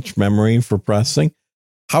as much memory for processing.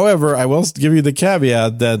 However, I will give you the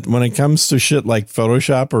caveat that when it comes to shit like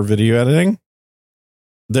Photoshop or video editing,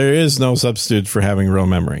 there is no substitute for having real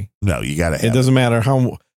memory. No, you got to have it. Doesn't matter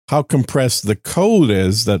how compressed the code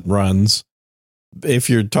is that runs. If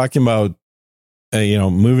you're talking about,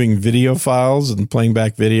 moving video files and playing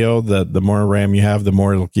back video, the more RAM you have, the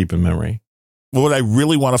more it'll keep in memory. Well, what I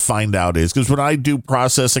really want to find out is, because when I do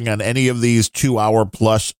processing on any of these 2-hour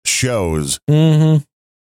plus shows,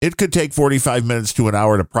 it could take 45 minutes to an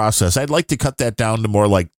hour to process. I'd like to cut that down to more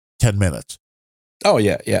like 10 minutes. Oh,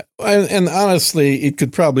 yeah, yeah. And honestly, it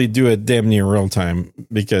could probably do it damn near real time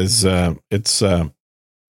because it's, well,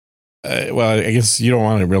 I guess you don't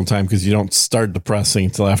want it real time because you don't start the processing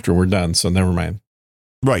until after we're done. So never mind.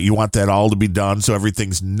 Right. You want that all to be done so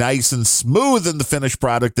everything's nice and smooth in the finished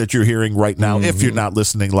product that you're hearing right now, if you're not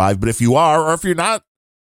listening live. But if you are, or if you're not,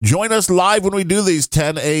 join us live when we do these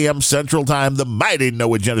 10 a.m. Central Time, the mighty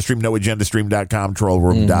No Agenda Stream, noagendastream.com,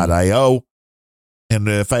 trollroom.io. And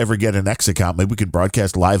if I ever get an X account, maybe we could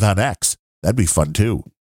broadcast live on X. That'd be fun, too.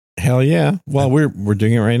 Hell yeah. Well, we're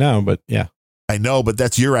doing it right now, but yeah. I know, but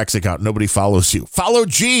that's your X account. Nobody follows you. Follow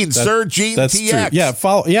Gene, Sir Gene that's TX. True. Yeah,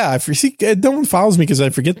 follow. Yeah, I see. No one follows me because I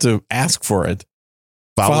forget to ask for it.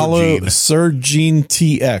 Follow Gene. Sir Gene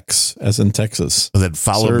TX, as in Texas. And then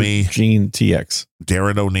follow Sir me, Gene TX.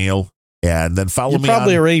 Darren O'Neill, and then follow me. You're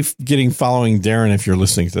probably already getting following Darren if you're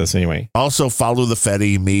listening to this anyway. Also follow the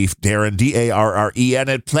Fetty, me, Darren, DARREN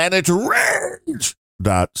at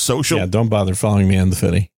PlanetRage.social. Yeah, don't bother following me on the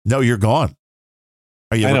Fetty. No, you're gone.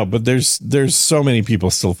 I know, but there's so many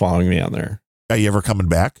people still following me on there. Are you ever coming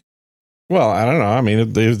back? Well, I don't know. I mean,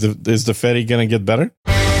 is the Fetty going to get better?